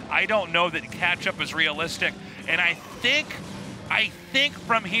amount that I don't know that catch-up is realistic. And I think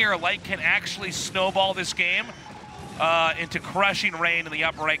from here, Light can actually snowball this game. into crushing Rain in the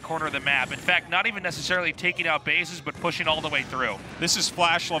upper right corner of the map. In fact, not even necessarily taking out bases, but pushing all the way through. This is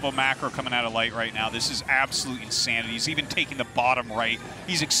flash level macro coming out of Light right now. This is absolute insanity. He's even taking the bottom right.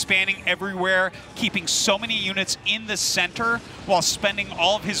 He's expanding everywhere, keeping so many units in the center while spending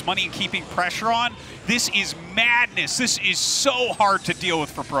all of his money and keeping pressure on. This is madness. This is so hard to deal with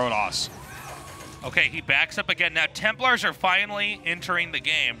for Protoss. Okay, he backs up again. Now, Templars are finally entering the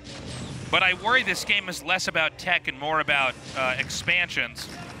game. But I worry this game is less about tech and more about expansions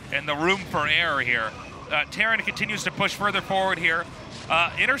and the room for error here. Terran continues to push further forward here.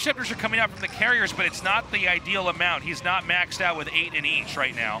 Interceptors are coming out from the carriers, but it's not the ideal amount. He's not maxed out with 8 in each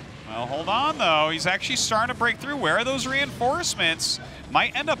right now. Well, hold on, though. He's actually starting to break through. Where are those reinforcements?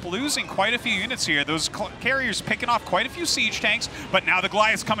 Might end up losing quite a few units here. Those carriers picking off quite a few siege tanks, but now the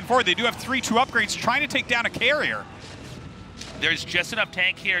Goliath's coming forward. They do have 3-2 upgrades trying to take down a carrier. There's just enough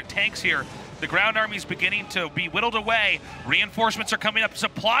tanks here. The ground army's beginning to be whittled away. Reinforcements are coming up.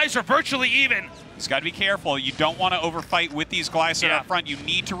 Supplies are virtually even. He's got to be careful. You don't want to overfight with these Goliaths up front. You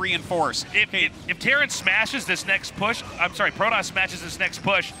need to reinforce. If Terran smashes this next push, I'm sorry, Protoss smashes this next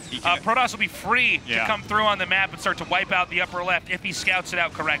push, Protoss will be free to come through on the map and start to wipe out the upper left if he scouts it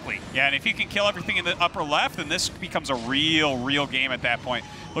out correctly. Yeah, and if you can kill everything in the upper left, then this becomes a real game at that point.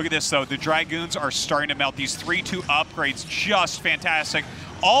 Look at this, though. The Dragoons are starting to melt. These 3-2 upgrades, just fantastic.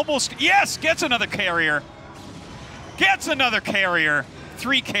 Almost, yes, gets another carrier. Gets another carrier.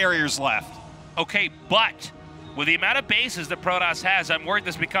 3 carriers left. Okay, but with the amount of bases that Protoss has, I'm worried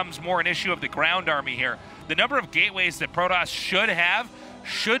this becomes more an issue of the ground army here. The number of gateways that Protoss should have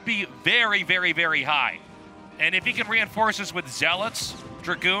should be very high. And if he can reinforce this with Zealots,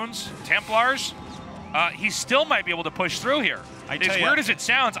 Dragoons, Templars, he still might be able to push through here. As weird as it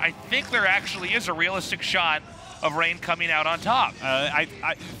sounds, I think there actually is a realistic shot of Rain coming out on top.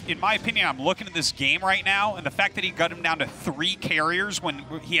 In my opinion, I'm looking at this game right now, and the fact that he got him down to 3 carriers when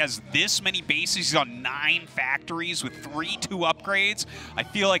he has this many bases, he's on 9 factories with 3-2 upgrades. I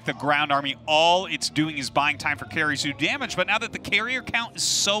feel like the ground army, all it's doing is buying time for carriers to do damage, but now that the carrier count is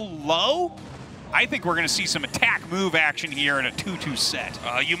so low, I think we're going to see some attack move action here in a 2-2 set.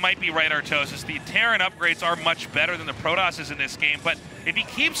 You might be right, Artosis. The Terran upgrades are much better than the Protosses in this game, but if he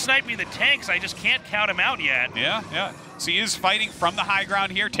keeps sniping the tanks, I just can't count him out yet. Yeah. So he is fighting from the high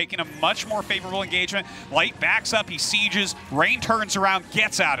ground here, taking a much more favorable engagement. Light backs up, he sieges, Rain turns around,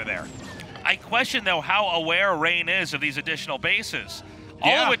 gets out of there. I question, though, how aware Rain is of these additional bases.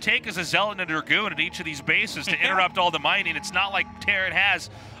 All it would take is a Zealot and a Dragoon at each of these bases to interrupt all the mining. It's not like Terran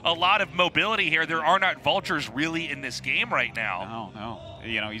has a lot of mobility here. There are not Vultures really in this game right now. No.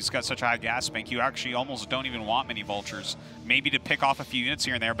 You know, he's got such a high gas bank. You actually almost don't even want many Vultures. Maybe to pick off a few units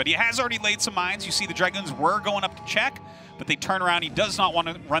here and there. But he has already laid some mines. You see the Dragoons were going up to check, but they turn around. He does not want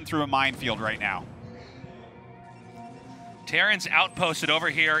to run through a minefield right now. Terran's outposted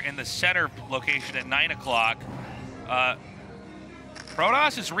over here in the center location at 9 o'clock.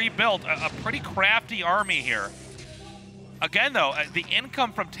 Protoss has rebuilt a pretty crafty army here. Again, though, the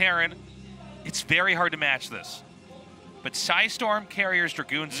income from Terran, it's very hard to match this. But Psystorm, Carriers,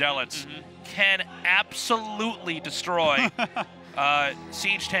 Dragoons, Zealots can absolutely destroy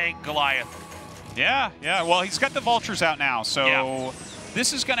Siege Tank Goliath. Yeah. Well, he's got the Vultures out now, so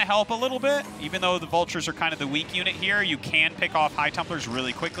this is going to help a little bit. Even though the Vultures are kind of the weak unit here, you can pick off High Templars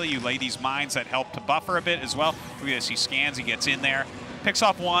really quickly. You lay these mines that help to buffer a bit as well. Look at this, he scans, he gets in there, picks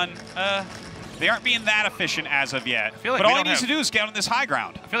off one. They aren't being that efficient as of yet. But all he needs to do is get on this high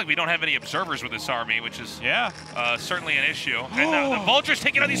ground. I feel like we don't have any observers with this army, which is certainly an issue. And the Vultures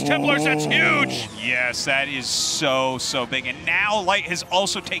taking on these Templars, that's huge! Yes, that is so big. And now Light has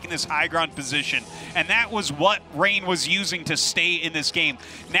also taken this high ground position. And that was what Rain was using to stay in this game.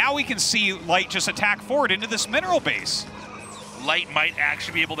 Now we can see Light just attack forward into this mineral base. Light might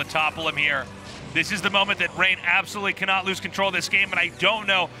actually be able to topple him here. This is the moment that Rain absolutely cannot lose control of this game, and I don't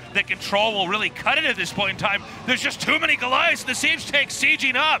know that control will really cut it at this point in time. There's just too many Goliaths. The siege tank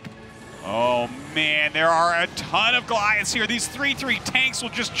sieging up. Oh, man, there are a ton of Goliaths here. These 3-3 tanks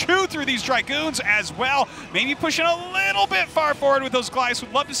will just chew through these Dragoons as well. Maybe pushing a little bit far forward with those Goliaths.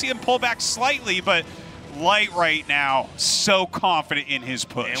 Would love to see them pull back slightly, but Light right now, so confident in his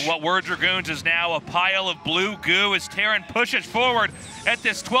push. And what were Dragoons is now a pile of blue goo as Terran pushes forward at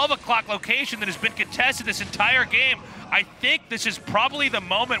this 12 o'clock location that has been contested this entire game. I think this is probably the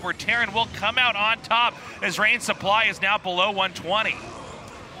moment where Terran will come out on top as Rain's supply is now below 120.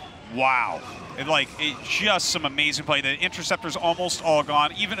 Wow. Just some amazing play. The interceptor's almost all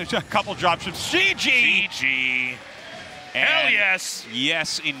gone. Even a couple dropships. GG! Hell yes.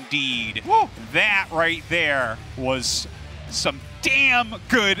 Yes, indeed. Woo. That right there was some damn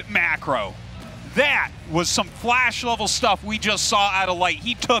good macro. That was some flash level stuff we just saw out of Light.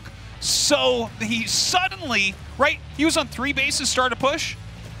 He suddenly, right? He was on 3 bases, started to push.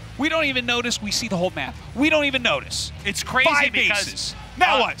 We don't even notice. We see the whole map. We don't even notice. It's crazy 5 because bases.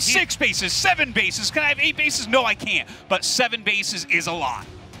 Now what? 6 bases, 7 bases. Can I have 8 bases? No, I can't. But 7 bases is a lot.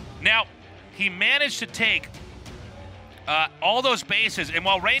 Now, he managed to take all those bases, and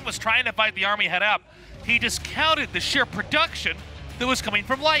while Rain was trying to fight the army head up, he discounted the sheer production that was coming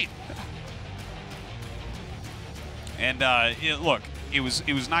from Light. And look, it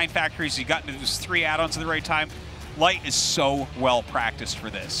was 9 factories. He got into those 3 add-ons at the right time. Light is so well practiced for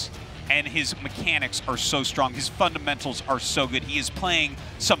this, and his mechanics are so strong. His fundamentals are so good. He is playing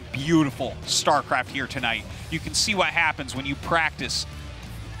some beautiful StarCraft here tonight. You can see what happens when you practice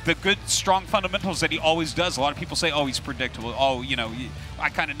the good, strong fundamentals that he always does. A lot of people say, oh, he's predictable. Oh, you know, I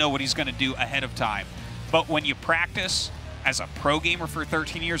kind of know what he's going to do ahead of time. But when you practice as a pro gamer for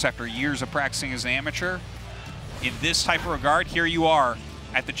 13 years, after years of practicing as an amateur, in this type of regard, here you are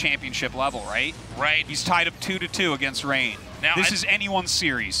at the championship level, right? Right. He's tied up 2-2 against Rain. Now, this is anyone's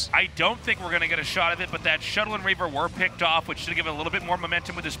series. I don't think we're going to get a shot of it, but that Shuttle and Reaver were picked off, which should give it a little bit more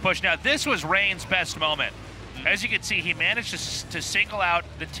momentum with this push. Now, this was Rain's best moment. As you can see, he managed to single out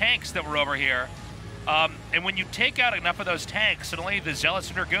the tanks that were over here. And when you take out enough of those tanks, suddenly the Zealots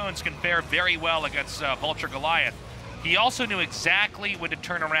and Dragoons can fare very well against Vulture Goliath. He also knew exactly when to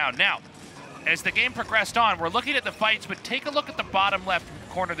turn around. Now, as the game progressed on, we're looking at the fights, but take a look at the bottom left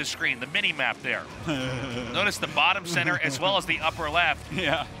corner of the screen, the mini-map there. Notice the bottom center as well as the upper left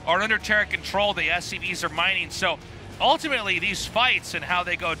are under Terran control. The SCVs are mining. So ultimately, these fights and how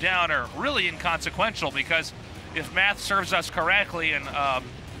they go down are really inconsequential, because if math serves us correctly and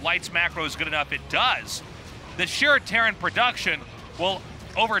Light's macro is good enough, it does. The sheer Terran production will,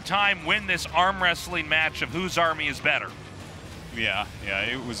 over time, win this arm wrestling match of whose army is better. Yeah,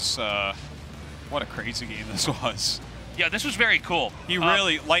 it was, what a crazy game this was. Yeah, this was very cool.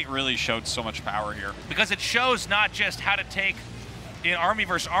 Light really showed so much power here. Because it shows not just how to take, in army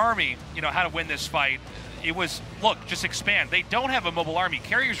versus army, you know, how to win this fight. It was, look, just expand. They don't have a mobile army.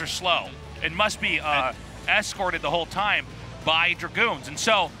 Carriers are slow and must be escorted the whole time by Dragoons. And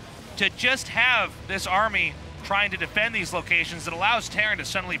so to just have this army trying to defend these locations, it allows Terran to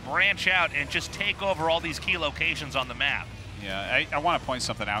suddenly branch out and just take over all these key locations on the map. Yeah, I want to point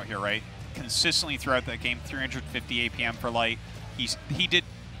something out here, right? Consistently throughout that game, 350 APM for Light. He did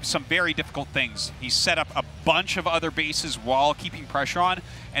some very difficult things. He set up a bunch of other bases while keeping pressure on,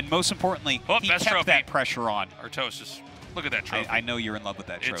 and most importantly, he kept that pressure on. Artosis. Look at that trophy. I know you're in love with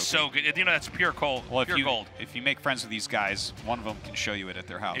that trophy. It's so good. You know, that's pure gold. Well, pure gold. If you make friends with these guys, one of them can show you it at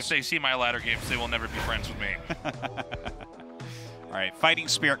their house. If they see my ladder games, they will never be friends with me. All right, Fighting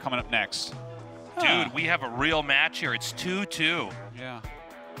Spirit coming up next. Dude, we have a real match here. It's 2-2. Yeah.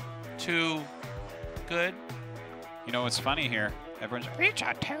 2 good. You know what's funny here? Everyone's like, it's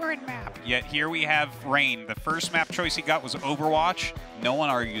a Terran map. Yet here we have Rain. The first map choice he got was Overwatch. No one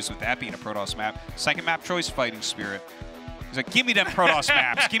argues with that being a Protoss map. Second map choice, Fighting Spirit. He's like, give me them Protoss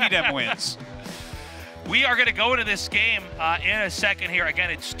maps. Give me them wins. We are going to go into this game in a second here. Again,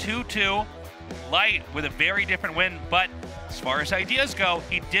 it's 2-2. Light with a very different win, but as far as ideas go,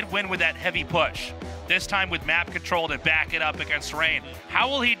 he did win with that heavy push. This time with map control to back it up against Rain. How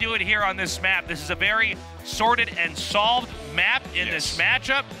will he do it here on this map? This is a very sorted and solved map in this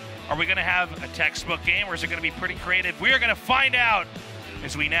matchup. Are we going to have a textbook game, or is it going to be pretty creative? We are going to find out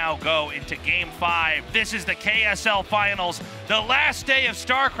as we now go into Game 5. This is the KSL Finals, the last day of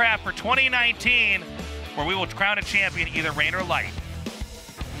StarCraft for 2019, where we will crown a champion, either Rain or Light.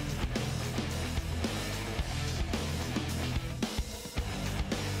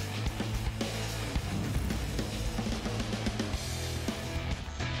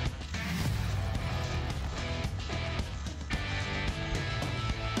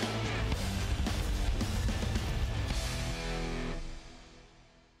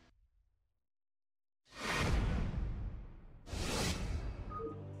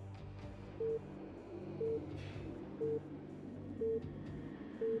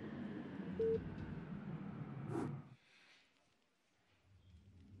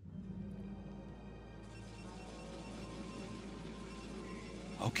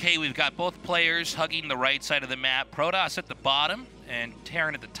 Okay, we've got both players hugging the right side of the map. Protoss at the bottom and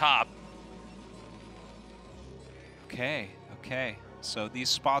Terran at the top. Okay. So these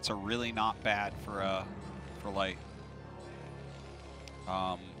spots are really not bad for Light.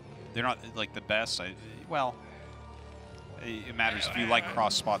 They're not like the best. Well, it matters if you like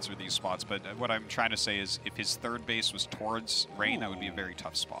cross spots or these spots. But what I'm trying to say is, if his third base was towards Rain, that would be a very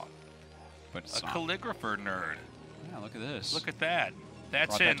tough spot. But it's a calligrapher nerd. Yeah, look at this. Look at that.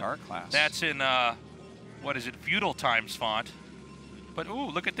 That's Brought in that to art class. That's in what is it? Feudal Times font. But ooh,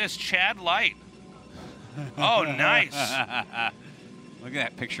 look at this, Chad Light. Oh, nice. Look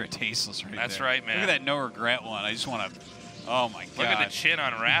at that picture of Tasteless right That's there. right, man. Look at that no regret one. I just want to. Oh my god. Look at the chin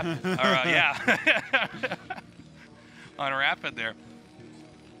on Rapid. Yeah. On Rapid there.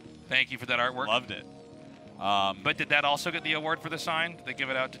 Thank you for that artwork. Loved it. But did that also get the award for the sign? Did they give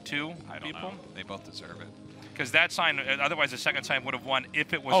it out to two I don't people? know. They both deserve it. Because that sign, otherwise the second sign would have won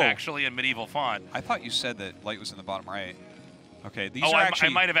if it was actually in medieval font. I thought you said that light was in the bottom right. Okay, these Oh, are I actually.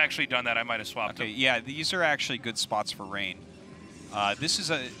 might have actually done that. I might have swapped Okay, them. yeah, these are actually good spots for Rain. This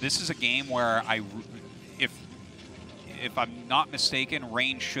is a game where if I'm not mistaken,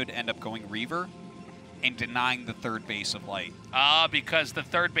 Rain should end up going Reaver and denying the third base of Light. Because the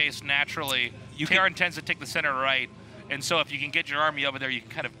third base naturally, Terran tends to take the center right, and so if you can get your army over there, you can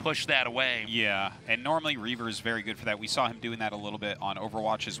kind of push that away. Yeah, and normally Reaver is very good for that. We saw him doing that a little bit on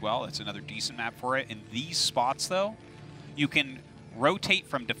Overwatch as well. It's another decent map for it. In these spots, though, you can rotate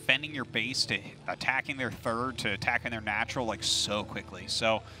from defending your base to attacking their third to attacking their natural like so quickly.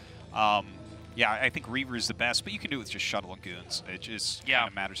 So, yeah, I think Reaver is the best, but you can do it with just shuttle and goons. It just kind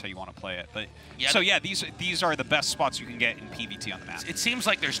of matters how you want to play it. But so yeah, these are the best spots you can get in PvT on the map. It seems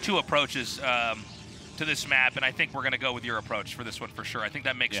like there's two approaches to this map, and I think we're going to go with your approach for this one for sure. I think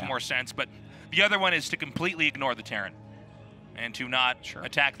that makes more sense. But the other one is to completely ignore the Terran and to not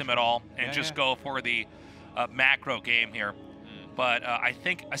attack them at all and just go for the macro game here. But I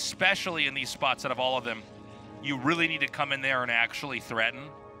think especially in these spots out of all of them, you really need to come in there and actually threaten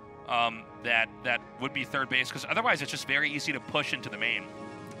that would be third base, because otherwise it's just very easy to push into the main.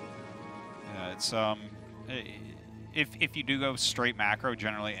 Yeah, it's if you do go straight macro,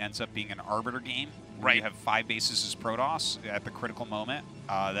 generally it ends up being an arbiter game. Where you have 5 bases as Protoss at the critical moment.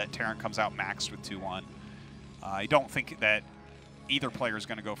 That Terran comes out maxed with 2-1. I don't think that either player is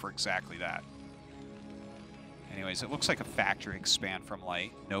going to go for exactly that. Anyways, it looks like a factory expand from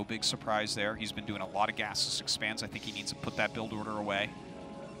Light. No big surprise there. He's been doing a lot of gasless expands. I think he needs to put that build order away.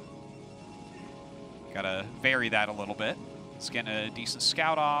 Got to vary that a little bit. Let's get a decent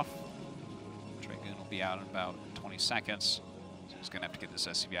scout off. Dragoon will be out in about 20 seconds. So he's going to have to get this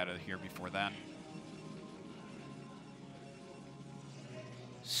SCV out of here before then.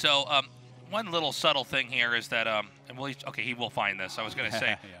 So one little subtle thing here is that, he will find this. I was going to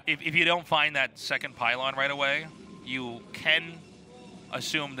say, if you don't find that second pylon right away, you can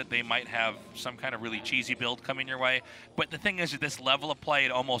assume that they might have some kind of really cheesy build coming your way. But the thing is, at this level of play,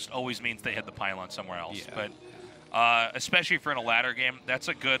 it almost always means they hit the pylon somewhere else. Yeah. But especially if you're in a ladder game, that's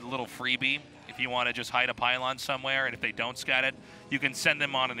a good little freebie. If you want to just hide a pylon somewhere, and if they don't scat it, you can send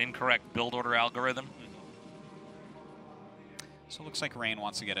them on an incorrect build order algorithm. So it looks like Rain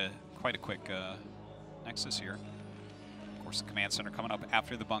wants to get quite a quick Nexus here. Of course, the command center coming up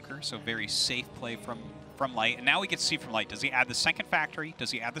after the bunker, so very safe play from Light. And now we get to see from Light, does he add the second factory,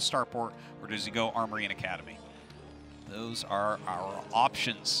 does he add the starport, or does he go Armory and Academy? Those are our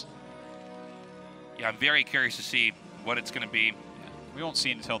options. Yeah, I'm very curious to see what it's going to be. Yeah. We won't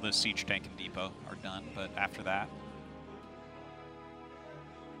see until the Siege Tank and Depot are done, but after that.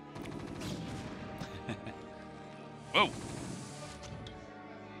 Whoa.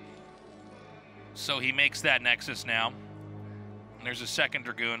 So he makes that Nexus now. And there's a second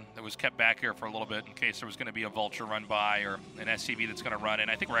Dragoon that was kept back here for a little bit in case there was going to be a Vulture run by or an SCV that's going to run in.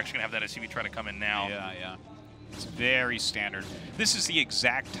 I think we're actually going to have that SCV try to come in now. Yeah. It's very standard. This is the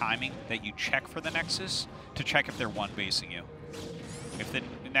exact timing that you check for the Nexus to check if they're one-basing you. If the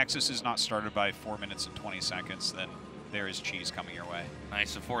Nexus is not started by 4 minutes and 20 seconds, then there is cheese coming your way.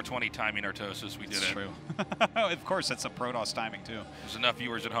 Nice, a 420 timing Artosis. We did it. True. Of course, that's a Protoss timing, too. There's enough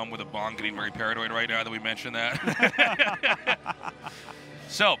viewers at home with a bong getting very paranoid right now that we mentioned that.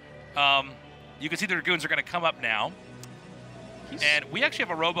 So, you can see the Dragoons are going to come up now. And we actually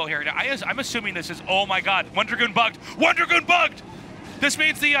have a robo here. Now, I'm assuming this is, oh my god, one Dragoon bugged! One Dragoon bugged! This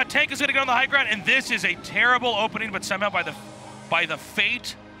means the tank is going to get on the high ground, and this is a terrible opening, but somehow by the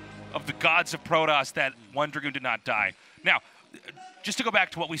fate of the gods of Protoss, that one Dragoon did not die. Now, just to go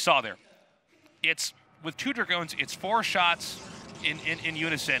back to what we saw there, it's with 2 Dragoons, it's 4 shots in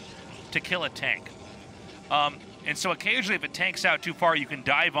unison to kill a tank. And so occasionally if it tanks out too far, you can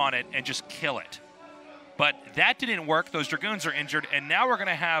dive on it and just kill it. But that didn't work. Those Dragoons are injured, and now we're going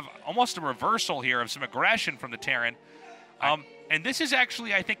to have almost a reversal here of some aggression from the Terran. And this is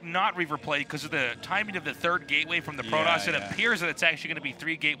actually, I think, not Reaver play because of the timing of the 3rd gateway from the Protoss. It appears that it's actually going to be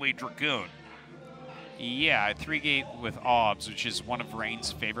 3 gateway Dragoon. Yeah, 3 gate with OBS, which is one of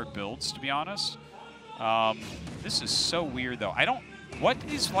Rain's favorite builds, to be honest. This is so weird, though. What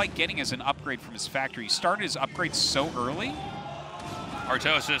is Light getting as an upgrade from his factory? He started his upgrade so early.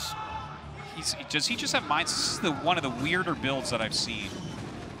 Artosis. Does he just have mines? This is one of the weirder builds that I've seen.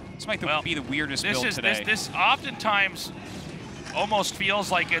 This might be the weirdest build today. This oftentimes almost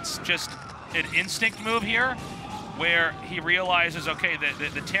feels like it's just an instinct move here, where he realizes, okay,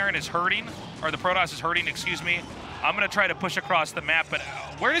 the Terran is hurting, or the Protoss is hurting, excuse me. I'm going to try to push across the map, but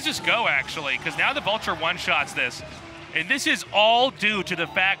where does this go, actually? Because now the Vulture one-shots this, and this is all due to the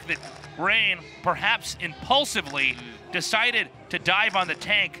fact that Rain, perhaps impulsively, decided to dive on the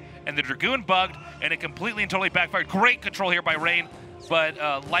tank, and the Dragoon bugged, and it completely and totally backfired. Great control here by Rain, but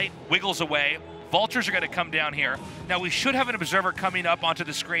Light wiggles away. Vultures are going to come down here. Now, we should have an observer coming up onto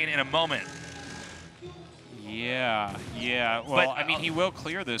the screen in a moment. Yeah. Well, I mean, he will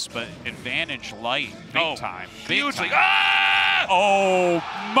clear this, but advantage Light big time. Hugely. Ah! Oh,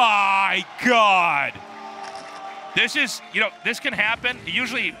 my God. This is, this can happen.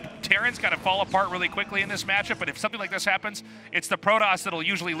 Usually, Terrans kind of fall apart really quickly in this matchup, but if something like this happens, it's the Protoss that'll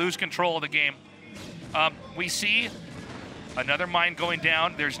usually lose control of the game. We see another mine going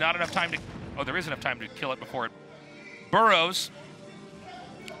down. There's not enough time to, there is enough time to kill it before it burrows.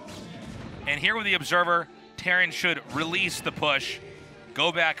 And here with the observer, Terran should release the push,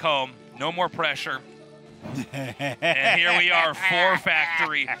 go back home, no more pressure. And here we are, 4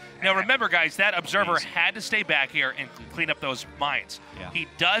 factory. Now remember, guys, that observer had to stay back here and clean up those mines. Yeah. He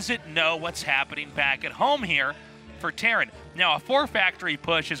doesn't know what's happening back at home here for Terran. Now, a 4 factory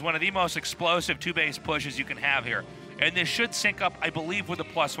push is one of the most explosive 2-base pushes you can have here. And this should sync up, I believe, with a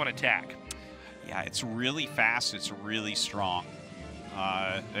 +1 attack. Yeah, it's really fast. It's really strong.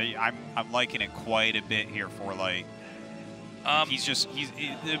 I'm liking it quite a bit here for Light.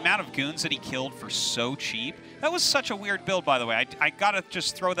 The amount of goons that he killed for so cheap. That was such a weird build, by the way. I gotta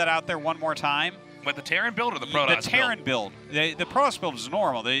just throw that out there one more time. But the Terran build or the Protoss build? The Terran build. The Protoss build was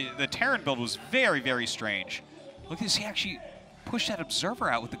normal. The Terran build was very, very strange. Look at this. He actually pushed that observer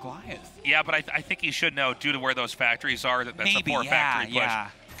out with the Goliath. Yeah, but I think he should know, due to where those factories are, that's a 4 factory push. Yeah.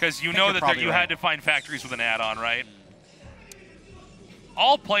 Because you know that you had to find factories with an add-on, right?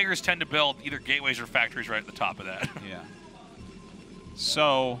 All players tend to build either gateways or factories right at the top of that. Yeah.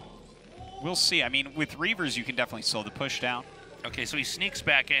 So, we'll see. I mean, with Reavers, you can definitely slow the push down. Okay, so he sneaks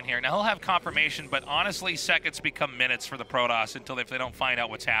back in here. Now, he'll have confirmation, but honestly, seconds become minutes for the Protoss if they don't find out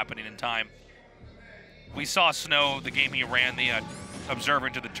what's happening in time. We saw Snow, the game he ran the observer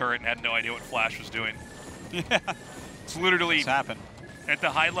into the turret and had no idea what Flash was doing. Yeah. It's literally, It's happened. At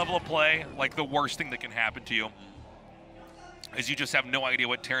the high level of play, like the worst thing that can happen to you is you just have no idea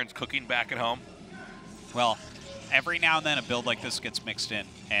what Terran's cooking back at home. Well, every now and then a build like this gets mixed in,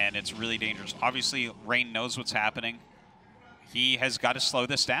 and it's really dangerous. Obviously, Rain knows what's happening. He has got to slow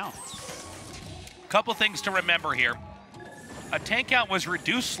this down. Couple things to remember here. A tank count was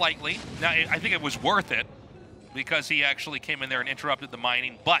reduced slightly. Now, I think it was worth it because he actually came in there and interrupted the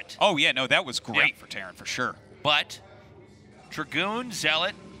mining, but... Oh, yeah, no, that was great for Terran, for sure. But Dragoon,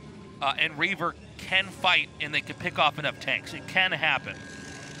 Zealot, and Reaver can fight, and they can pick off enough tanks. It can happen,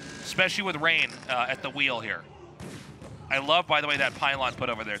 especially with Rain at the wheel here. I love, by the way, that pylon put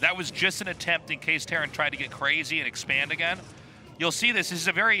over there. That was just an attempt in case Terran tried to get crazy and expand again. You'll see this. This is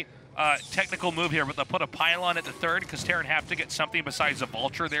a very technical move here, but they'll put a pylon at the 3rd because Terran have to get something besides a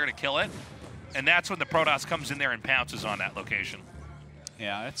Vulture there to kill it. And that's when the Protoss comes in there and pounces on that location.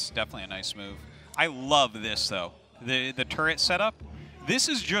 Yeah, that's definitely a nice move. I love this, though. The turret setup. This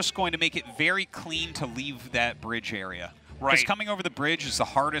is just going to make it very clean to leave that bridge area. Right. Because coming over the bridge is the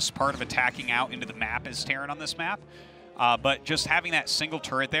hardest part of attacking out into the map as Terran on this map. But just having that single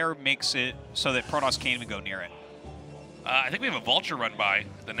turret there makes it so that Protoss can't even go near it. I think we have a Vulture run by,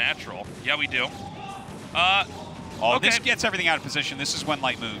 the natural. Yeah, we do. Okay. This gets everything out of position. This is when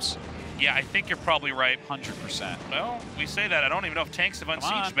Light moves. Yeah, I think you're probably right. 100%. Well, we say that. I don't even know if tanks have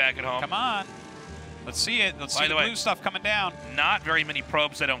unsieged back at home. Come on. Let's see it. Let's see the blue stuff coming down. Not very many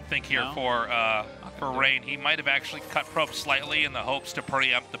probes, I don't think, here for Rain. He might have actually cut probes slightly in the hopes to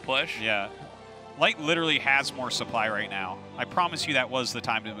preempt the push. Yeah. Light literally has more supply right now. I promise you that was the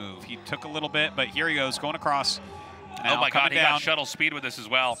time to move. He took a little bit, but here he goes, going across. Now, oh my God, he got shuttle speed with this as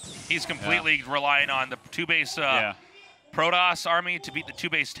well. He's completely relying on the 2-base Protoss army to beat the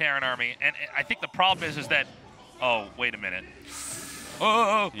 2-base Terran army. And I think the problem is that, oh, wait a minute.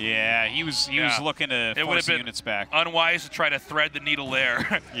 Oh. Yeah, he was looking to force the units back. Unwise to try to thread the needle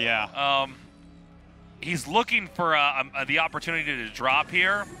there. Yeah. He's looking for the opportunity to drop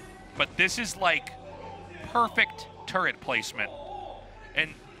here, but this is like perfect turret placement.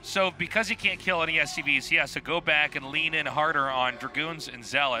 And so because he can't kill any SCVs, he has to go back and lean in harder on Dragoons and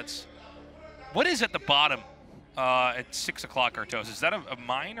Zealots. What is at the bottom At 6 o'clock, Artos. Is that a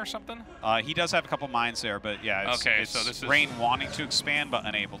mine or something? He does have a couple mines there, but yeah, it's so this is Rain wanting to expand but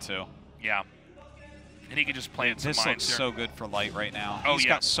unable to. Yeah. And he could just plant some This mines looks here. so good for Light right now. Oh, He's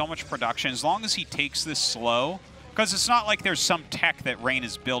yeah. got so much production. As long as he takes this slow, because it's not like there's some tech that Rain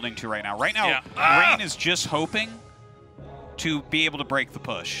is building to right now. Right now, Rain is just hoping to be able to break the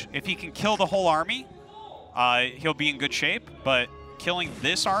push. If he can kill the whole army, he'll be in good shape, but killing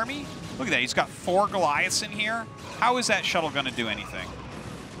this army, look at that, he's got 4 Goliaths in here. How is that shuttle going to do anything?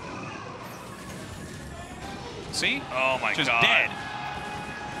 See? Oh my just God. dead.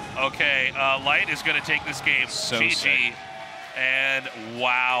 Okay, Light is going to take this game. So GG. sick. And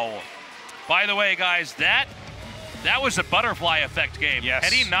wow. By the way, guys, that was a butterfly effect game. Yes.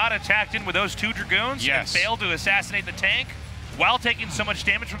 Had he not attacked in with those 2 Dragoons and failed to assassinate the tank while taking so much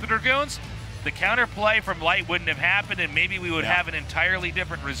damage from the Dragoons, the counterplay from Light wouldn't have happened, and maybe we would have an entirely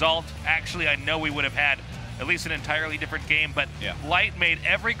different result. Actually, I know we would have had at least an entirely different game, but Light made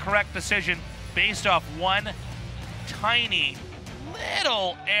every correct decision based off one tiny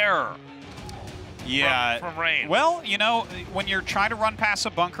little error. From Rain. Well, you know, when you're trying to run past a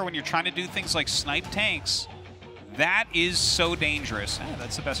bunker, when you're trying to do things like snipe tanks, that is so dangerous.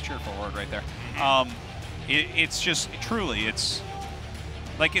 That's the best cheerful word right there. It's just, truly, it's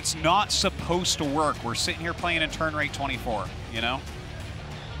like it's not supposed to work. We're sitting here playing in turn rate 24, you know?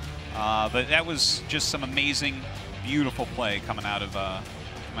 But that was just some amazing, beautiful play coming out of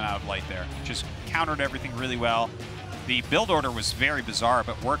Light there. Just countered everything really well. The build order was very bizarre,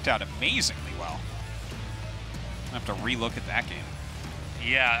 but worked out amazingly well. I have to relook at that game.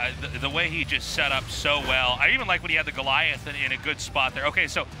 Yeah, the way he just set up so well. I even like when he had the Goliath in a good spot there. Okay,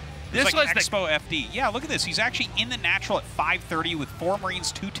 so this It's like was Expo FD. Yeah, look at this. He's actually in the natural at 5:30 with 4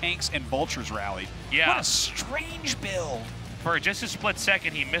 Marines, 2 tanks, and Vultures rallied. Yeah. What a strange build. For just a split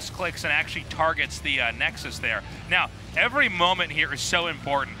second, he misclicks and actually targets the Nexus there. Now, every moment here is so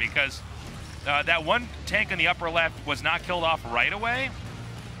important because that one tank in the upper left was not killed off right away.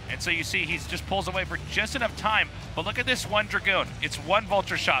 And so you see he just pulls away for just enough time. But look at this one Dragoon. It's one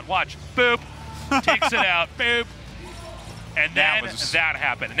Vulture shot. Watch. Boop. Takes it out. Boop. And then that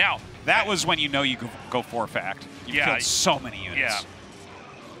happened. Now, that was when you know you go for fact. You killed so many units. Yeah.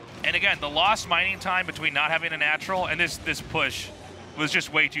 And again, the lost mining time between not having a natural and this push was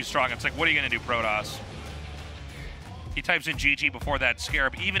just way too strong. It's like, what are you going to do, Protoss? He types in GG before that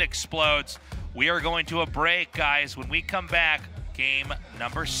Scarab even explodes. We are going to a break, guys. When we come back, game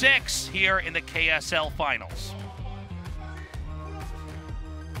number 6 here in the KSL Finals.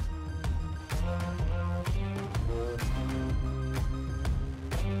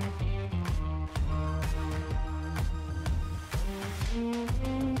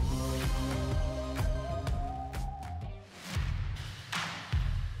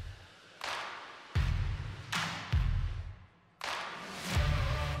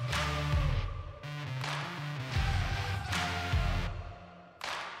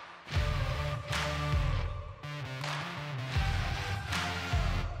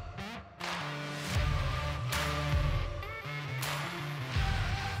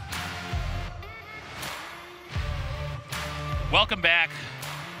 Welcome back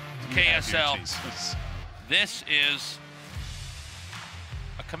to KSL. This is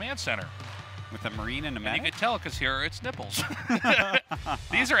a command center. With a Marine and a medic? medic? You can tell because here it's nipples.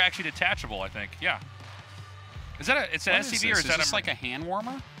 These are actually detachable, I think. Yeah. Is that it's an SCV or is that this like a hand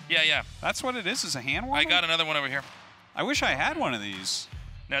warmer? Yeah, yeah. That's what it is a hand warmer? I got another one over here. I wish I had one of these.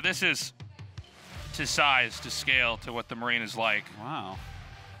 Now this is to size, to scale, to what the Marine is like. Wow.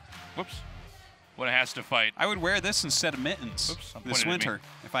 Whoops. When it has to fight. I would wear this instead of mittens this winter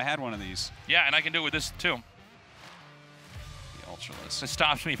if I had one of these. Yeah, and I can do it with this too. The Ultralist. It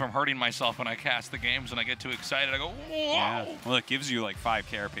stops me from hurting myself when I cast the games and I get too excited. I go, whoa! Yeah. Well, it gives you like 5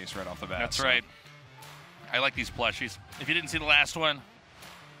 carapace right off the bat. That's right. I like these plushies. If you didn't see the last one,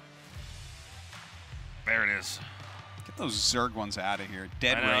 there it is. Get those Zerg ones out of here.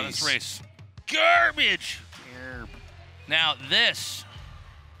 Dead I know, race. this race. Garbage! Now this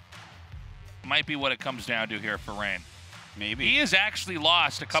might be what it comes down to here for Rain. Maybe. He has actually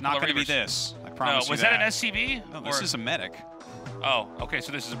lost a couple of It's not going to Reavers. be this. I promise No, was you that an SCV? No, this is a medic. Oh, okay,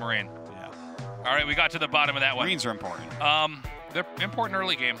 so this is a Marine. Yeah. All right, we got to the bottom of that one. Marines are important. They're important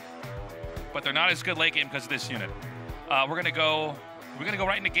early game, but they're not as good late game because of this unit. We're gonna go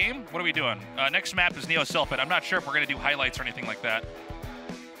right into game. What are we doing? Next map is Neo Selfit. I'm not sure if we're gonna do highlights or anything like that.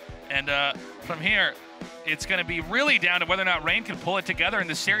 And from here, it's gonna be really down to whether or not Rain can pull it together in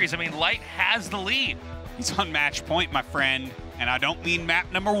this series. I mean, Light has the lead. He's on match point, my friend, and I don't mean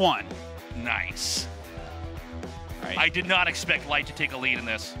map number 1. Nice. Right. I did not expect Light to take a lead in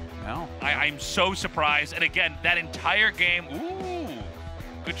this. No. I'm so surprised. And again, that entire game, ooh,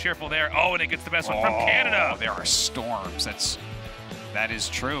 good cheerful there. Oh, and it gets the best one from Canada. There are storms. That is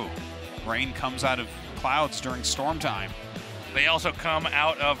true. Rain comes out of clouds during storm time. They also come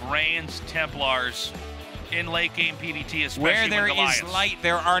out of Rain's Templars in late game PvT, especially Where there with Goliaths. is light,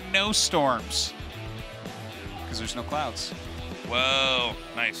 there are no storms. Because there's no clouds. Whoa,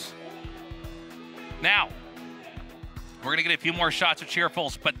 nice. Now, we're gonna get a few more shots of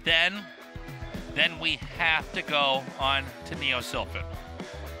cheerfuls, but then we have to go on to Neo Sylphid.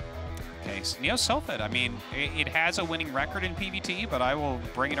 Okay, so Neo Sylphid, I mean, it has a winning record in PvT, but I will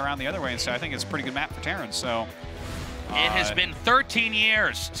bring it around the other way and say I think it's a pretty good map for Terran, so. It has been 13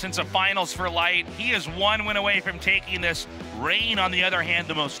 years since a finals for Light. He is one win away from taking this. Rain, on the other hand,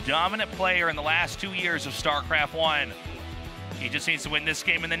 the most dominant player in the last 2 years of StarCraft 1. He just needs to win this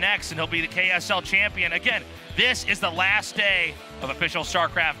game and the next, and he'll be the KSL champion. Again, this is the last day of official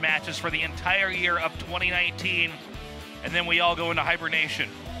StarCraft matches for the entire year of 2019. And then we all go into hibernation.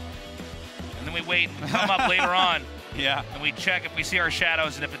 And then we wait and come up later on. Yeah. And we check if we see our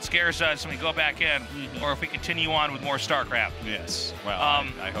shadows, and if it scares us, and we go back in, or if we continue on with more StarCraft. Yes. Well,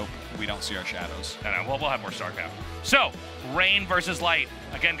 I hope we don't see our shadows. No, well, we'll have more StarCraft. So, Rain versus Light.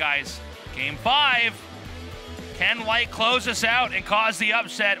 Again, guys, Game 5. Can Light close us out and cause the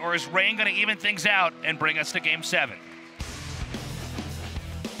upset, or is Rain going to even things out and bring us to Game 7?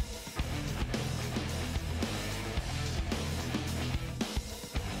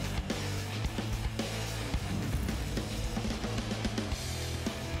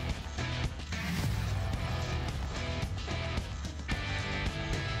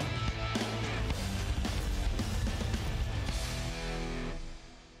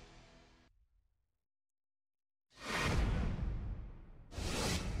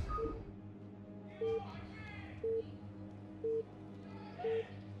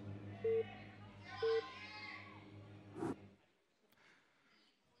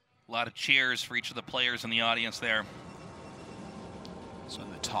 A lot of cheers for each of the players in the audience there. So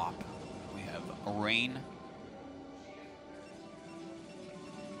in the top, we have Rain.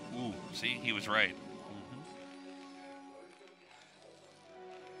 Ooh, see, he was right.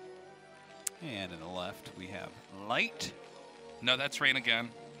 And in the left, we have Light. No, that's Rain again,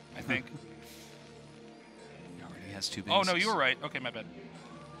 I think. He already has 2 bases. Oh, no, you were right. Okay, my bad.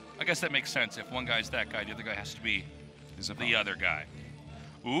 I guess that makes sense. If one guy's that guy, the other guy has to be the other guy.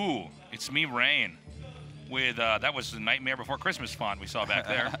 Ooh, it's me, Rain, with, that was the Nightmare Before Christmas font we saw back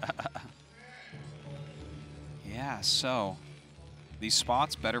there. Yeah, so these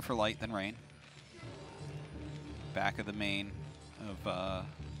spots better for Light than Rain. Back of the main of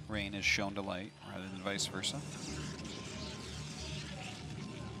Rain is shown to Light rather than vice versa.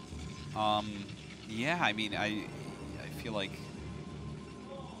 Yeah, I mean, I feel like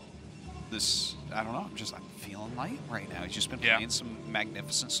this, I don't know, I'm feeling Light right now. He's just been playing some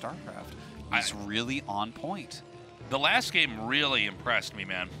magnificent StarCraft. He's really on point. The last game really impressed me,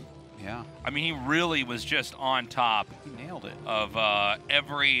 man. Yeah. I mean, he really was just on top. He nailed it. Of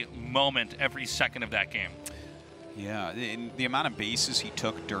every moment, every second of that game. Yeah, and the amount of bases he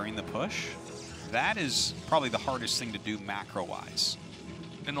took during the push, that is probably the hardest thing to do macro-wise.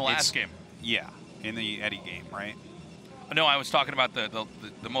 In the last game? Yeah, in the Eddie game, right? No, I was talking about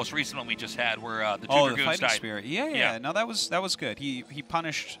the most recent one we just had, where the two Dragoons the Fighting died. Spirit. Yeah. No, that was good. He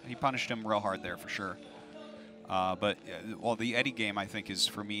punished him real hard there for sure. But well, the Eddie game I think is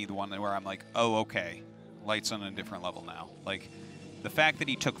for me the one where I'm like, oh, okay, Light's on a different level now. Like the fact that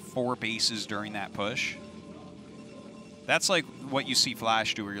he took 4 bases during that push. That's like what you see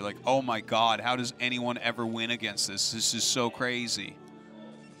Flash do, where you're like, oh my God, how does anyone ever win against this? This is so crazy.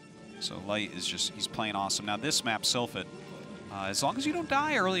 So Light is he's playing awesome. Now this map, Sylphid, as long as you don't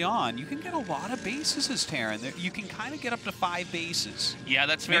die early on, you can get a lot of bases as Terran. You can kind of get up to 5 bases. Yeah,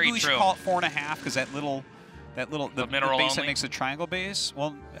 that's very true. Maybe we should call it 4.5 because that little the base that makes a triangle base.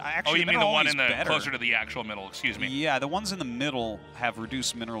 Well, actually, you mean the one in the closer to the actual middle? Excuse me. Yeah, the ones in the middle have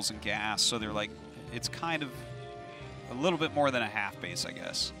reduced minerals and gas, so they're like, it's kind of a little bit more than a half base, I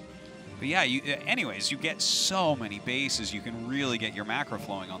guess. But yeah, anyways, you get so many bases, you can really get your macro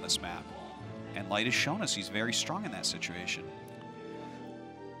flowing on this map. And Light has shown us he's very strong in that situation.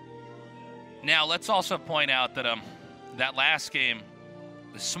 Now, let's also point out that that last game,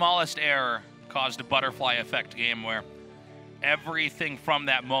 the smallest error caused a butterfly effect game where everything from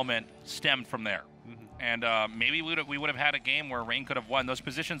that moment stemmed from there. And maybe we would have had a game where Rain could have won. Those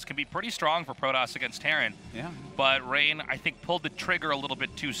positions can be pretty strong for Protoss against Terran. Yeah. But Rain, I think, pulled the trigger a little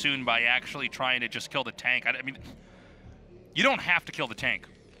bit too soon by actually trying to just kill the tank. I mean, you don't have to kill the tank.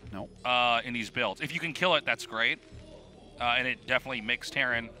 No. In these builds. If you can kill it, that's great. and it definitely makes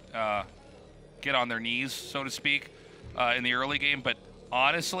Terran get on their knees, so to speak, in the early game. But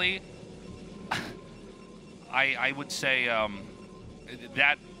honestly, I would say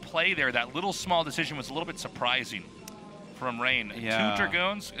that play there, that little small decision was a little bit surprising from Rain. Yeah. 2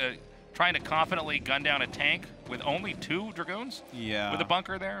 Dragoons trying to confidently gun down a tank with only 2 Dragoons with a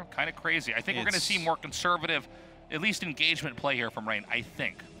bunker there. Kind of crazy. I think we're going to see more conservative, at least engagement play here from Rain, I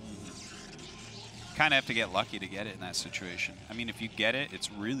think. Kind of have to get lucky to get it in that situation. I mean, if you get it,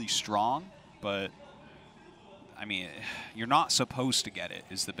 it's really strong, but I mean, you're not supposed to get it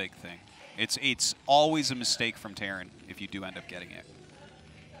is the big thing. It's always a mistake from Terran if you do end up getting it.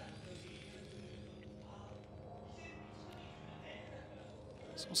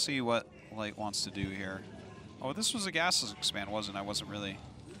 So we'll see what Light wants to do here. Oh, this was a gasless expand, wasn't it? I wasn't really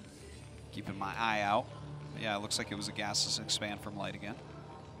keeping my eye out. But yeah, it looks like it was a gasless expand from Light again.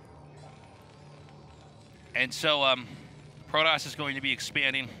 And so Protoss is going to be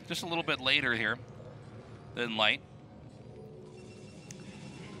expanding just a little bit later here than Light.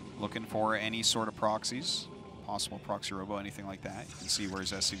 Looking for any sort of proxies, possible proxy robo, anything like that. You can see where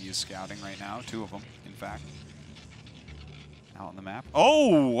his SCV is scouting right now, 2 of them, in fact. Out on the map.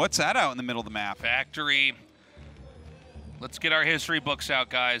 Oh, what's that out in the middle of the map? Factory. Let's get our history books out,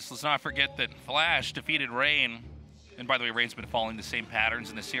 guys. Let's not forget that Flash defeated Rain. And by the way, Rain's been following the same patterns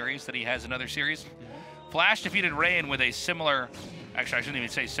in the series that he has in other series. Flash defeated Rain with a similar, actually I shouldn't even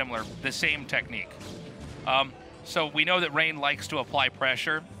say similar, the same technique. So we know that Rain likes to apply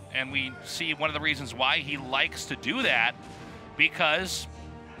pressure, and we see one of the reasons why he likes to do that because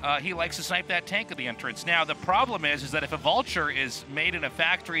he likes to snipe that tank at the entrance. Now, the problem is that if a Vulture is made in a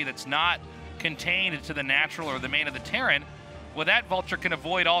factory that's not contained to the natural or the main of the Terran, well, that Vulture can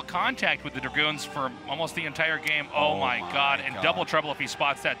avoid all contact with the Dragoons for almost the entire game. Oh my God, and double trouble if he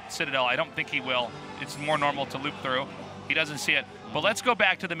spots that Citadel. I don't think he will. It's more normal to loop through. He doesn't see it. But let's go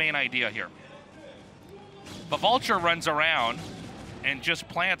back to the main idea here. The Vulture runs around and just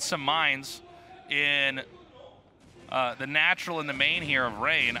plants some mines in the natural and the main here of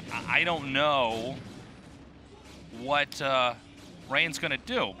Rain. I don't know what Rain's going to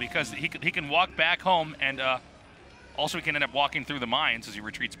do because he can walk back home and also he can end up walking through the mines as he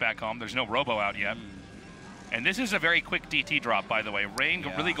retreats back home. There's no robo out yet. And this is a very quick DT drop, by the way. Rain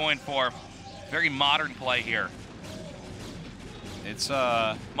really going for very modern play here. It's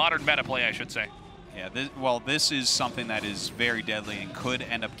modern meta play, I should say. Yeah, this is something that is very deadly and could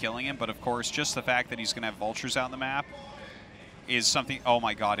end up killing him. But of course, just the fact that he's going to have Vultures out on the map is something. Oh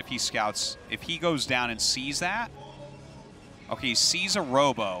my God, if he scouts, if he goes down and sees that, okay, he sees a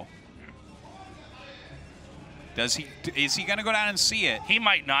robo. Is he going to go down and see it? He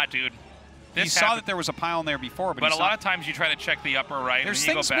might not, dude. He saw that there was a pile in there before, but a lot of times you try to check the upper right. There's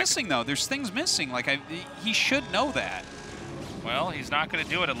things missing, though. There's things missing. Like he should know that. Well, he's not going to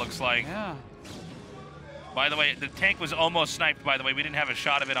do it, it looks like. Yeah. By the way, the tank was almost sniped, by the way. We didn't have a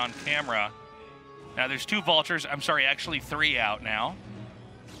shot of it on camera. Now, there's 2 Vultures. I'm sorry, actually 3 out now.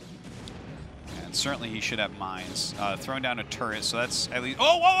 And certainly he should have mines. Throwing down a turret, so that's at least...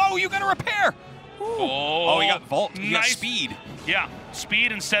 Oh, whoa, whoa, you got a repair! Oh, he got Volt. He got speed. Yeah,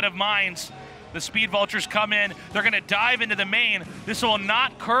 speed instead of mines. The speed Vultures come in. They're going to dive into the main. This will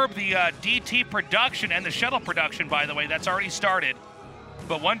not curb the DT production and the shuttle production, by the way. That's already started.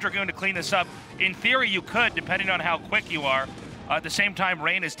 But 1 Dragoon to clean this up. In theory, you could, depending on how quick you are. At the same time,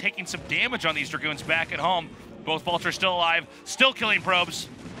 Rain is taking some damage on these Dragoons back at home. Both Vultures still alive, still killing probes.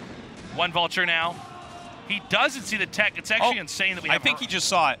 1 Vulture now. He doesn't see the tech. It's actually insane that we have... I think he just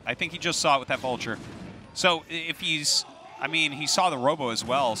saw it. I think he just saw it with that Vulture. So if he's... I mean, he saw the robo as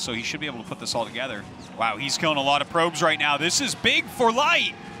well, so he should be able to put this all together. Wow, he's killing a lot of probes right now. This is big for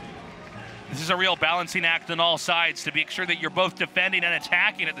Light. This is a real balancing act on all sides to make sure that you're both defending and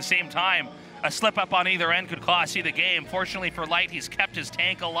attacking at the same time. A slip up on either end could cost you the game. Fortunately for Light, he's kept his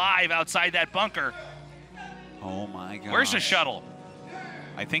tank alive outside that bunker. Oh my God. Where's the shuttle?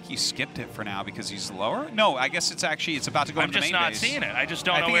 I think he skipped it for now because he's lower. No, I guess it's about to go into the main base. I'm just not seeing it. I just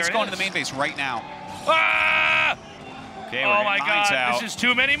don't know where it is. I think it's going to the main base right now. Ah! Okay, oh my God, this is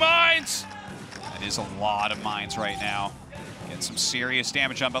too many mines. That is a lot of mines right now. Getting some serious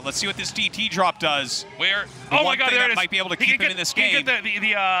damage on, but let's see what this DT drop does. Where? Oh my God, there it is. Might be able to keep it in this game. He can get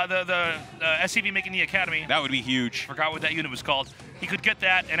the SCV making the Academy. That would be huge. Forgot what that unit was called. He could get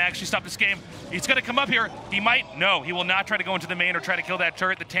that and actually stop this game. He's going to come up here. He might. No, he will not try to go into the main or try to kill that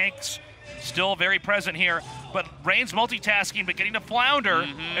turret. The tank's still very present here. But Rain's multitasking, but getting to flounder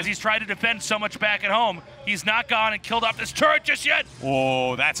as he's trying to defend so much back at home. He's not gone and killed off this turret just yet.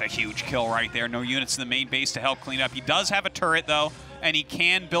 Oh, that's a huge kill right there. No units in the main base to help clean up. He does have a turret, though, and he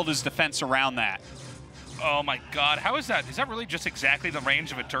can build his defense around that. Oh my God! How is that? Is that really just exactly the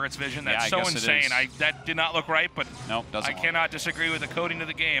range of a turret's vision? That's so insane. That did not look right, but nope, doesn't cannot disagree with the coding of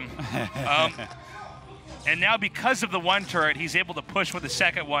the game. And now, because of the one turret, he's able to push with the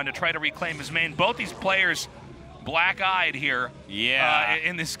second one to try to reclaim his main. Both these players black-eyed here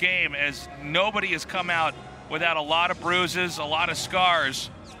in this game, as nobody has come out without a lot of bruises, a lot of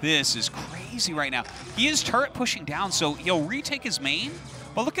scars. This is crazy right now. He is turret pushing down, so he'll retake his main.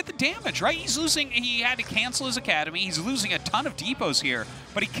 But look at the damage, right? He's losing, he had to cancel his academy. He's losing a ton of depots here,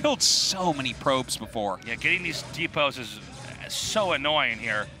 but he killed so many probes before. Yeah, getting these depots is so annoying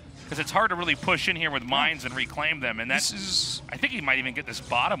here, because it's hard to really push in here with mines and reclaim them. And that's, I think he might even get this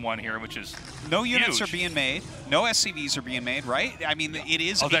bottom one here, which is no units huge. are being made. No SCVs are being made, right? I mean, it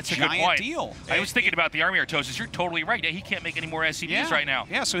is that's a giant deal. I was thinking about the army Artosis. You're totally right. Yeah, he can't make any more SCVs right now.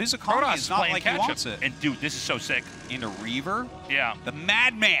 Yeah, so his economy is not like he wants it. And dude, this is so sick. Into Reaver? Yeah. The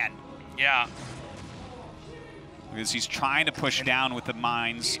madman. Yeah. Because he's trying to push down with the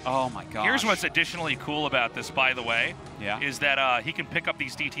mines. Oh my gosh. Here's what's additionally cool about this, by the way, is that he can pick up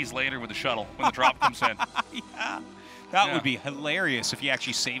these DTs later with the shuttle when the drop comes in. Yeah. That would be hilarious if he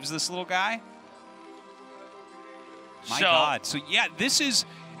actually saves this little guy. My God. So yeah,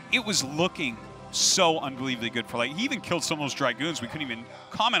 it was looking so unbelievably good for Light. He even killed some of those Dragoons we couldn't even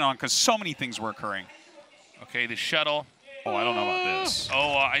comment on because so many things were occurring. Okay, the shuttle. Oh, I don't know about this.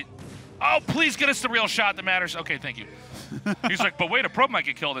 Oh, please get us the real shot that matters. Okay, thank you. He's like, but wait, a probe might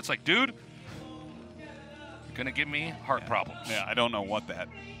get killed. It's like, dude, you're gonna give me heart problems. Yeah, I don't know what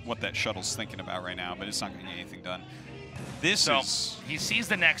that shuttle's thinking about right now, but it's not gonna get anything done. He sees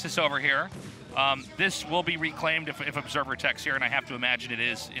the Nexus over here. This will be reclaimed if Observer Tech's here, and I have to imagine it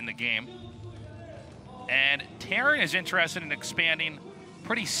is in the game. And Terran is interested in expanding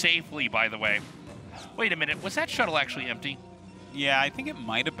pretty safely, by the way. Wait a minute, was that shuttle actually empty? Yeah, I think it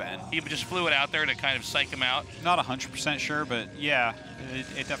might have been. He just flew it out there to kind of psych him out? Not 100% sure, but yeah,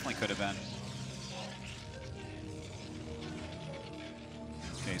 it definitely could have been.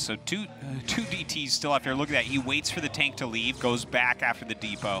 Okay, so two DTs still out there. Look at that. He waits for the tank to leave, goes back after the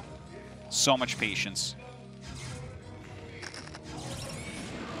depot. So much patience.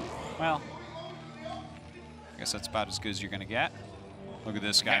 Well, I guess that's about as good as you're going to get. Look at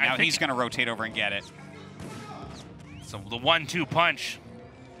this guy. Now he's going to rotate over and get it. So the 1-2 punch.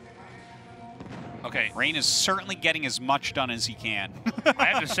 Okay. Rain is certainly getting as much done as he can. I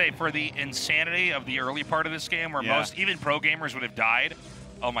have to say, for the insanity of the early part of this game, where most, even pro gamers, would have died,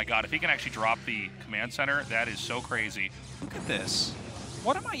 oh my God, if he can actually drop the command center, that is so crazy. Look at this.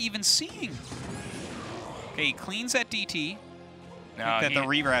 What am I even seeing? Okay, he cleans that DT. That the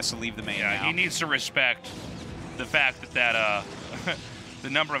Reaver has to leave the main now. He needs to respect the fact that the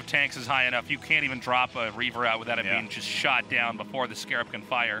number of tanks is high enough. You can't even drop a Reaver out without it being just shot down before the Scarab can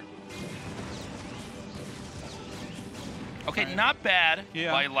fire. Okay, not bad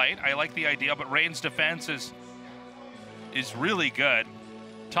by Light. I like the idea, but Rain's defense is really good.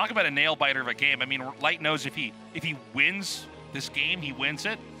 Talk about a nail-biter of a game. I mean, Light knows if he wins this game, he wins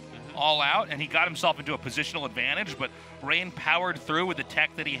it all out, and he got himself into a positional advantage, but Rain powered through with the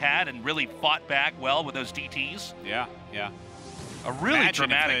tech that he had and really fought back well with those DTs. Yeah, yeah. A really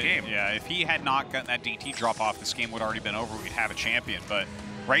dramatic game. Yeah, if he had not gotten that DT drop off, this game would already been over. We'd have a champion, but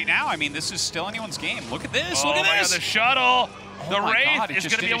right now, I mean, this is still anyone's game. Look at this, look at this! God, the shuttle! The Wraith is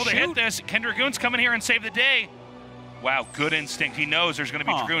going to be able to hit this. Can Dragoons come in here and save the day? Wow, good instinct. He knows there's going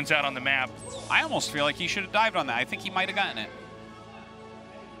to be Dragoons out on the map. I almost feel like he should have dived on that. I think he might have gotten it.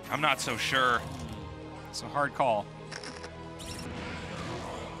 I'm not so sure. It's a hard call.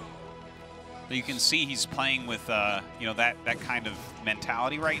 But you can see he's playing with you know, that kind of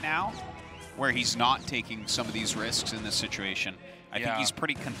mentality right now, where he's not taking some of these risks in this situation. I think he's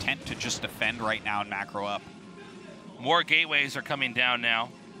pretty content to just defend right now and macro up. More gateways are coming down now.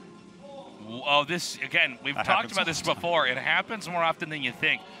 Oh, this, again, we've talked about this before. It happens more often than you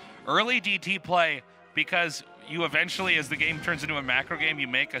think. Early DT play, because you eventually, as the game turns into a macro game, you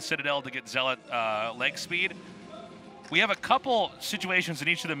make a Citadel to get Zealot leg speed. We have a couple situations in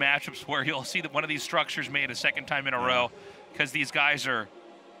each of the matchups where you'll see that one of these structures made a second time in a row, because these guys are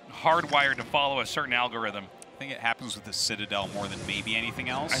hardwired to follow a certain algorithm. I think it happens with the Citadel more than maybe anything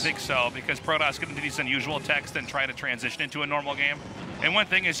else. I think so, because Protoss get into these unusual techs and try to transition into a normal game. And one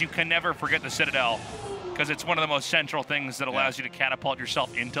thing is, you can never forget the Citadel, because it's one of the most central things that allows you to catapult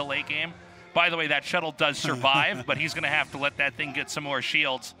yourself into late game. By the way, that shuttle does survive, but he's going to have to let that thing get some more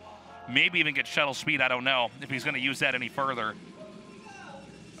shields. Maybe even get shuttle speed, I don't know, if he's going to use that any further.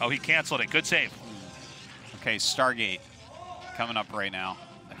 Oh, he canceled it. Good save. Okay, Stargate coming up right now.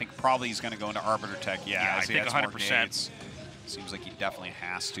 I think probably he's going to go into Arbiter Tech. Yeah, I think 100%. Seems like he definitely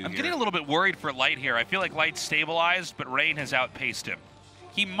has to. I'm here. getting a little bit worried for Light here. I feel like Light's stabilized, but Rain has outpaced him.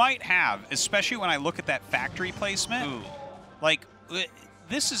 He might have, especially when I look at that factory placement. Ooh. Like,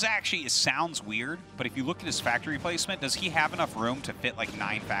 this is actually, it sounds weird, but if you look at his factory placement, does he have enough room to fit like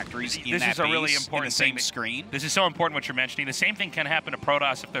 9 factories in This that is a really base important in the same thing. screen? This is so important what you're mentioning. The same thing can happen to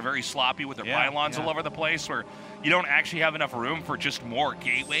Protoss if they're very sloppy with their pylons all over the place, where you don't actually have enough room for just more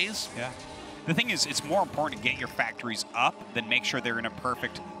gateways. Yeah. The thing is, it's more important to get your factories up than make sure they're in a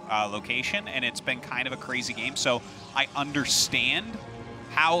perfect location, and it's been kind of a crazy game, so I understand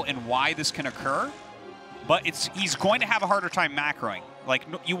how and why this can occur, but he's going to have a harder time macroing. Like,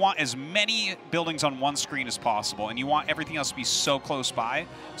 you want as many buildings on one screen as possible, and you want everything else to be so close by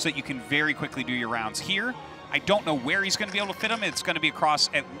so that you can very quickly do your rounds. Here, I don't know where he's going to be able to fit them. It's going to be across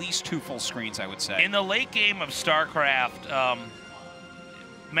at least 2 full screens, I would say. In the late game of StarCraft,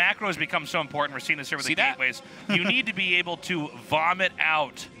 macros become so important. We're seeing this here with the gateways. You need to be able to vomit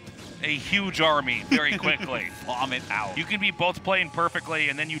out a huge army very quickly. Vomit out. You can be both playing perfectly,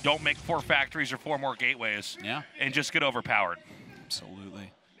 and then you don't make 4 factories or 4 more gateways. Yeah. And just get overpowered.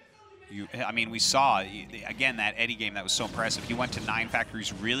 Absolutely. I mean, we saw, again, that Eddie game that was so impressive. He went to 9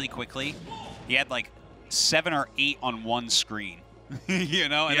 factories really quickly. He had like 7 or 8 on one screen, you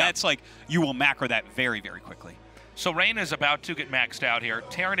know? And that's like, you will macro that very, very quickly. So Rain is about to get maxed out here.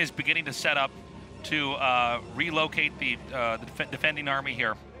 Terran is beginning to set up to relocate the defending army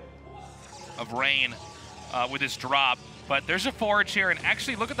here of Rain with his drop. But there's a forge here, and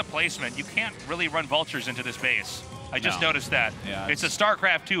actually look at the placement. You can't really run vultures into this base. I just noticed that. Yeah, it's a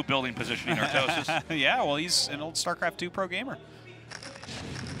StarCraft 2 building positioning, Artosis. Yeah, well, he's an old StarCraft 2 pro gamer.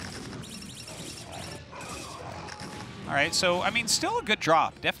 All right, so, I mean, still a good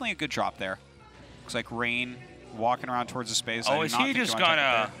drop. Definitely a good drop there. Looks like Rain walking around towards the space. Oh, is he just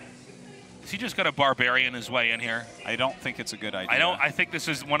gonna barbarian his way in here? I don't think it's a good idea. I think this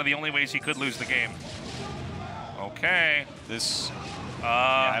is one of the only ways he could lose the game. Okay. This,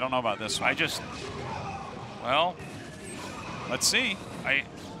 yeah, I don't know about this one. Well, let's see.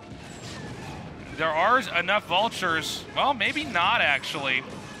 There are enough vultures. Well, maybe not actually.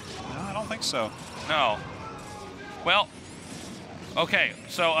 No, I don't think so. No. Well, okay.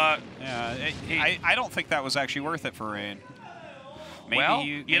 So, yeah, I don't think that was actually worth it for Rain.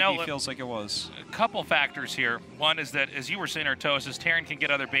 Maybe, maybe he feels like it was. A couple factors here. One is that, as you were saying, Artosis, Terran can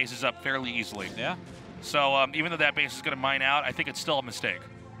get other bases up fairly easily. Yeah. So even though that base is going to mine out, I think it's still a mistake.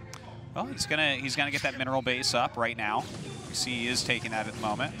 Well, he's gonna get that mineral base up right now. You see he is taking that at the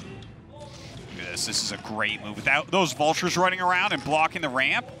moment. Look at this. This is a great move. Without those vultures running around and blocking the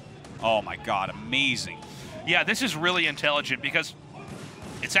ramp. Oh my God, amazing. Yeah, this is really intelligent because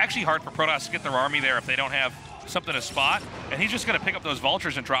it's actually hard for Protoss to get their army there if they don't have something to spot. And he's just going to pick up those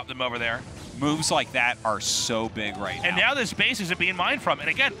vultures and drop them over there. Moves like that are so big right now. And now this base isn't being mined from. And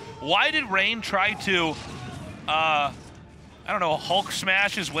again, why did Rain try to, I don't know, Hulk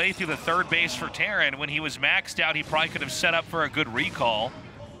smash his way through the 3rd base for Terran? When he was maxed out, he probably could have set up for a good recall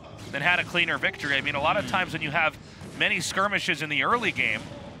and had a cleaner victory. I mean, a lot of times when you have many skirmishes in the early game,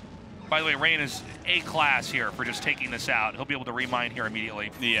 by the way, Rain is A-class here for just taking this out. He'll be able to remine here immediately.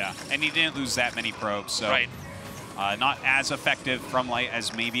 Yeah, and he didn't lose that many probes, so right. Not as effective from Light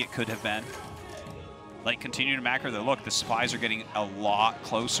as maybe it could have been. Light continue to macro though. Look, the supplies are getting a lot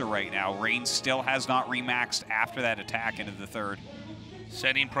closer right now. Rain still has not remaxed after that attack into the 3rd.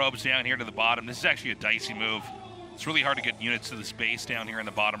 Sending probes down here to the bottom. This is actually a dicey move. It's really hard to get units to the space down here in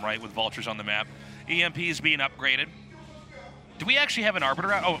the bottom right with vultures on the map. EMP is being upgraded. Do we actually have an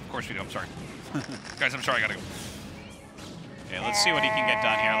Arbiter out? Oh, of course we do. I'm sorry. Guys, I'm sorry. I gotta go. Okay, let's see what he can get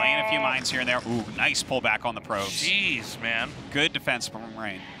done here. Laying a few mines here and there. Ooh, nice pullback on the probes. Jeez, man. Good defense from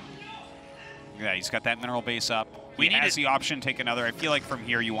Rain. Yeah, he's got that mineral base up. He has the option to take another. I feel like from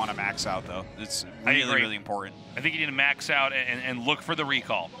here you want to max out, though. It's really, really important. I think you need to max out and look for the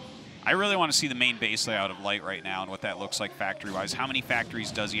recall. I really want to see the main base layout of Light right now and what that looks like factory-wise. How many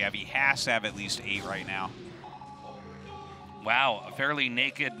factories does he have? He has to have at least 8 right now. Wow, a fairly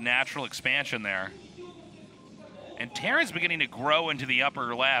naked, natural expansion there. And Terran's beginning to grow into the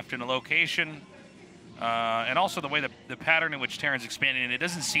upper left in a location, and also the way the pattern in which Terran's expanding, and it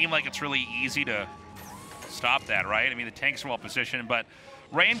doesn't seem like it's really easy to stop that, right? I mean, the tanks are well positioned, but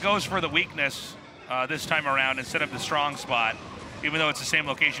Rain goes for the weakness this time around instead of the strong spot, even though it's the same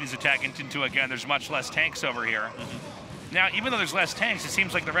location he's attacking into again. There's much less tanks over here. Now, even though there's less tanks, it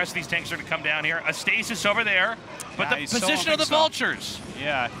seems like the rest of these tanks are going to come down here. A stasis over there, but the position of the vultures.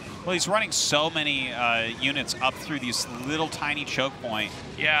 Yeah, Well, he's running so many units up through these little tiny choke point.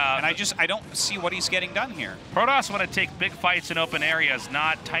 Yeah. And I don't see what he's getting done here. Protoss want to take big fights in open areas,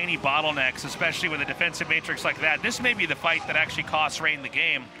 not tiny bottlenecks, especially with a defensive matrix like that. This may be the fight that actually costs Rain the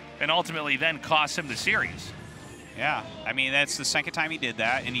game and ultimately then costs him the series. Yeah, I mean, that's the second time he did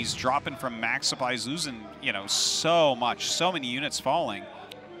that, and he's dropping from max supplies, losing, you know, so many units falling.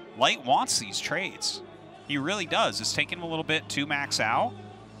 Light wants these trades. He really does. It's taken him a little bit to max out,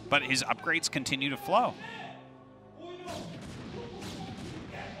 but his upgrades continue to flow.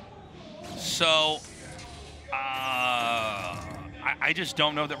 So, I just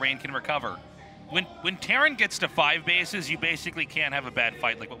don't know that Rain can recover. When Terran gets to 5 bases, you basically can't have a bad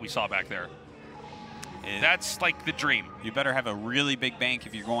fight like what we saw back there. That's like the dream. You better have a really big bank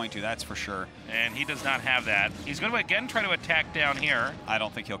if you're going to, that's for sure. And he does not have that. He's going to again try to attack down here. I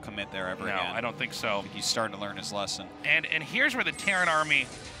don't think he'll commit there ever again. No, I don't think so. I think he's starting to learn his lesson. And here's where the Terran army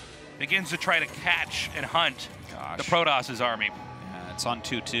begins to try to catch and hunt the Protoss' army. Yeah, it's on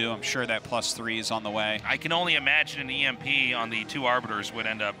 2-2. I'm sure that +3 is on the way. I can only imagine an EMP on the 2 Arbiters would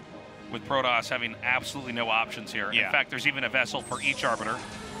end up with Protoss having absolutely no options here. Yeah. In fact, there's even a vessel for each Arbiter.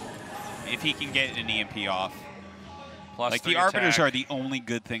 If he can get an EMP off. Plus the Arbiters are the only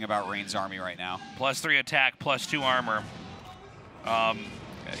good thing about Rain's army right now. +3 attack, +2 armor.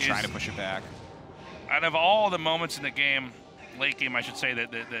 Trying to push it back. Out of all the moments in the game, late game I should say,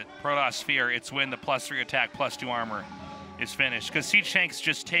 that Protoss fear, it's when the +3 attack, +2 armor is finished. Because siege tanks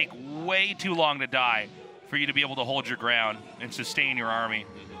just take way too long to die for you to be able to hold your ground and sustain your army.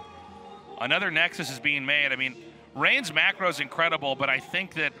 Another Nexus is being made. I mean, Rain's macro is incredible, but I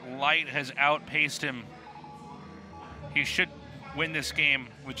think that Light has outpaced him. He should win this game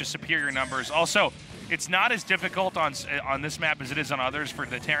with just superior numbers. Also, it's not as difficult on this map as it is on others for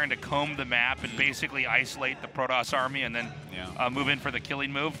the Terran to comb the map and basically isolate the Protoss army and then move in for the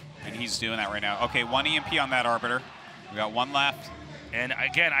killing move. And he's doing that right now. Okay, 1 EMP on that Arbiter. We got 1 left. And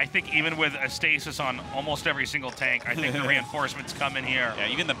again, I think even with a stasis on almost every single tank, I think the reinforcements come in here. Yeah,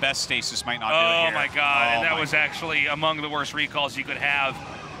 even the best stasis might not do it here. Oh my God, and that was actually among the worst recalls you could have.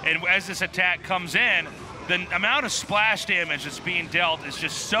 And as this attack comes in, the amount of splash damage that's being dealt is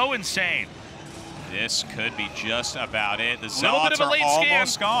just so insane. This could be just about it. The Zealots are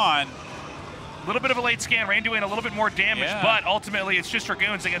almost gone. A little bit of a late scan, Rain doing a little bit more damage, but ultimately it's just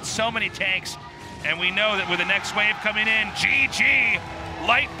Dragoons against so many tanks. And we know that with the next wave coming in, GG,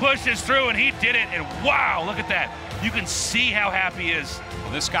 Light pushes through and he did it. And wow, look at that. You can see how happy he is.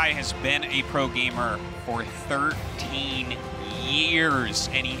 Well, this guy has been a pro gamer for 13 years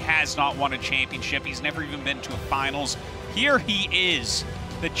and he has not won a championship. He's never even been to a finals. Here he is,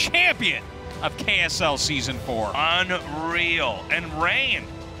 the champion of KSL Season 4. Unreal. And Rain,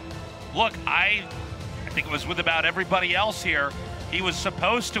 look, I think it was with about everybody else here. He was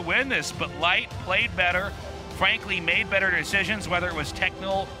supposed to win this, but Light played better, frankly made better decisions, whether it was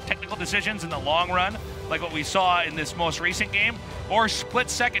technical decisions in the long run, like what we saw in this most recent game, or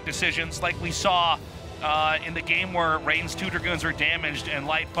split-second decisions like we saw in the game where Rain's 2 Dragoons were damaged and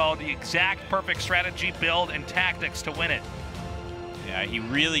Light followed the exact perfect strategy, build, and tactics to win it. Yeah, he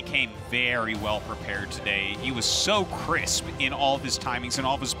really came very well prepared today. He was so crisp in all of his timings, in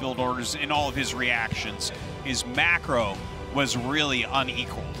all of his build orders, in all of his reactions. His macro was really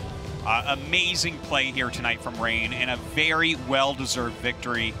unequaled. Amazing play here tonight from Rain and a very well-deserved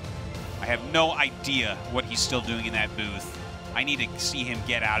victory. I have no idea what he's still doing in that booth. I need to see him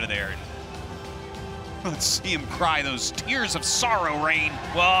get out of there. Let's see him cry those tears of sorrow, Rain.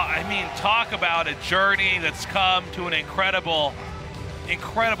 Well, I mean, talk about a journey that's come to an incredible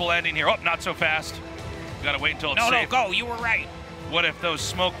ending here. Oh, not so fast. We gotta wait until it's safe. No, go, you were right. What if those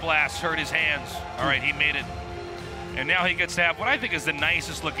smoke blasts hurt his hands? All right, he made it. And now he gets to have what I think is the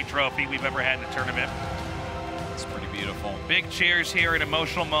nicest looking trophy we've ever had in a tournament. It's pretty beautiful. Big cheers here, an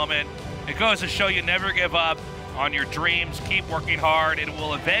emotional moment. It goes to show you never give up on your dreams. Keep working hard. It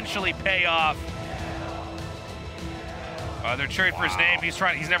will eventually pay off. They're cheering for his name.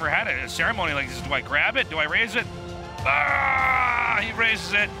 He's never had a ceremony like this. Do I grab it? Do I raise it? Ah, he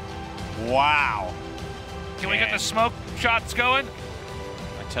raises it. Wow. Can we get the smoke shots going?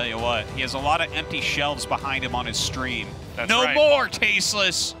 Tell you what, he has a lot of empty shelves behind him on his stream. That's no right. more,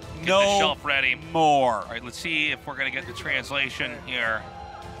 Tasteless. Get no the shelf ready. More. All right, let's see if we're going to get the translation here.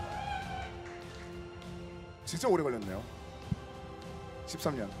 진짜 오래 걸렸네요.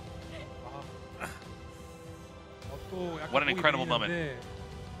 13년. What an incredible moment.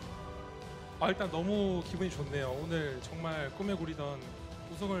 일단 너무 기분이 좋네요. 오늘 정말 꿈에 그리던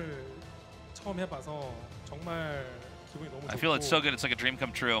우승을 처음 해봐서 정말 기분이 너무 좋고. I feel it's so good. It's like a dream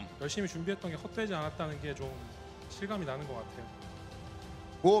come true. 열심히 준비했던 게 헛되지 않았다는 게 좀 실감이 나는 것 같아요.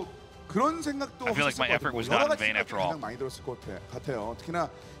 뭐 그런 생각도 I feel like 하셨을 my 것 effort 같고 was 여러 not in 가지 vain 생각이 after all. 가장 많이 들었을 것 같아요. 특히나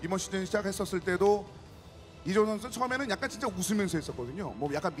이번 시즌 시작했었을 때도 이재호 선수 처음에는 약간 진짜 웃으면서 했었거든요.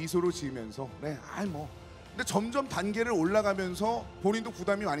 뭐 약간 미소를 지으면서 네, 아이 뭐. 근데 점점 단계를 올라가면서 본인도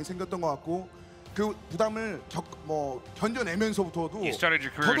부담이 많이 생겼던 것 같고 그 부담을 견뎌내면서부터도 You started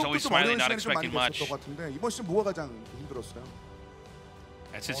your career as always smiling, not 시간이 좀 많이 expecting much. 됐었던 것 같은데 이번 시즌 뭐가 가장 힘들었어요?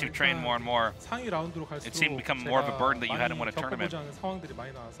 And since you've trained more and more, 상위 라운드로 갈수록 it seemed to become more of a burden that you hadn't won a tournament. 겪어보지 않은 상황들이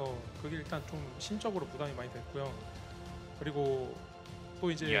많이 나와서 그게 일단 좀 심적으로 부담이 많이 됐고요. 그리고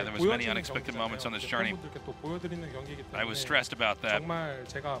또 이제 Yeah, there was many unexpected moments on this journey. 팬분들께 또 보여드리는 경기이기 때문에 I was stressed about that. 정말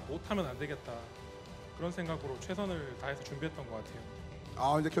제가 못하면 안 되겠다 그런 생각으로 최선을 다해서 준비했던 것 같아요.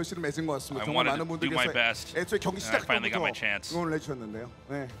 아 이제 결실을 맺은 것 같습니다. I 정말 wanted 많은 to do my 분들께서 best, 애초에 경기 and I 시작 finally got my 때부터 chance. 응원을 해주셨는데요.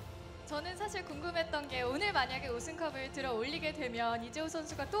 네. 저는 사실 궁금했던 게 오늘 만약에 우승컵을 들어 올리게 되면 이재호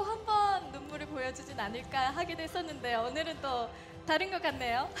선수가 또 한 번 눈물을 보여주진 않을까 하기도 했었는데 오늘은 또 다른 것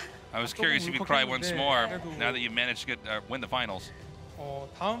같네요. I was curious if you'd cry once more now that you managed to win the finals.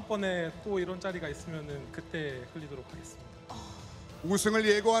 다음번에 또 이런 자리가 있으면은 그때 흘리도록 하겠습니다. 우승을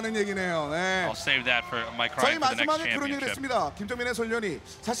예고하는 얘기네요. 네. I'll save that for my 저희 crying for the next 마지막에 그런 얘기를 championship. 했습니다. 김정민의 설련이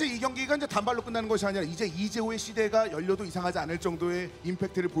사실 이 경기가 이제 단발로 끝나는 것이 아니라 이제 이재호의 시대가 열려도 이상하지 않을 정도의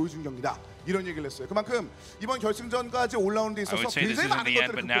임팩트를 보여준 경기다. 이런 얘기를 했어요. 그만큼 이번 결승전까지 올라오는 데 I 있어서 would say this 굉장히 isn't 많은 the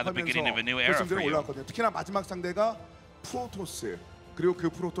end, 것들을 but now the beginning of a new 극복하면서 era 결승전에 for you. 올라왔거든요. 특히나 마지막 상대가 프로토스. 그리고 그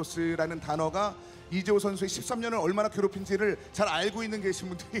프로토스라는 단어가 이재호 선수의 13년을 얼마나 괴롭힌지를 잘 알고 있는 계신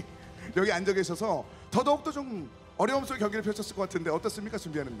분들이 여기 앉아 계셔서 더더욱더 좀 어려움 속의 경기를 펼쳤을 것 같은데 어떻습니까?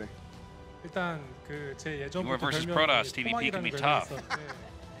 준비하는데. 일단 그 제 You 예전부터 were versus 별명이 Protoss. TVP can 토막이라는 be 별명이 tough. 있었는데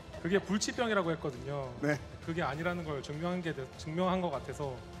그게 불치병이라고 했거든요. 네. 그게 아니라는 걸 증명한 것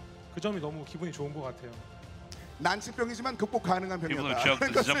같아서 그 점이 너무 기분이 좋은 것 같아요. 난치병이지만 극복 가능한 People who 병이었다. joke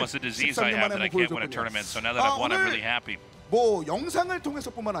this is almost a disease I have that I can't win a tournament. So now that I've won, I'm really happy. 뭐 영상을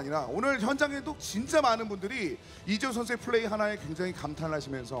통해서뿐만 아니라 오늘 현장에도 진짜 많은 분들이 이재호 선수의 플레이 하나에 굉장히 감탄을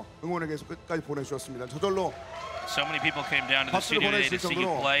하시면서 응원을 계속 끝까지 보내주셨습니다. 저절로 So many people came down to the 박수를 studio today to 보내주실 see you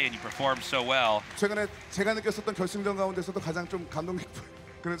정도로 play, and you performed so well. 최근에 제가 느꼈었던 결승전 가운데서도 가장 좀 감동 깊은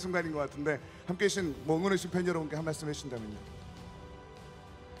그런 순간인 것 같은데 함께해 주신 뭐 응원해 주신 팬 여러분께 한 말씀 해주신다면요.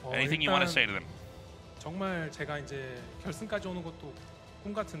 Anything you want to say to them? 정말 제가 이제 결승까지 오는 것도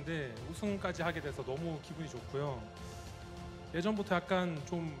꿈 같은데 우승까지 하게 돼서 너무 기분이 좋고요. 예전부터 약간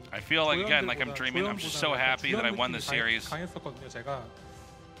좀 I feel like again, like I'm dreaming. I'm just so happy that I won the series. 강했었거든요. 제가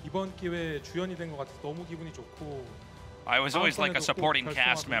이번 기회에 주연이 된 것 같아서 너무 기분이 좋고. I was always like a supporting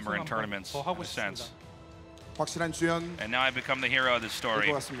cast 결승하고 member in 우승 tournaments, 한번 더 in 하고 a sense. 싶습니다. 확실한 주연 And now I've become the hero of this story.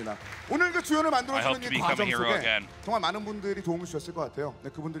 될 것 같습니다. 오늘 그 주연을 I hope 만들어주는 to 이 become a 과정 hero 속에 again. 정말 많은 분들이 도움을 주셨을 것 같아요. 네,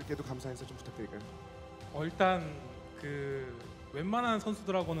 그분들께도 감사 인사 좀 부탁드릴까요? 일단 그 웬만한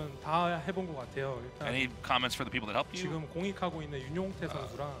선수들하고는 다 해본 것 같아요. 일단 Any comments for the people that helped you? 지금 공익하고 있는 윤용태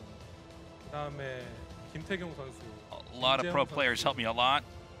선수랑 그다음에 김태경 선수, A lot of pro players helped me a lot.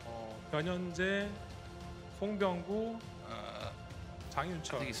 변현재, 송병구, I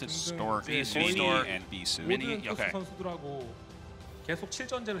장윤철 think he said 등등 Stork, 이제 East Stork, and Bisu. Mini. 모든 토스 Okay, 선수들하고 계속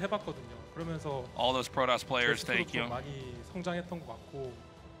 7전제를 해봤거든요. 그러면서 all those Protoss players, 제 스스로 thank 좀 you. 많이 성장했던 것 같고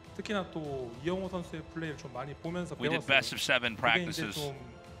특히나 또 이영호 선수의 플레이를 좀 많이 보면서 We did 배웠어요. best of 7 그게 이제 practices 좀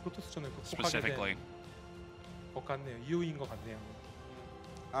프로토스전을 극복하게 specifically. 된 것 같네요. 이유인 것 같네요.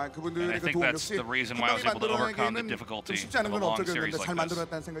 아 And 그분들의 I 그 think 도움 that's 역시 the reason why I was able to overcome the 좀 difficulty 쉽지 of 않은 a 건 long 없었는데 series 잘 like this.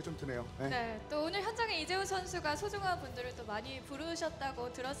 만들어냈다는 생각이 좀 드네요. 네. 네, 또 오늘 현장에 이재호 선수가 소중한 분들을 또 많이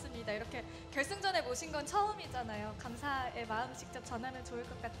부르셨다고 들었습니다. 이렇게 결승전에 모신 건 처음이잖아요. 감사의 마음 직접 전하면 좋을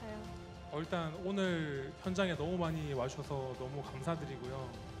것 같아요. 일단 오늘 현장에 너무 많이 와주셔서 너무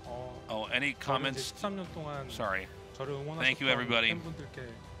감사드리고요. Oh, any comments? 13년 동안 Sorry. 저를 Thank you, everybody. 응원하셨던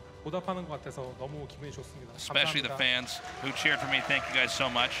팬분들께 보답하는 것 같아서 너무 기분이 좋습니다. Especially the 감사합니다. fans who cheered for me. Thank you guys so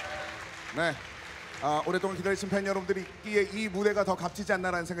much. 네. 오랫동안 기다리신 팬 여러분들이 이 무대가 더 값지지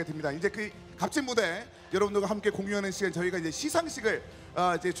않나라는 생각이 듭니다. 이제 그 값진 무대 여러분들과 함께 공유하는 시간 저희가 이제 시상식을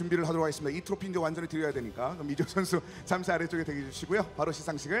이제 준비를 하도록 하겠습니다. 이 트로피 이제 완전히 드려야 되니까 그럼 이재호 선수 잠시 아래쪽에 대기해 주시고요. 바로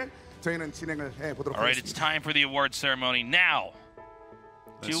시상식을 저희는 진행을 해 보도록 All right, it's 하겠습니다. time for the award ceremony now.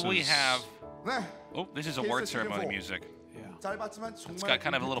 This Do we is- have? 네. Oh, this is award ceremony music. 짧았지만 정말 It's got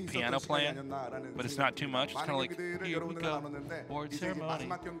kind of a little 의미 piano 있었던 playing, 시간이었나라는 but it's not too much. It's 많은 kind of like, 경기들을 here we 여러분들과 go. 나눴는데 Award 이제 ceremony.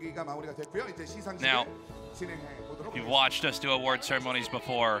 마지막 경기가 마무리가 됐고요. 이제 시상식을 Now, 진행해 보도록 You've 하겠습니다. watched us do award ceremonies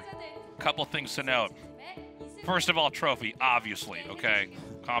before. Couple things to note. First of all, trophy, obviously. Okay,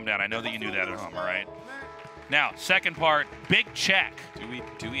 calm down. I know that you knew that at home. All right. Now, second part, big check.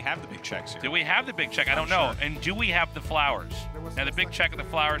 Do we have the big checks here? Do we have the big check? I don't know. And do we have the flowers? Now, the big check of the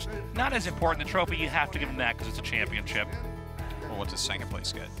flowers, not as important. The trophy, you have to give them that because it's a championship. Well, what does second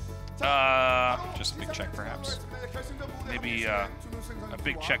place get? Just a big check, perhaps. Maybe a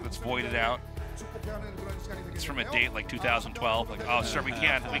big check that's voided out. It's from a date like 2012. Like, oh, sir, we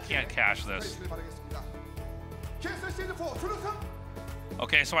can't cash this.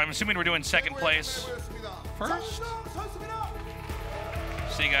 Okay, so I'm assuming we're doing second place first.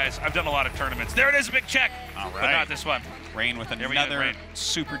 See, guys, I've done a lot of tournaments. There it is, a big check. All right. But not this one. Rain with another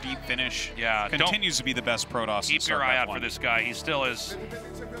super deep finish. Yeah, continues to be the best Protoss. Keep your eye out for this guy. He still is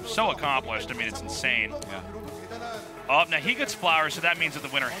so accomplished. I mean, it's insane. Yeah. Oh, now he gets flowers, so that means that the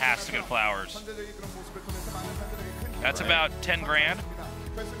winner has to get flowers. That's about 10 grand.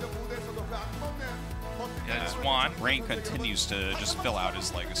 Yeah, it's one. Rain continues to just fill out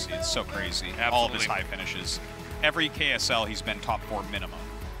his legacy. It's so crazy. Absolutely. All of his high finishes. Every KSL, he's been top 4 minimum.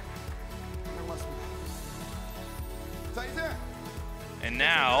 And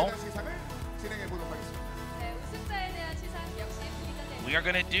now we are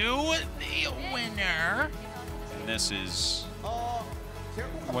going to do the winner. And this is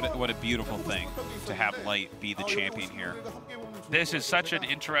what a beautiful thing to have Light be the champion here. This is such an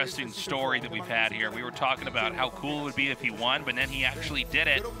interesting story that we've had here. We were talking about how cool it would be if he won, but then he actually did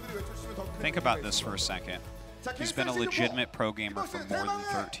it. Think about this for a second. He's been a legitimate pro gamer for more than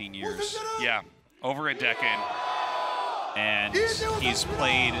 13 years. Yeah, over a decade. And he's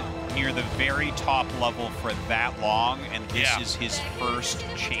played near the very top level for that long, and this is his first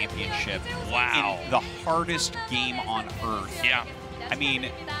championship. Wow. In the hardest game on earth. Yeah. I mean,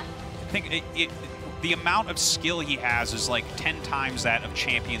 think the amount of skill he has is like 10 times that of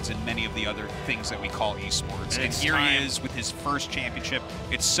champions in many of the other things that we call esports. And here he is with his first championship.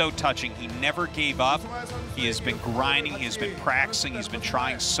 It's so touching. He never gave up. He has been grinding. He has been practicing. He's been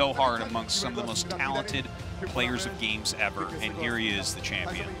trying so hard amongst some of the most talented players of games ever. And here he is, the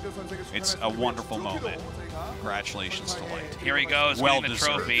champion. It's a wonderful moment. Congratulations to Light. Here he goes, winning the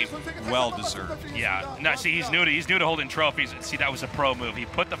trophy. Well deserved. Yeah. No, see, he's new to holding trophies. See, that was a pro move. He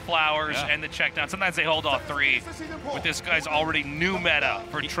put the flowers and the check down. Sometimes they hold all three, but this guy's already new meta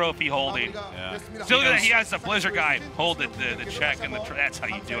for trophy holding. Yeah. Still, he has the Blizzard guy hold the check, and that's how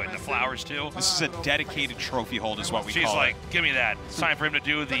you do it. And the flowers too. This is a dedicated trophy hold, is what we She's call like, it. give me that. It's time for him to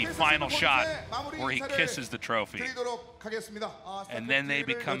do the final shot where he kisses the trophy. And then they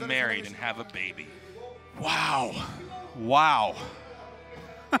become married and have a baby. Wow. Wow.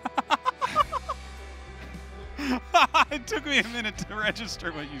 It took me a minute to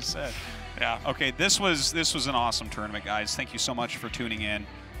register what you said. Yeah. Okay, this was an awesome tournament, guys. Thank you so much for tuning in.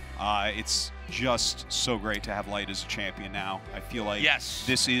 It's just so great to have Light as a champion now. I feel like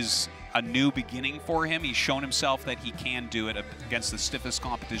this is a new beginning for him. He's shown himself that he can do it against the stiffest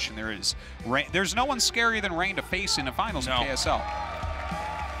competition there is. There's no one scarier than Rain to face in the finals of KSL.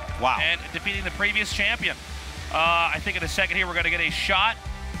 Wow. And defeating the previous champion. I think in a second here we're going to get a shot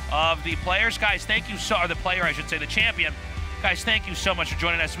of the players. Guys, thank you or the player, I should say, the champion. Guys, thank you so much for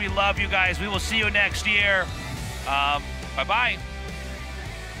joining us. We love you guys. We will see you next year. Bye-bye.